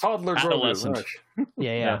true. Toddler Grogu. Adolescent. Rush.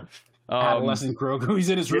 Yeah, yeah. Adolescent Grogu, he's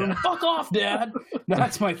in his room. yeah. Fuck off, Dad.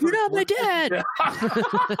 That's my. You're not my dad.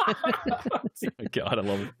 God, I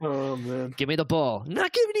love it. Oh man. Give me the ball.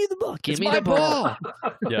 Not giving you the ball. Give It's me my the ball.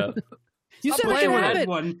 Yeah. You Stop said I playing could with have that it.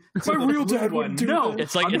 one. My real dad wouldn't do No, that.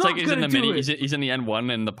 It's like I'm it's not like he's in gonna the do mini. it. He's in the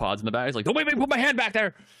N1 and the pods in the back. He's like, oh wait, put my hand back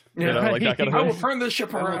there. You know, like that kind of I will thing. turn this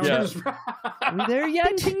ship around. Yeah. Are we there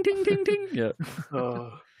yet? Ting ting ting ting. Yeah.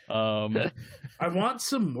 Oh, I want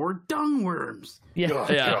some more dung worms. Yeah. God.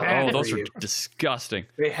 Yeah. God. Oh, those For are you. disgusting.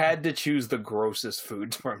 They had to choose the grossest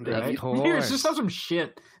foods from them. Of course. Here, just have some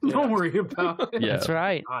shit. Don't worry about it. Yeah. That's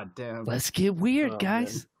right. God damn. Let's get weird, Oh,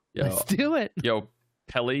 guys. Yo, Let's do it. yo,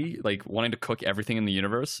 Pelly like wanting to cook everything in the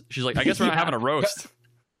universe. She's like, I guess we're not having a roast.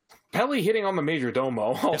 Pelly hitting on the Major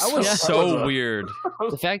Domo. That Also, was so a- weird.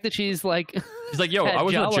 The fact that she's like, She's like, yo, Had I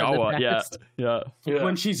was with Jawa in Jawa. the Yeah. past. Yeah. Yeah.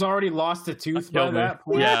 When she's already lost a tooth by Killed me. that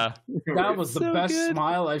point. Yeah. That was the So best good.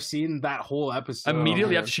 smile I've seen that whole episode.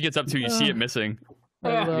 Immediately man. after she gets up to, you see it missing.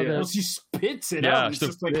 I love Yeah. Well, it. she spits it Yeah, out. It's so-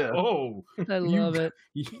 just like, yeah. oh, I love it.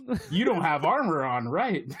 you don't have armor on,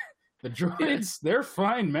 right? The droids, they're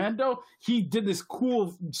fine, Mando. He did this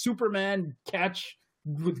cool Superman catch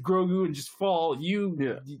with Grogu and just fall. You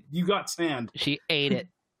got sand. She ate it.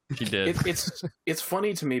 She did. It's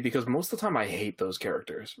funny to me because most of the time I hate those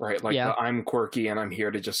characters, right? Like Yeah. I'm quirky and I'm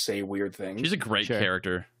here to just say weird things. She's a great Sure.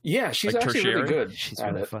 character. Yeah, she's like actually really tertiary. good. She's at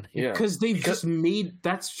really it. funny. Yeah, Because they've Because- just made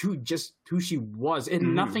that's who she was, and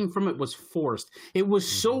Mhm. nothing from it was forced. It was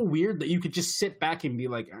so weird that you could just sit back and be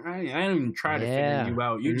like, I don't even try to Yeah. figure you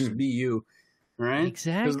out. You just be you, right?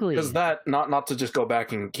 Exactly. because that not to just go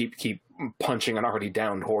back and keep punching an already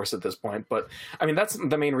downed horse at this point, but I mean that's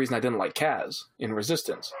the main reason I didn't like Kaz in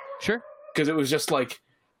Resistance, Sure. because it was just like,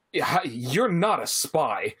 yeah, you're not a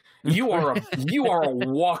spy. You are a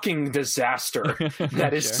walking disaster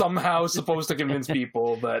that is Sure. somehow supposed to convince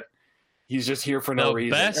people that he's just here for no The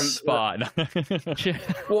reason. best And- spot. Sure.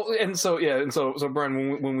 Well, and so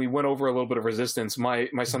Brian, when we went over a little bit of Resistance, my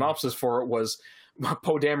synopsis for it was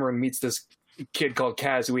Poe Dameron meets this kid called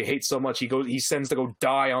Kaz who he hates so much he sends to go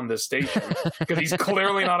die on this station because he's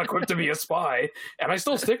clearly not equipped to be a spy, and I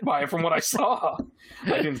still stick by it from what I saw.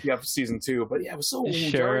 I didn't see up season 2, but yeah, it was so Sure.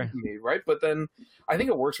 jarring to me, right? But then I think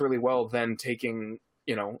it works really well then taking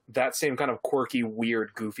that same kind of quirky,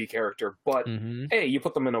 weird, goofy character, but hmm hey, you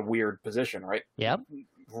put them in a weird position, right? Yep.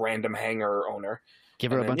 Random hangar owner.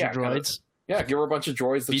 Give her And a then, bunch of yeah, kinda- droids. Yeah, give her a bunch of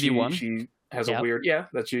droids that BD1? she has Yep. a weird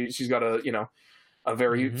that she's got a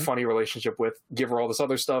very Mhm. funny relationship with. Give her all this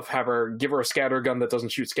other stuff. Give her a scatter gun that doesn't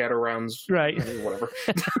shoot scatter rounds. Right. Whatever.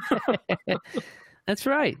 That's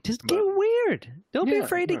right. Just But- get weird. Don't be Yeah,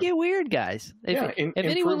 afraid to yeah. get weird, guys. If, Yeah, if improve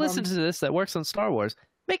anyone on- listens to this that works on Star Wars,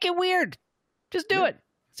 make it weird. Just do Yeah. it.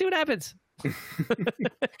 See what happens.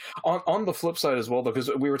 On the flip side as well, though, because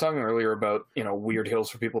we were talking earlier about weird hills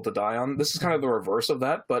for people to die on. This is kind of the reverse of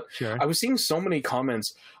that, but Sure. I was seeing so many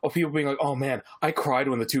comments of people being like, "Oh man, I cried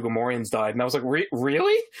when the two Gamorreans died," and I was like,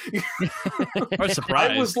 "Really?" I was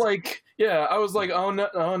surprised. I was like, "Oh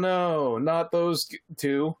no, not those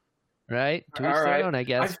two." Right? To each All their right. own, I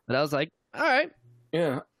guess. But I was like, all right.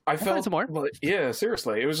 Yeah, I find felt some more. well, yeah,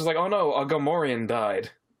 seriously, it was just like, "Oh no, a Gamorrean died."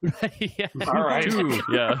 Yeah. All right. Two,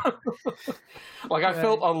 yeah. Like I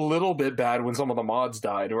felt a little bit bad when some of the mods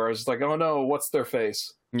died, where I was just like, "Oh no, what's their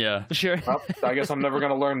face?" Yeah. Sure. Well, I guess I'm never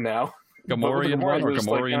gonna learn now. But with the Gamorrean 1 or it was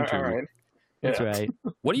like, Gamorrean 2? all right. That's Yeah. right.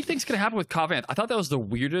 What do you think's going to happen with Covenant? I thought that was the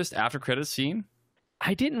weirdest after credits scene.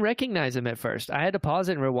 I didn't recognize him at first. I had to pause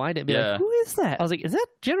it and rewind it and be Yeah. like, who is that? I was like, is that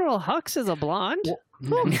General Hux as a blonde?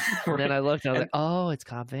 And then I looked and I was like, oh, it's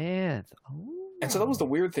Cobb Vanth. Oh. And so that was the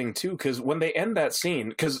weird thing too, because when they end that scene,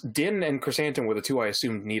 because Din and Chrysanthemum were the two I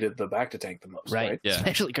assumed needed the Bacta tank the most, right? Yeah.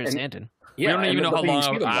 Especially Chrysanthemum. We don't even know how but you see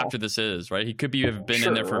long them after all. this is, right? He could have been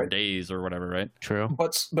in there for days or whatever, right? True.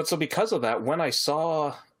 But so because of that, when I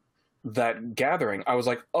saw that gathering, I was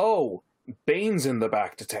like, oh, Bane's in the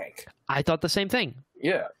Bacta tank. I thought the same thing.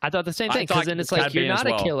 Yeah. I thought the same I thing, because thought then it's Cad like, you're Bane as not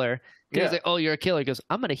a well. killer. Yeah. He's like, oh, you're a killer. He goes,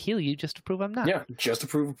 I'm going to heal you just to prove I'm not. Yeah, just to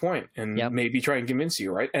prove a point and Yep. maybe try and convince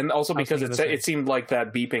you, right? And also I was because thinking the same. it seemed like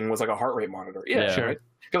that beeping was like a heart rate monitor. Yeah, Yeah. sure. Right?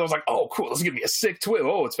 Because I was like, oh, cool, this is going to be a sick twist.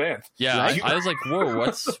 Oh, it's Van. Yeah, Right? I was like,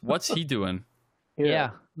 whoa, what's he doing?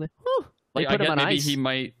 Yeah. Like, whew. They Like, put I him get on maybe ice. he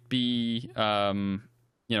might be,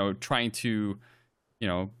 trying to,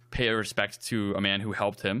 pay respect to a man who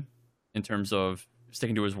helped him in terms of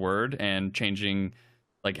sticking to his word and changing,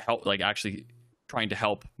 actually trying to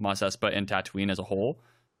help Mos Espa and Tatooine as a whole,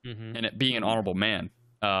 Mhm. and it being an honorable man.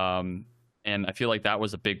 And I feel like that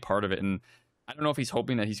was a big part of it. And I don't know if he's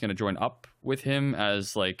hoping that he's going to join up with him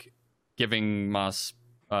as like giving Mos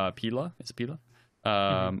Pila, is it Pila,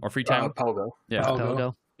 or Freetown? Pelgo. Yeah,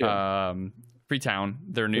 Pelgo. Pelgo. Freetown,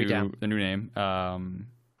 their new name,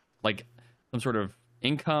 like some sort of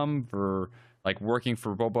income for like working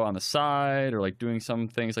for Boba on the side or like doing some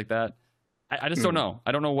things like that. I just don't know.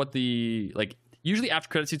 I don't know what the like. Usually after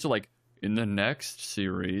credit scenes are like in the next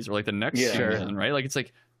series or like the next season, right? Like it's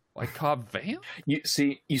like Cobb Vanth. You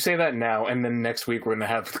say that now, and then next week we're going to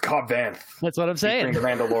have Cobb Vanth That's what I'm saying.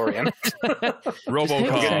 featuring the Mandalorian.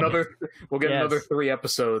 RoboCop. We'll get Yes. another 3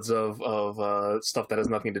 episodes of stuff that has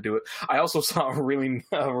nothing to do with. I also saw a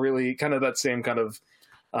really kind of that same kind of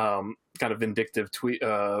vindictive tweet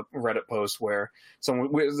Reddit post where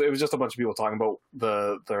it was just a bunch of people talking about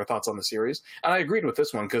their thoughts on the series, and I agreed with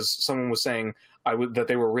this one because someone was saying that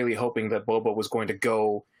they were really hoping that Boba was going to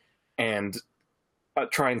go and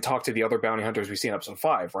try and talk to the other bounty hunters we see in episode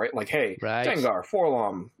 5, right? Like, hey, Right. Dengar,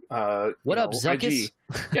 Forlom, What up, Zuckus? IG.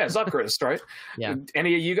 Yeah, Zuckerist, right? Yeah.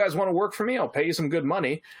 Any of you guys want to work for me? I'll pay you some good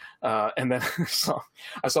money. And then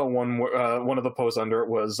I saw one of the posts under it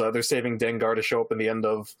was they're saving Dengar to show up in the end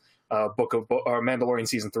of Mandalorian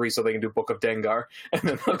season 3 so they can do Book of Dengar. And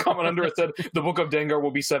then the comment under it said the Book of Dengar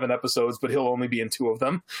will be 7 episodes, but he'll only be in 2 of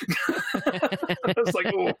them. I was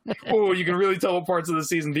like, oh, you can really tell what parts of the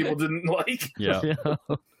season people didn't like. Yeah.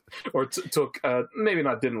 Or took maybe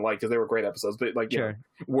not didn't like because they were great episodes, but like Sure.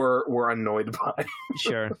 were annoyed by.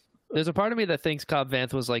 Sure. There's a part of me that thinks Cobb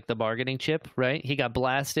Vanth was like the bargaining chip, right? He got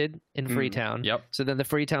blasted in Freetown. Yep. So then the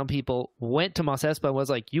Freetown people went to Mos Espa and was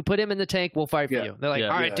like, you put him in the tank, we'll fight for Yeah. you. They're like, Yeah.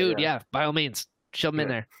 all right, Yeah, dude, yeah. by all means, shove him in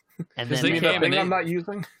there. And Because then they You mean came that and thing they- I'm not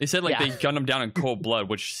using? They said like Yeah. they gunned him down in cold blood,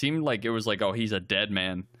 which seemed like it was like, oh, he's a dead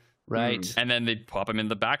man. right. And then they pop him in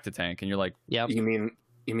the Bacta tank, and you're like, Yep. You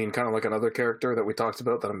mean kind of like another character that we talked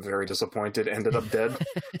about that I'm very disappointed ended up dead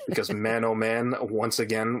because man oh man, once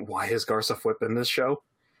again, why is Garza Fwip in this show?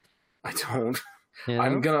 I don't. You know?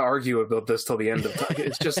 I'm gonna argue about this till the end of time.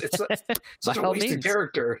 It's just it's such By a all wasted means.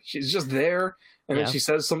 character. She's just there, and Yeah. then she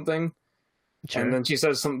says something, Sure. and then she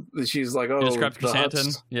says some. She's like, "Oh, you described the huts."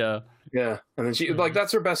 Chrysanthemum. Yeah. Yeah, and then she like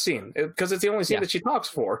that's her best scene because it's the only scene Yeah. that she talks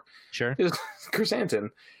for Sure. is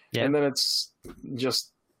Chrysanthemum, Yeah. and then it's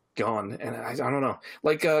just gone. And I don't know,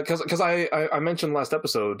 like because I mentioned last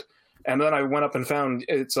episode, and then I went up and found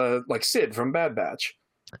it's like Sid from Bad Batch.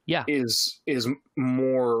 Yeah. is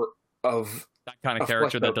more of That kind a of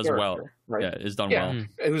character that fleshed-out does well. character, right? Yeah, is done Yeah. well. Mm.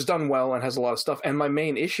 It was done well and has a lot of stuff. And my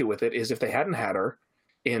main issue with it is if they hadn't had her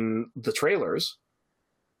in the trailers,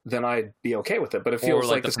 then I'd be okay with it. But it Or feels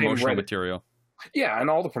like the the same promotional Reddit. material. Yeah, and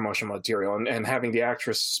all the promotional material and having the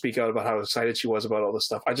actress speak out about how excited she was about all this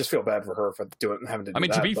stuff. I just feel bad for her for having to do I mean,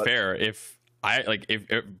 that. to be but- fair, if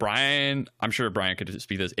Brian, I'm sure Brian could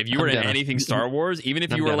speak this. If you were I'm in gonna. anything Star Wars, even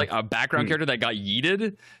if I'm you were gonna. like a background character that got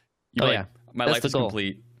yeeted, you're Oh, like, yeah. my That's life the is goal.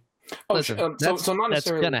 complete. Oh, Listen, so that's not that's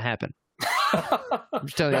necessarily. gonna happen. I'm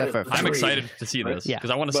just telling you that for a fact. I'm Agreed. excited to see this Yeah.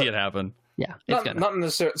 because I want to see But- it happen. Yeah, it's gonna. Not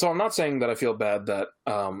necessarily. So I'm not saying that I feel bad that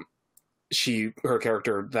her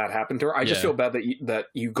character that happened to her. I just Yeah. feel bad that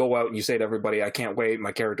you go out and you say to everybody, "I can't wait.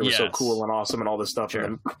 My character was so Yes. cool and awesome and all this stuff." Sure.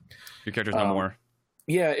 And then, Your character's no more.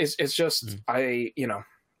 yeah, it's just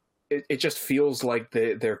it just feels like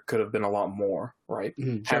there could have been a lot more, right?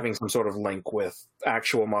 Mhm. Having some sort of link with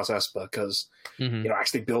actual Mos Espa because Mhm.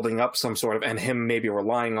 actually building up some sort of and him maybe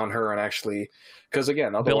relying on her and actually because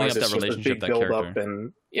again Building otherwise up it's that just a relationship, big that build up character.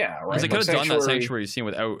 and yeah, right. Because they could Like have done that sanctuary scene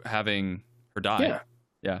without having her die.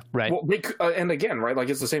 Yeah. Right. Well, and again, right? Like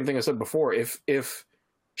it's the same thing I said before. If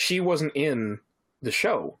she wasn't in the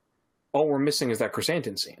show, all we're missing is that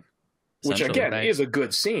Chrysanthemum scene, which Essentially, again right. is a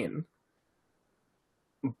good scene,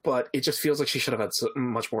 but it just feels like she should have had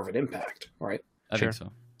much more of an impact, right? I Sure. think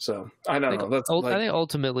so. So I don't know. That's I think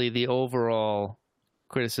ultimately the overall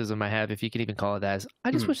criticism I have, if you can even call it that, is I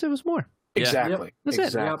just wish there was more. exactly. That's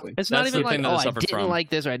exactly. it. It's That's not even the thing like, that I I suffered didn't from. like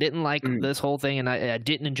this or I didn't like this whole thing and I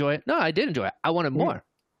didn't enjoy it. No, I did enjoy it. I wanted more.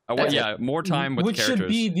 I want, more time with which characters. should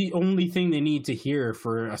be the only thing they need to hear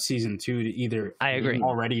for a season 2 to either I agree. be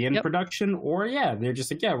already in Yep. production or they're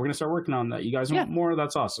just like, we're gonna start working on that. You guys want more?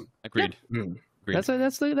 That's awesome. Agreed. Mm.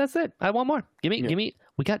 Agreed. That's it. I want more. Give me.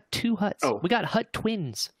 We got 2 huts. Oh. We got hut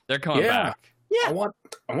twins. They're coming Yeah. back. I want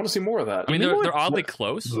to see more of that. I mean, Give me they're more. oddly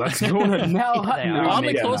close. Let's go to Nell Hut They now. are. They're oddly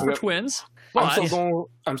maybe. close for Yeah. twins. I'm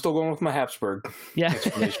But still going with my Habsburg Yeah.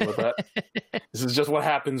 explanation with that. This is just what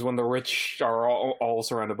happens when the rich are all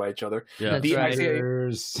surrounded by each other. yeah, That's The right.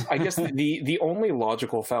 idea- I guess the only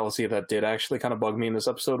logical fallacy that did actually kind of bug me in this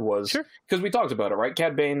episode was Sure. because we talked about it, right?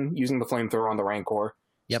 Cad Bane using the flamethrower on the Rancor,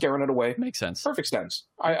 Yep. scaring it away. makes sense. Perfect sense.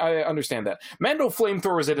 I understand that. Mando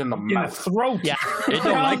flamethrowers it in the In the mouth. throat. Yeah. They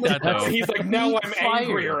don't like that though. He's like, now I'm Fire.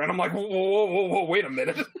 angrier, and I'm like, whoa, wait a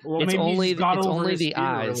minute. Well, It's maybe only he's got it's over only his the fear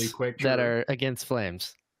eyes really quick, that sure. are against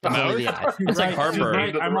flames. The It's only mouth? the eyes. It's like Right, Harper.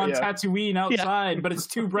 right, I'm on Yeah. Tatooine outside, but it's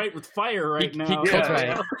too bright with fire right He now. cooked, That's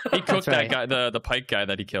right. he cooked That's that right. guy, the pike guy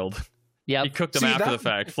that he killed. Yep. He cooked him See, after that- the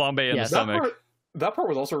fact. Flambe in Yes. the stomach. That part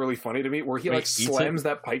was also really funny to me, where he Where like he eats slams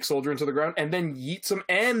that pike soldier into the ground and then yeets him,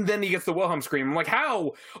 and then he gets the Wilhelm scream. I'm like,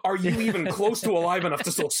 how are you even close to alive enough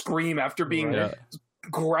to still scream after being Yeah.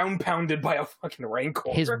 ground pounded by a fucking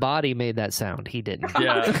Rancor? His body made that sound. He didn't.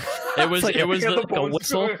 Yeah, it was like- it was Yeah, the, bones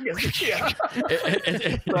whistle. going against- Yeah.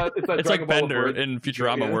 it's It's like Dragon Ball Bender word. in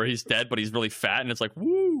Futurama Yeah. where he's dead but he's really fat and it's like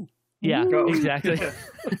woo. Yeah, Go. exactly. Yeah.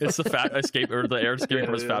 It's the fat escape or the air escaping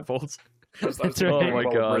from his fat folds. That's That's what right. Dragon Oh my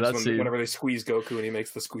Ball God, words that's when- the- whenever they squeeze Goku and he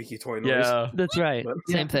makes the squeaky toy noise. Yeah, That's right. But-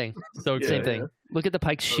 Same thing. so Yeah, Same good. thing. Look at the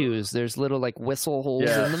pike's shoes. There's little like whistle holes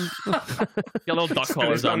Yeah. in them. Got little duck It's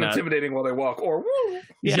collars on that. intimidating while they walk. Or woo!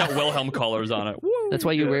 He's Yeah. got Wilhelm collars on it. Woo. That's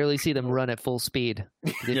why you Yeah. rarely see them run at full speed.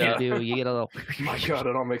 If Yeah. you do, you get a little. My God,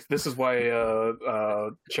 it all makes. This is why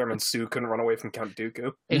Chairman Sue couldn't run away from Count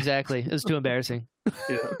Dooku. Exactly. It's too embarrassing.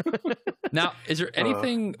 Yeah. Now, is there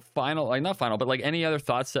anything final, like not final, but like any other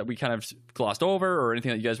thoughts that we kind of glossed over, or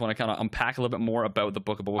anything that you guys want to kind of unpack a little bit more about the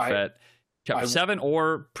Book of Boba Fett, Chapter 7,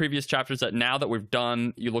 or previous chapters that now that we've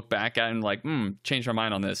done, you look back at and like, changed our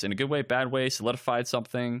mind on this in a good way, bad way, solidified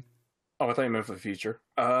something? Oh, I thought you meant for the future.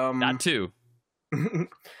 That too.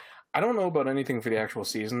 I don't know about anything for the actual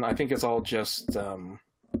season. I think it's all just, like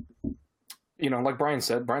Brian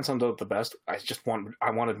said, Brian summed it up the best.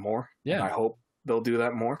 I wanted more. Yeah. And I hope they'll do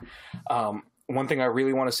that more. One thing I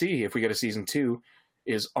really want to see if we get a season 2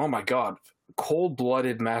 is, oh my God,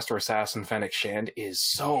 cold-blooded Master Assassin Fennec Shand is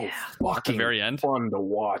so At the fucking very end. fun to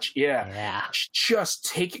watch. Yeah. Yeah. Just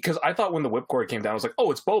take it, because I thought when the whipcord came down, I was like,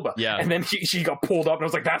 oh, it's Boba. Yeah. And then she got pulled up, and I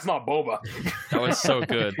was like, that's not Boba. That was so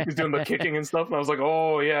good. He's doing the kicking and stuff, and I was like,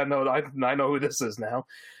 oh, yeah, no, I know who this is now.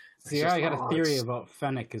 See, It's just, I got a theory it's- about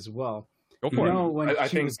Fennec as well. Go You for it. know, when I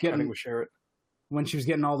she think was getting we share it. when she was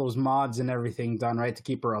getting all those mods and everything done, right, to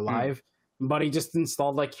keep her alive. But he just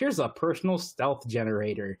installed, like, here's a personal stealth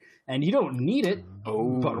generator. And you don't need it,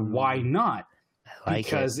 Oh, but why not? I like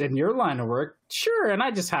Because in your line of work, sure, and I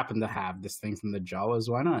just happen to have this thing from the Jawas,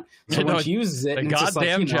 why not? So Yeah, when no, she uses it, The and it's just like,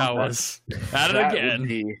 goddamn you know, Jawas. At it that again. would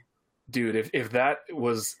be, dude. If that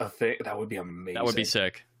was a thing, that would be amazing. That would be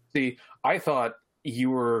sick. See, I thought you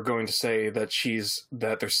were going to say that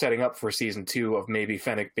they're setting up for season 2 of maybe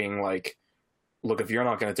Fennec being like, look, if you're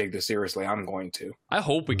not going to take this seriously, I'm going to. I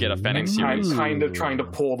hope we get a Fennec And series. kind of trying to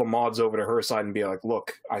pull the mods over to her side and be like,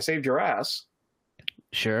 look, I saved your ass.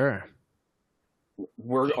 Sure.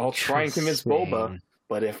 I'll try and convince Boba, Interesting.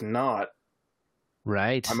 but if not,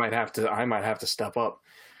 Right. I might have to step up.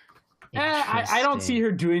 I don't see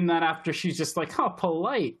her doing that after she's just like, oh,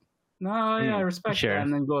 polite. No, yeah, I respect Sure. that,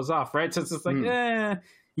 and then goes off, right? So it's just like, Hmm.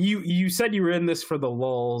 you said you were in this for the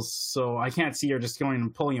lulz, so I can't see her just going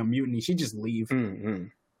and pulling a mutiny. She'd just leave. Mm-hmm.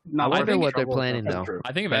 Not I worth wonder the what they're trouble. planning That's though. true.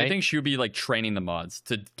 I think if Right? anything, she would be like training the mods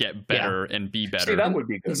to get better and be better. See, that would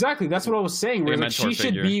be good. Exactly, that's what I was saying. Like Where a like, mentor she should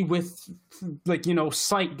figure. be with, like,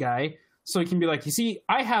 sight guy, so he can be like, you see,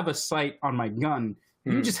 I have a sight on my gun.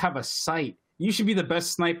 You Hmm. just have a sight. You should be the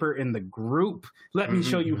best sniper in the group. Let me Mhm,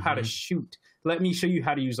 show you how to shoot. Let me show you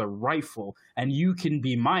how to use a rifle, and you can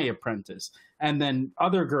be my apprentice. And then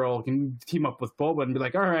other girl can team up with Boba and be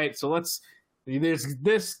like, all right, so there's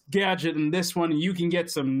this gadget and this one, and you can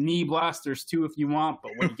get some knee blasters too if you want,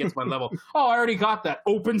 but when he gets my level, oh, I already got that.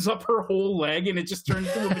 Opens up her whole leg, and it just turns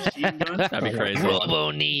into a machine gun. That'd be crazy.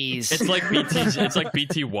 Robo knees. It's like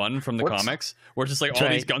BT1 from the What's- comics, where it's just like all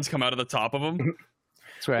That's these right. guns come out of the top of them.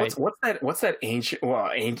 That's right. What's that ancient?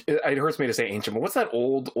 Well, ancient. It hurts me to say ancient, but what's that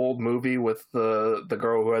old movie with the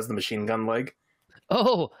girl who has the machine gun leg?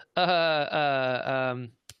 Oh,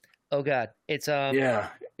 oh God, it's yeah,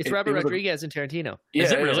 it's Robert Rodriguez and Tarantino. Yeah,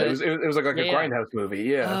 Is it really? It was like a Grindhouse movie.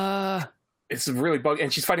 Yeah, it's really buggy,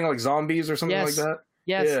 and she's fighting like zombies or something like that.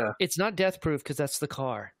 Yes, yeah. It's not Death Proof because that's the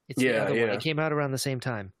car. It's the other one. It came out around the same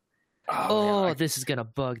time. Man, this is gonna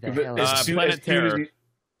bug the hell out of me. Planet Terror.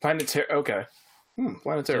 Planet Terror. Okay.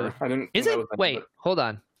 Planet Terror. I didn't. Is it? Wait, hold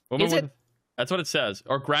on. Is it? That's what it says.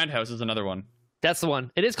 Or Grindhouse is another one. That's the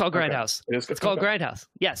one. It is called Grindhouse. It's called Grindhouse.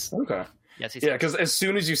 Yes. Okay. Yes. Yeah, because as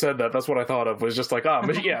soon as you said that, that's what I thought of. Was just like,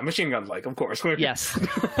 machine gun like, of course. Yes.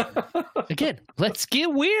 Again, let's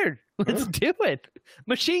get weird. Let's do it.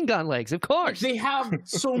 Machine gun legs, of course. They have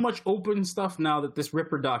so much open stuff now that this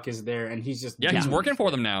Ripper Doc is there, and he's just he's working for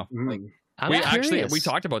them now. Like, I'm we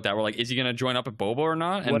talked about that. We're like, is he going to join up at Boba or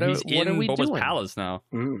not? And what he's in Boba's doing? palace now.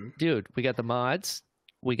 Dude, we got the mods,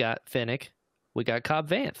 we got Finnick, we got Cobb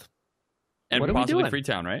Vanth, and what are we possibly doing?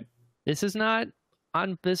 Freetown, right? This is not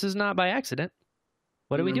by accident.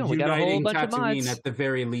 What are we doing? We got a whole bunch of mods. At the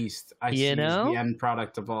very least, I see the end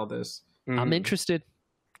product of all this. I'm interested.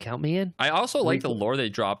 Count me in. I also like the lore they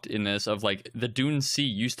dropped in this of like the Dune Sea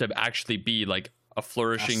used to actually be like a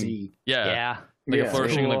flourishing, a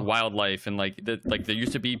flourishing like wildlife, and like there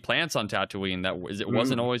used to be plants on Tatooine it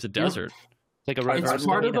wasn't always a desert. Like it's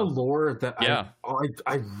part of the lore that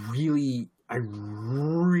I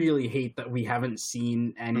really hate that we haven't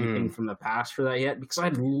seen anything from the past for that yet, because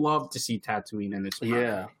I'd love to see Tatooine in its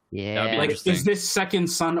prime. Yeah. Like, is this second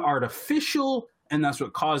sun artificial, and that's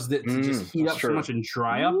what caused it to just heat up so much and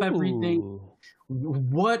dry up everything?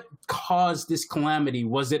 What caused this calamity?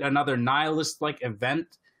 Was it another nihilist like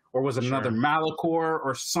event, or was it another Malachor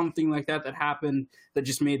or something like that happened that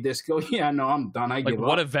just made this go? Yeah, no, I'm done. I give up.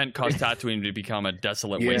 What event caused Tatooine to become a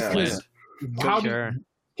desolate wasteland?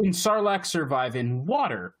 Can Sarlacc survive in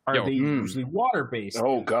water? Are they usually water based?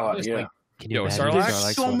 Oh God, yeah. Sarlacc.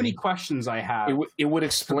 There's so many questions I have. It would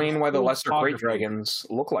explain why the lesser great dragons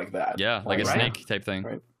look like that. Yeah, like a snake type thing.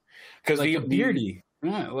 Right. Because like the beardy.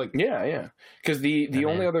 Yeah. Because the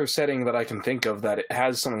only other setting that I can think of that it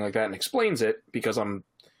has something like that and explains it, because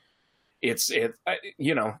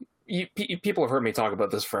people have heard me talk about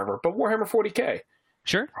this forever, but Warhammer 40K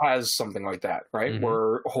has something like that, right?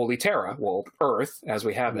 Where Holy Terra, Earth as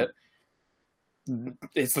we have it,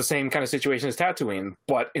 it's the same kind of situation as Tatooine,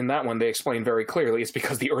 but in that one they explain very clearly it's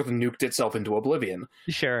because the Earth nuked itself into oblivion.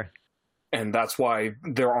 Sure. And that's why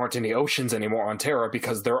there aren't any oceans anymore on Terra,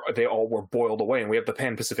 because they all were boiled away, and we have the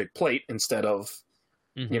Pan-Pacific Plate instead of,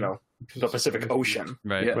 the Pacific Ocean.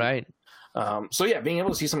 Right. Yeah. Right. So yeah, being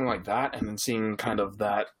able to see something like that, and then seeing kind of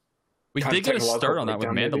that. We did get a start on that with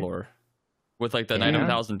Mandalore, with like the Night of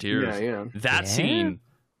 1,000 Tears. Yeah. That scene,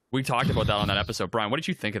 we talked about that on that episode. Brian, what did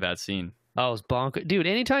you think of that scene? Oh, it's bonkers. Dude,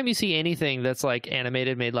 anytime you see anything that's like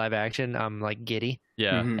animated, made live action, I'm like giddy.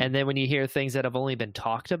 Yeah. And then when you hear things that have only been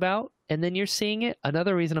talked about, and then you're seeing it,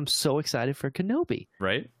 another reason I'm so excited for Kenobi.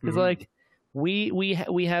 Right. It's like, we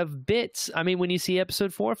have bits. I mean, when you see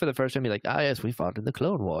episode 4 for the first time, you're like, yes, we fought in the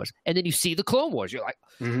Clone Wars. And then you see the Clone Wars, you're like,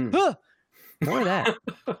 more of that.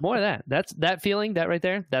 More of that. That's that feeling, that right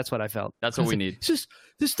there. That's what I felt. That's what we need. It's just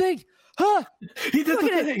this thing. He did the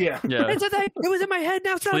thing. Yeah. It's a thing. It was in my head.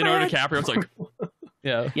 Now it's not in my Leonardo head. DiCaprio's like,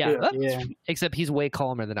 yeah. Except he's way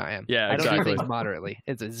calmer than I am. Yeah, I don't do exactly. things moderately.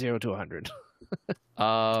 It's a 0 to 100.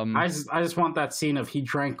 I just want that scene of he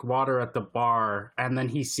drank water at the bar, and then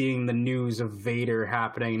he's seeing the news of Vader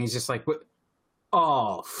happening, and he's just like, "What?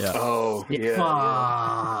 Oh, fuck!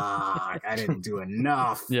 I didn't do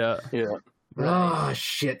enough. Yeah. Oh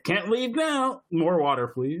shit! Can't leave now. More water,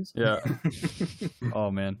 please." Yeah.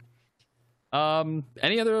 Oh man.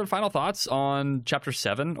 Any other final thoughts on Chapter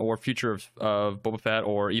 7 or future of Boba Fett,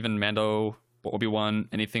 or even Mando, Obi-Wan,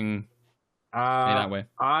 anything? In that way.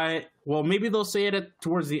 Well, maybe they'll say it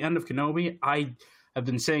towards the end of Kenobi. I have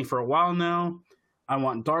been saying for a while now, I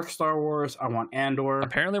want Dark Star Wars. I want Andor.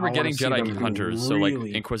 Apparently, we're getting Jedi hunters, so like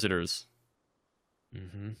Inquisitors.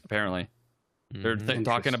 Apparently, they're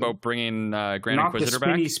talking about bringing Grand Inquisitor back.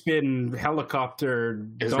 Not the spin helicopter.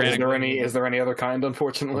 Is there any other kind?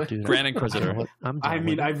 Unfortunately, Grand Inquisitor. I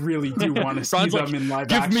mean, I really do want to see them in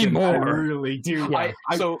live action. Give me more. I really do. Yeah.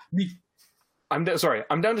 I'm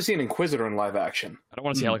down to see an Inquisitor in live action. I don't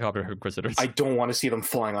want to see helicopter Inquisitors. I don't want to see them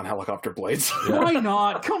flying on helicopter blades. Why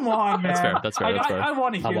not? Come on, man. That's fair. I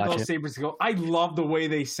want to I'll hear watch those it. sabers go. I love the way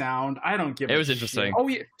they sound. I don't give. It a was shit. interesting. Oh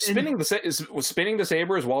yeah, spinning the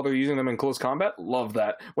sabers while they're using them in close combat. Love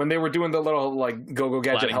that. When they were doing the little like go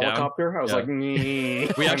gadget Gliding down. helicopter, I was like, "Nee."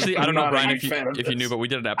 We actually, I don't know, I'm not a Brian, big fan of if you knew, this. but we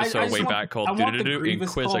did an I episode just way want- back called I want the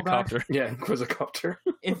Grievous Inquisicopter. Yeah, Inquisicopter.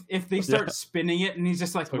 If they start spinning it and he's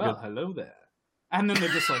just like, So well, good. hello there. And then they're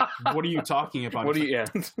just like, what are you talking about? What do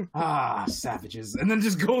It's you? like, Yeah. savages. And then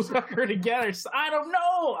just goes after it again. It's- I don't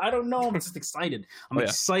know. I'm just excited. I'm Oh, yeah.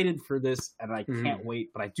 excited for this, and I can't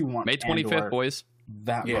wait, but I do want May 25th, Andor boys.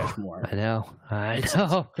 that Yeah. much more. I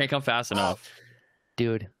know. Can't come fast enough.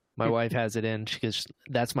 Dude, my wife has it in. She goes,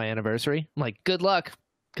 that's my anniversary. I'm like, good luck,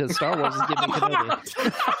 because Star Wars is giving me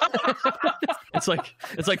Kenobi. It's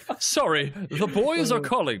like, sorry, the boys are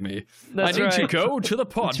calling me. That's I need to right. go to the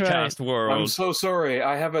That's right. podcast I'm world. so sorry.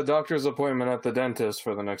 I have a doctor's appointment at the dentist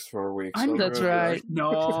for the next 4 weeks. I'm- That's right.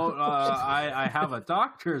 No, I have a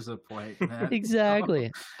doctor's appointment.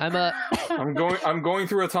 Exactly. I'm going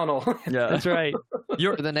through a tunnel. Yeah, That's right.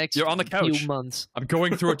 You're For the next You're on the couch. few months. I'm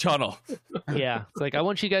going through a tunnel. Yeah. It's like, I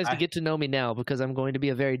want you guys to get to know me now because I'm going to be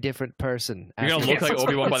a very different person. You're gonna after look this. like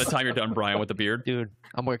Obi-Wan by the time you're done, Brian, with the beard. Dude,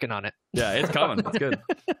 I'm working on it. Yeah, it's coming. It's good.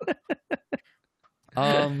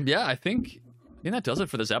 Yeah, I think that does it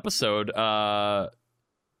for this episode. Boba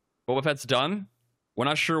Fett's done. We're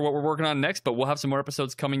not sure what we're working on next, but we'll have some more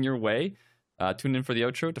episodes coming your way. Tune in for the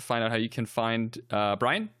outro to find out how you can find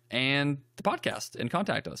Brian and the podcast and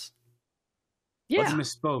contact us. I Yeah.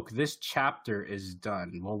 misspoke. This chapter is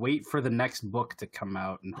done. We'll wait for the next book to come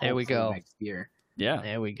out, and There we hopefully go. next year. Yeah.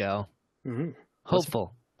 There we go. Mhm.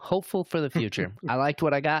 Hopeful for the future. I liked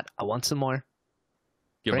what I got. I want some more.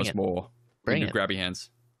 Give Bring us it. more. Bring Your it. grabby hands.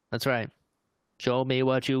 That's right. Show me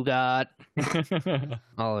what you got.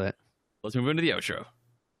 All of it. Let's move into the outro.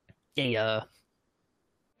 Yeah.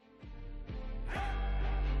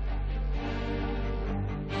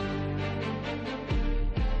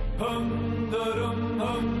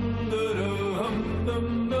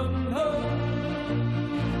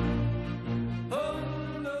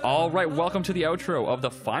 All right, welcome to the outro of the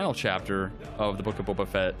final chapter of the Book of Boba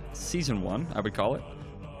Fett, Season 1, I would call it.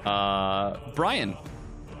 Brian,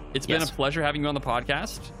 it's been a Yes. pleasure having you on the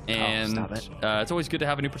podcast, and stop it. It's always good to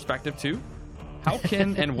have a new perspective, too. How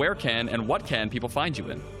can and where can and what can people find you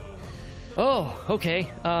in? Oh, okay.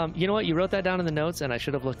 You know what? You wrote that down in the notes, and I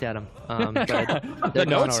should have looked at them. But The they're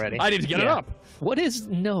gone notes? already. I need to get it Yeah. up. What is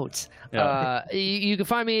notes? Yeah. You can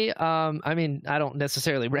find me. I mean, I don't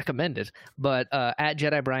necessarily recommend it, but at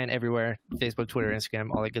Jedi Brian everywhere: Facebook, Twitter, Instagram,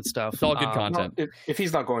 all that good stuff. It's all good Well, content. if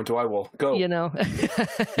he's not going to, I will go. You know.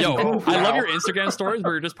 Yo, Oh, I love wow. your Instagram stories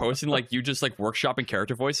where you're just posting like you just like workshopping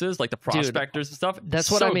character voices, like the prospectors and stuff. that's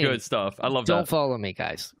what so I mean. good stuff. I love Don't that. follow me,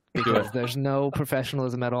 guys, because there's no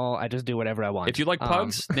professionalism at all. I just do whatever I want. If you like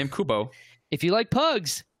pugs, name Kubo. If you like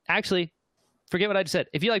pugs, actually, forget what I just said.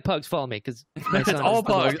 If you like pugs, follow me because my son all is the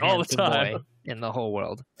most pugs, all the handsome time. boy in the whole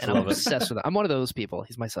world, and Love I'm it. obsessed with him. I'm one of those people.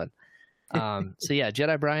 He's my son. So yeah,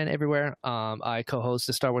 Jedi Brian everywhere. I co-host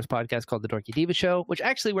a Star Wars podcast called The Dorky Diva Show, which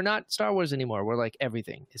actually we're not Star Wars anymore. We're like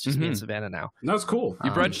everything. It's just me and Savannah now. That's cool.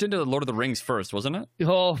 You branched into the Lord of the Rings first, wasn't it?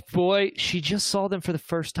 Oh boy, she just saw them for the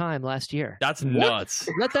first time last year. That's nuts.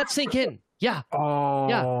 Let that sink in. Yeah, Oh,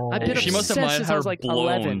 Yeah, I've been She must have obsessed had since I her was, like, blown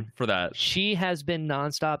 11. for that. she has been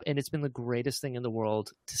nonstop, and it's been the greatest thing in the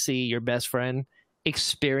world to see your best friend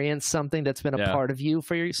experience something that's been a Yeah. part of you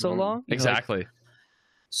for so long. You're like, Exactly.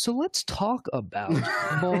 so let's talk about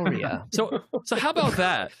Moria. So how about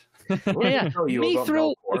that? Yeah, Tell you me about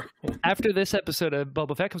thrill. Melkor. After this episode of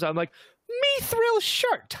Boba Fett comes out, I'm like, me thrill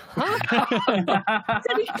shirt, huh?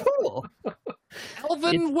 Pretty cool.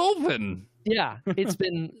 Elvin Wolven. Yeah, it's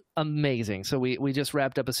been amazing. So we just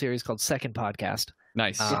wrapped up a series called Second Podcast.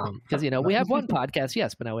 Nice. Because we have one podcast,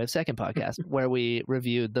 yes, but now we have second podcast where we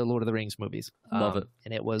reviewed the Lord of the Rings movies. Love it.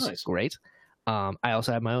 And it was Nice. great. I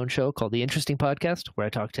also have my own show called The Interesting Podcast, where I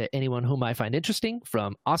talk to anyone whom I find interesting,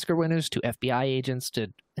 from Oscar winners to FBI agents to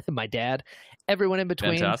my dad, everyone in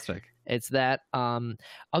between. Fantastic. It's that.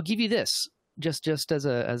 I'll give you this just as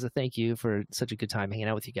a thank you for such a good time hanging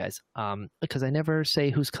out with you guys. Because I never say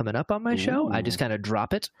who's coming up on my show. I just kind of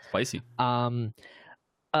drop it. Spicy.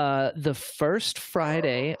 The first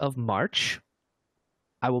Friday of March,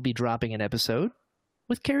 I will be dropping an episode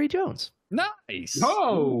with Carrie Jones. Nice.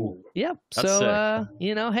 Oh, Yep. That's So,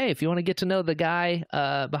 hey, if you want to get to know the guy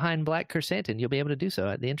behind Black Chrysanthemum, you'll be able to do so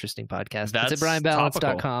at the Interesting Podcast. That's it's at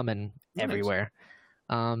brianbalance.com and Nice. everywhere.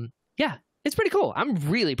 Yeah. it's pretty cool. I'm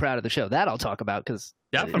really proud of the show. That I'll talk about because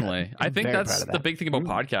Definitely. I think that's the big thing about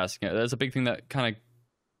Mm-hmm. podcasting. That's a big thing that kind of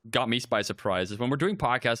got me by surprise is when we're doing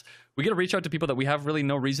podcasts, we get to reach out to people that we have really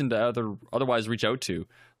no reason to otherwise reach out to,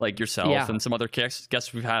 like yourself and some other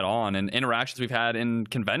guests we've had on and interactions we've had in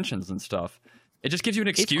conventions and stuff. It just gives you an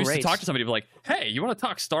excuse to talk to somebody like, hey, you want to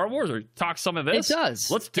talk Star Wars or talk some of this? It does.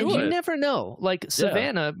 Let's do and it. You never know. Like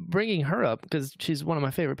Savannah, bringing her up because she's one of my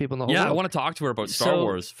favorite people in the whole world. I want to talk to her about Star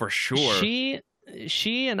Wars for sure.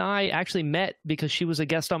 She and I actually met because she was a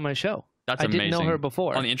guest on my show. That's amazing. I didn't know her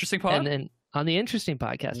before. On the Interesting Pod? And then on the Interesting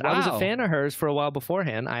podcast. Wow. I was a fan of hers for a while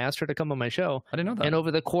beforehand. I asked her to come on my show. I didn't know that. And over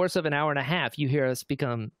the course of an hour and a half, you hear us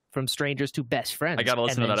become from strangers to best friends. I got to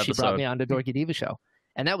listen to that episode. She brought me on to Dorky Diva show.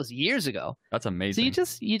 And that was years ago. That's amazing.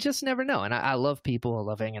 So you just never know. And I love people. I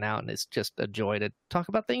love hanging out. And it's just a joy to talk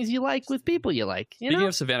about things you like with people you like. Speaking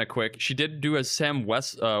of Savannah Quick, she did do a Sam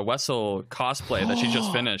Wessel cosplay that she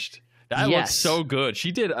just finished. That looks so good.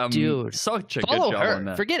 She did such a good job on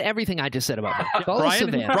that. Forget everything I just said about her. Follow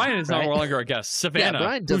Brian, Savannah. Brian is no longer a guest. Savannah,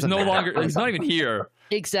 Brian who's no matter. longer, he's not even here.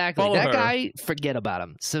 Exactly. Follow that her. guy, forget about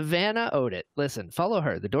him. Savannah owed it. Listen, follow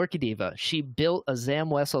her, the Dorky Diva. She built a Sam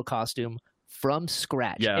Wessel costume from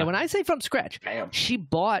scratch. Yeah. And when I say from scratch, she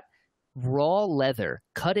bought raw leather,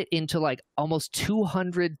 cut it into like almost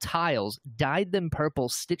 200 tiles, dyed them purple,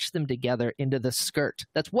 stitched them together into the skirt.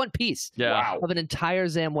 That's one piece of an entire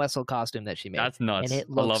Sam Wessel costume that she made. That's nuts. And it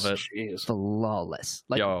I looks love it. flawless.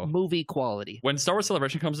 Like movie quality. When Star Wars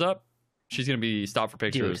Celebration comes up, she's going to be stopped for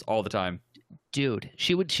pictures all the time. Dude,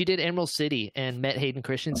 she did Emerald City and met Hayden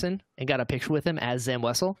Christensen and got a picture with him as Sam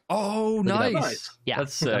Wessel. Oh, nice. Yeah,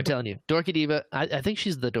 that's sick. I'm telling you, Dorky Diva. I think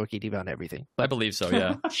she's the Dorky Diva on everything. But I believe so.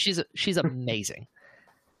 Yeah, she's amazing,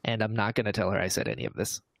 and I'm not going to tell her I said any of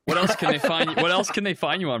this. What else can they find? What else can they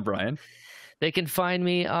find you on, Brian? They can find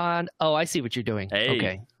me on. Oh, I see what you're doing. Hey,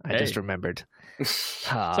 okay, I just remembered.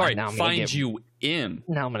 Sorry, find you in.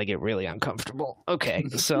 Now I'm going to get really uncomfortable. Okay,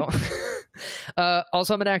 so.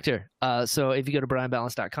 Also, I'm an actor. So if you go to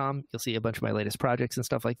brianbalance.com, you'll see a bunch of my latest projects and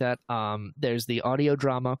stuff like that. There's the audio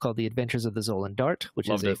drama called The Adventures of the Zolan Dart, which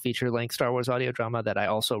is a feature-length Star Wars audio drama that I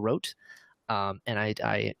also wrote. And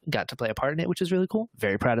I got to play a part in it, which is really cool.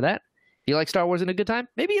 Very proud of that. If you like Star Wars and a good time,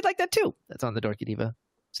 maybe you'd like that too. That's on the Dorky Diva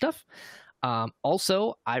stuff.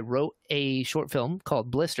 Also, I wrote a short film called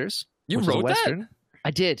Blisters. You wrote that?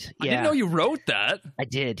 I did. Yeah. I didn't know you wrote that. I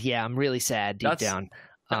did. Yeah, I'm really sad deep down.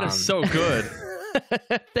 That is so good.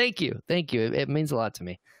 Thank you. It means a lot to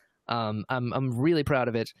me. I'm really proud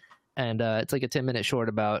of it, and it's like a 10-minute short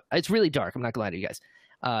about. It's really dark. I'm not gonna lie to you guys.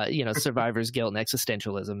 Survivor's guilt and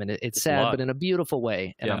existentialism, and it's sad, but in a beautiful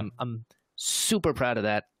way. And I'm super proud of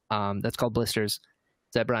that. That's called Blisters.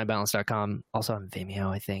 It's at brianbalance.com. Also on Vimeo,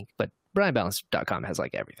 I think, but brianbalance.com has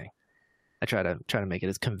like everything. I try to make it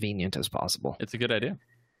as convenient as possible. It's a good idea.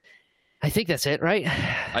 I think that's it, right?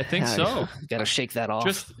 I think so. Got to shake that off.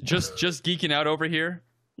 Just geeking out over here.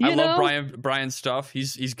 I love Brian's stuff.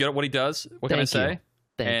 He's good at what he does. What can I say?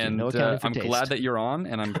 Thank you. I'm glad that you're on,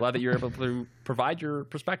 and I'm glad that you're able to provide your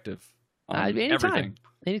perspective on everything.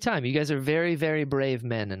 Anytime. You guys are very, very brave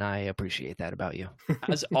men, and I appreciate that about you.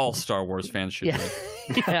 As all Star Wars fans should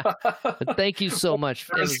be. Yeah. But thank you so much.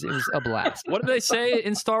 It was a blast. What did they say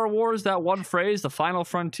in Star Wars? That one phrase, the final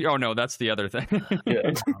frontier? Oh, no, that's the other thing.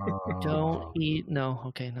 Don't eat. No.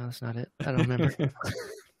 Okay, no, that's not it. I don't remember.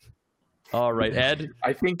 All right, Ed.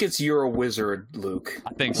 I think it's You're a Wizard, Luke.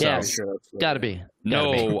 I think so. Yes. Gotta be.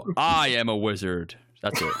 No, I am a wizard.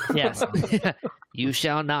 That's it. Yes. You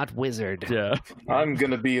shall not wizard. Yeah. I'm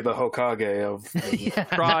going to be the Hokage of...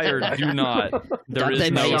 Try or do not. There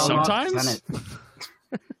is no sometimes.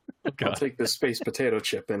 I'll take this space potato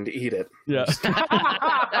chip and eat it. Yeah.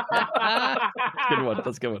 Good one.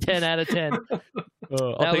 That's a good one. 10 out of 10.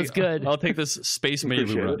 That was good. I'll take this space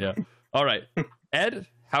maybe run. Yeah. All right. Ed,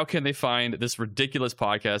 how can they find this ridiculous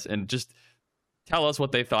podcast and just tell us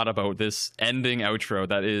what they thought about this ending outro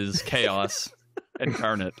that is chaos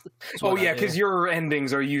incarnate? Oh, yeah, because your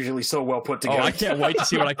endings are usually so well put together. Oh, I can't wait to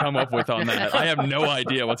see what I come up with on that. I have no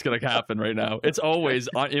idea what's going to happen right now. It's always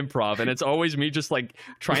on improv, and it's always me just like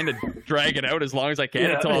trying to drag it out as long as I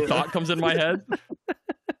can until a thought comes in my head.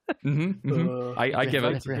 I give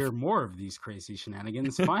it. To hear more of these crazy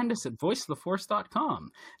shenanigans, find us at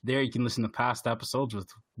voiceoftheforce.com. There you can listen to past episodes with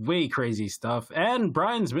way crazy stuff, and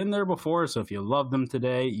Brian's been there before, so if you love them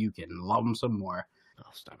today, you can love them some more.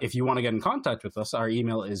 If you want to get in contact with us, our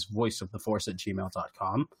email is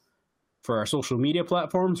voiceoftheforce@gmail.com. For our social media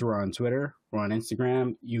platforms, we're on Twitter, we're on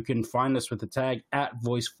Instagram. You can find us with the tag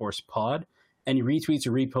 @VoiceForcePod. Any retweets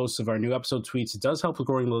or reposts of our new episode tweets does help with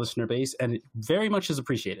growing the listener base, and it very much is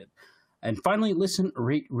appreciated. And finally, listen,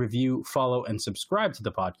 rate, review, follow, and subscribe to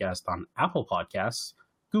the podcast on Apple Podcasts,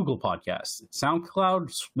 Google Podcasts,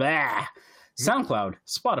 SoundCloud,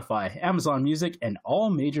 Spotify, Amazon Music, and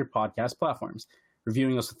all major podcast platforms.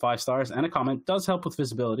 Reviewing us with 5 stars and a comment does help with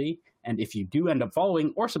visibility, and if you do end up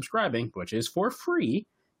following or subscribing, which is for free,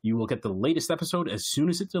 you will get the latest episode as soon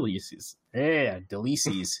as it deletes. Yeah,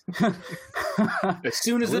 deletes. As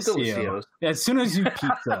soon as it deletes. As soon as you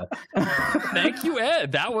pizza. Thank you,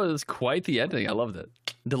 Ed. That was quite the ending. I loved it.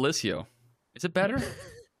 Delicio. Is it better?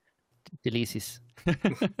 Delicious.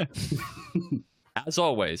 As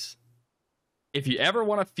always, if you ever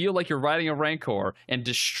want to feel like you're riding a Rancor and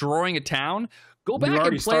destroying a town, go back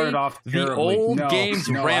and play the old games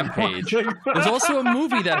Rampage. There's also a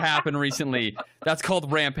movie that happened recently that's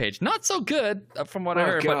called Rampage. Not so good, from what I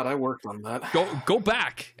heard. God, I worked on that. Go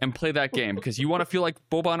back and play that game because you want to feel like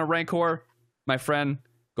Boba on a Rancor, my friend.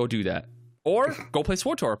 Go do that, or go play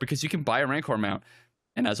SWTOR because you can buy a Rancor mount.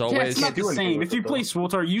 And as always, it's not the same. If you play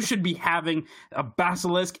SWTOR, you should be having a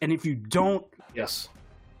Basilisk, and if you don't, yes,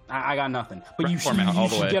 I got nothing. But you should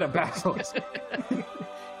get a Basilisk.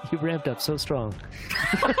 You ramped up so strong.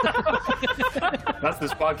 That's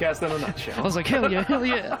this podcast in a nutshell. I was like, hell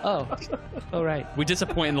yeah. Oh, all right. We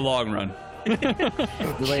disappoint in the long run.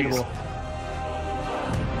 Relatable.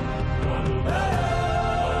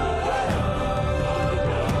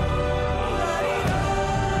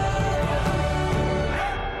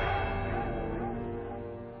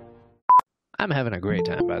 I'm having a great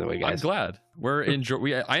time, by the way, guys. I'm glad.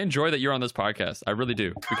 I enjoy that you're on this podcast. I really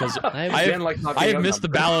do because I have missed the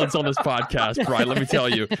balance on this podcast, Brian. Let me tell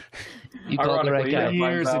you. You called the right guy.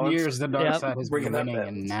 Years and years, the dark side has been winning,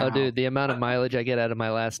 and now. Oh, dude, the amount of mileage I get out of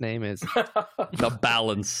my last name is the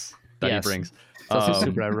balance that he brings. It's also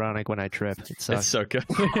super ironic when I trip. It sucks. It's so good,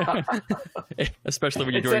 especially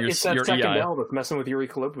when you're doing your second EI. L that's messing with your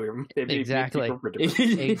equilibrium. Exactly.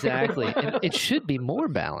 Exactly. It should be more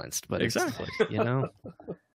balanced, but exactly. You know.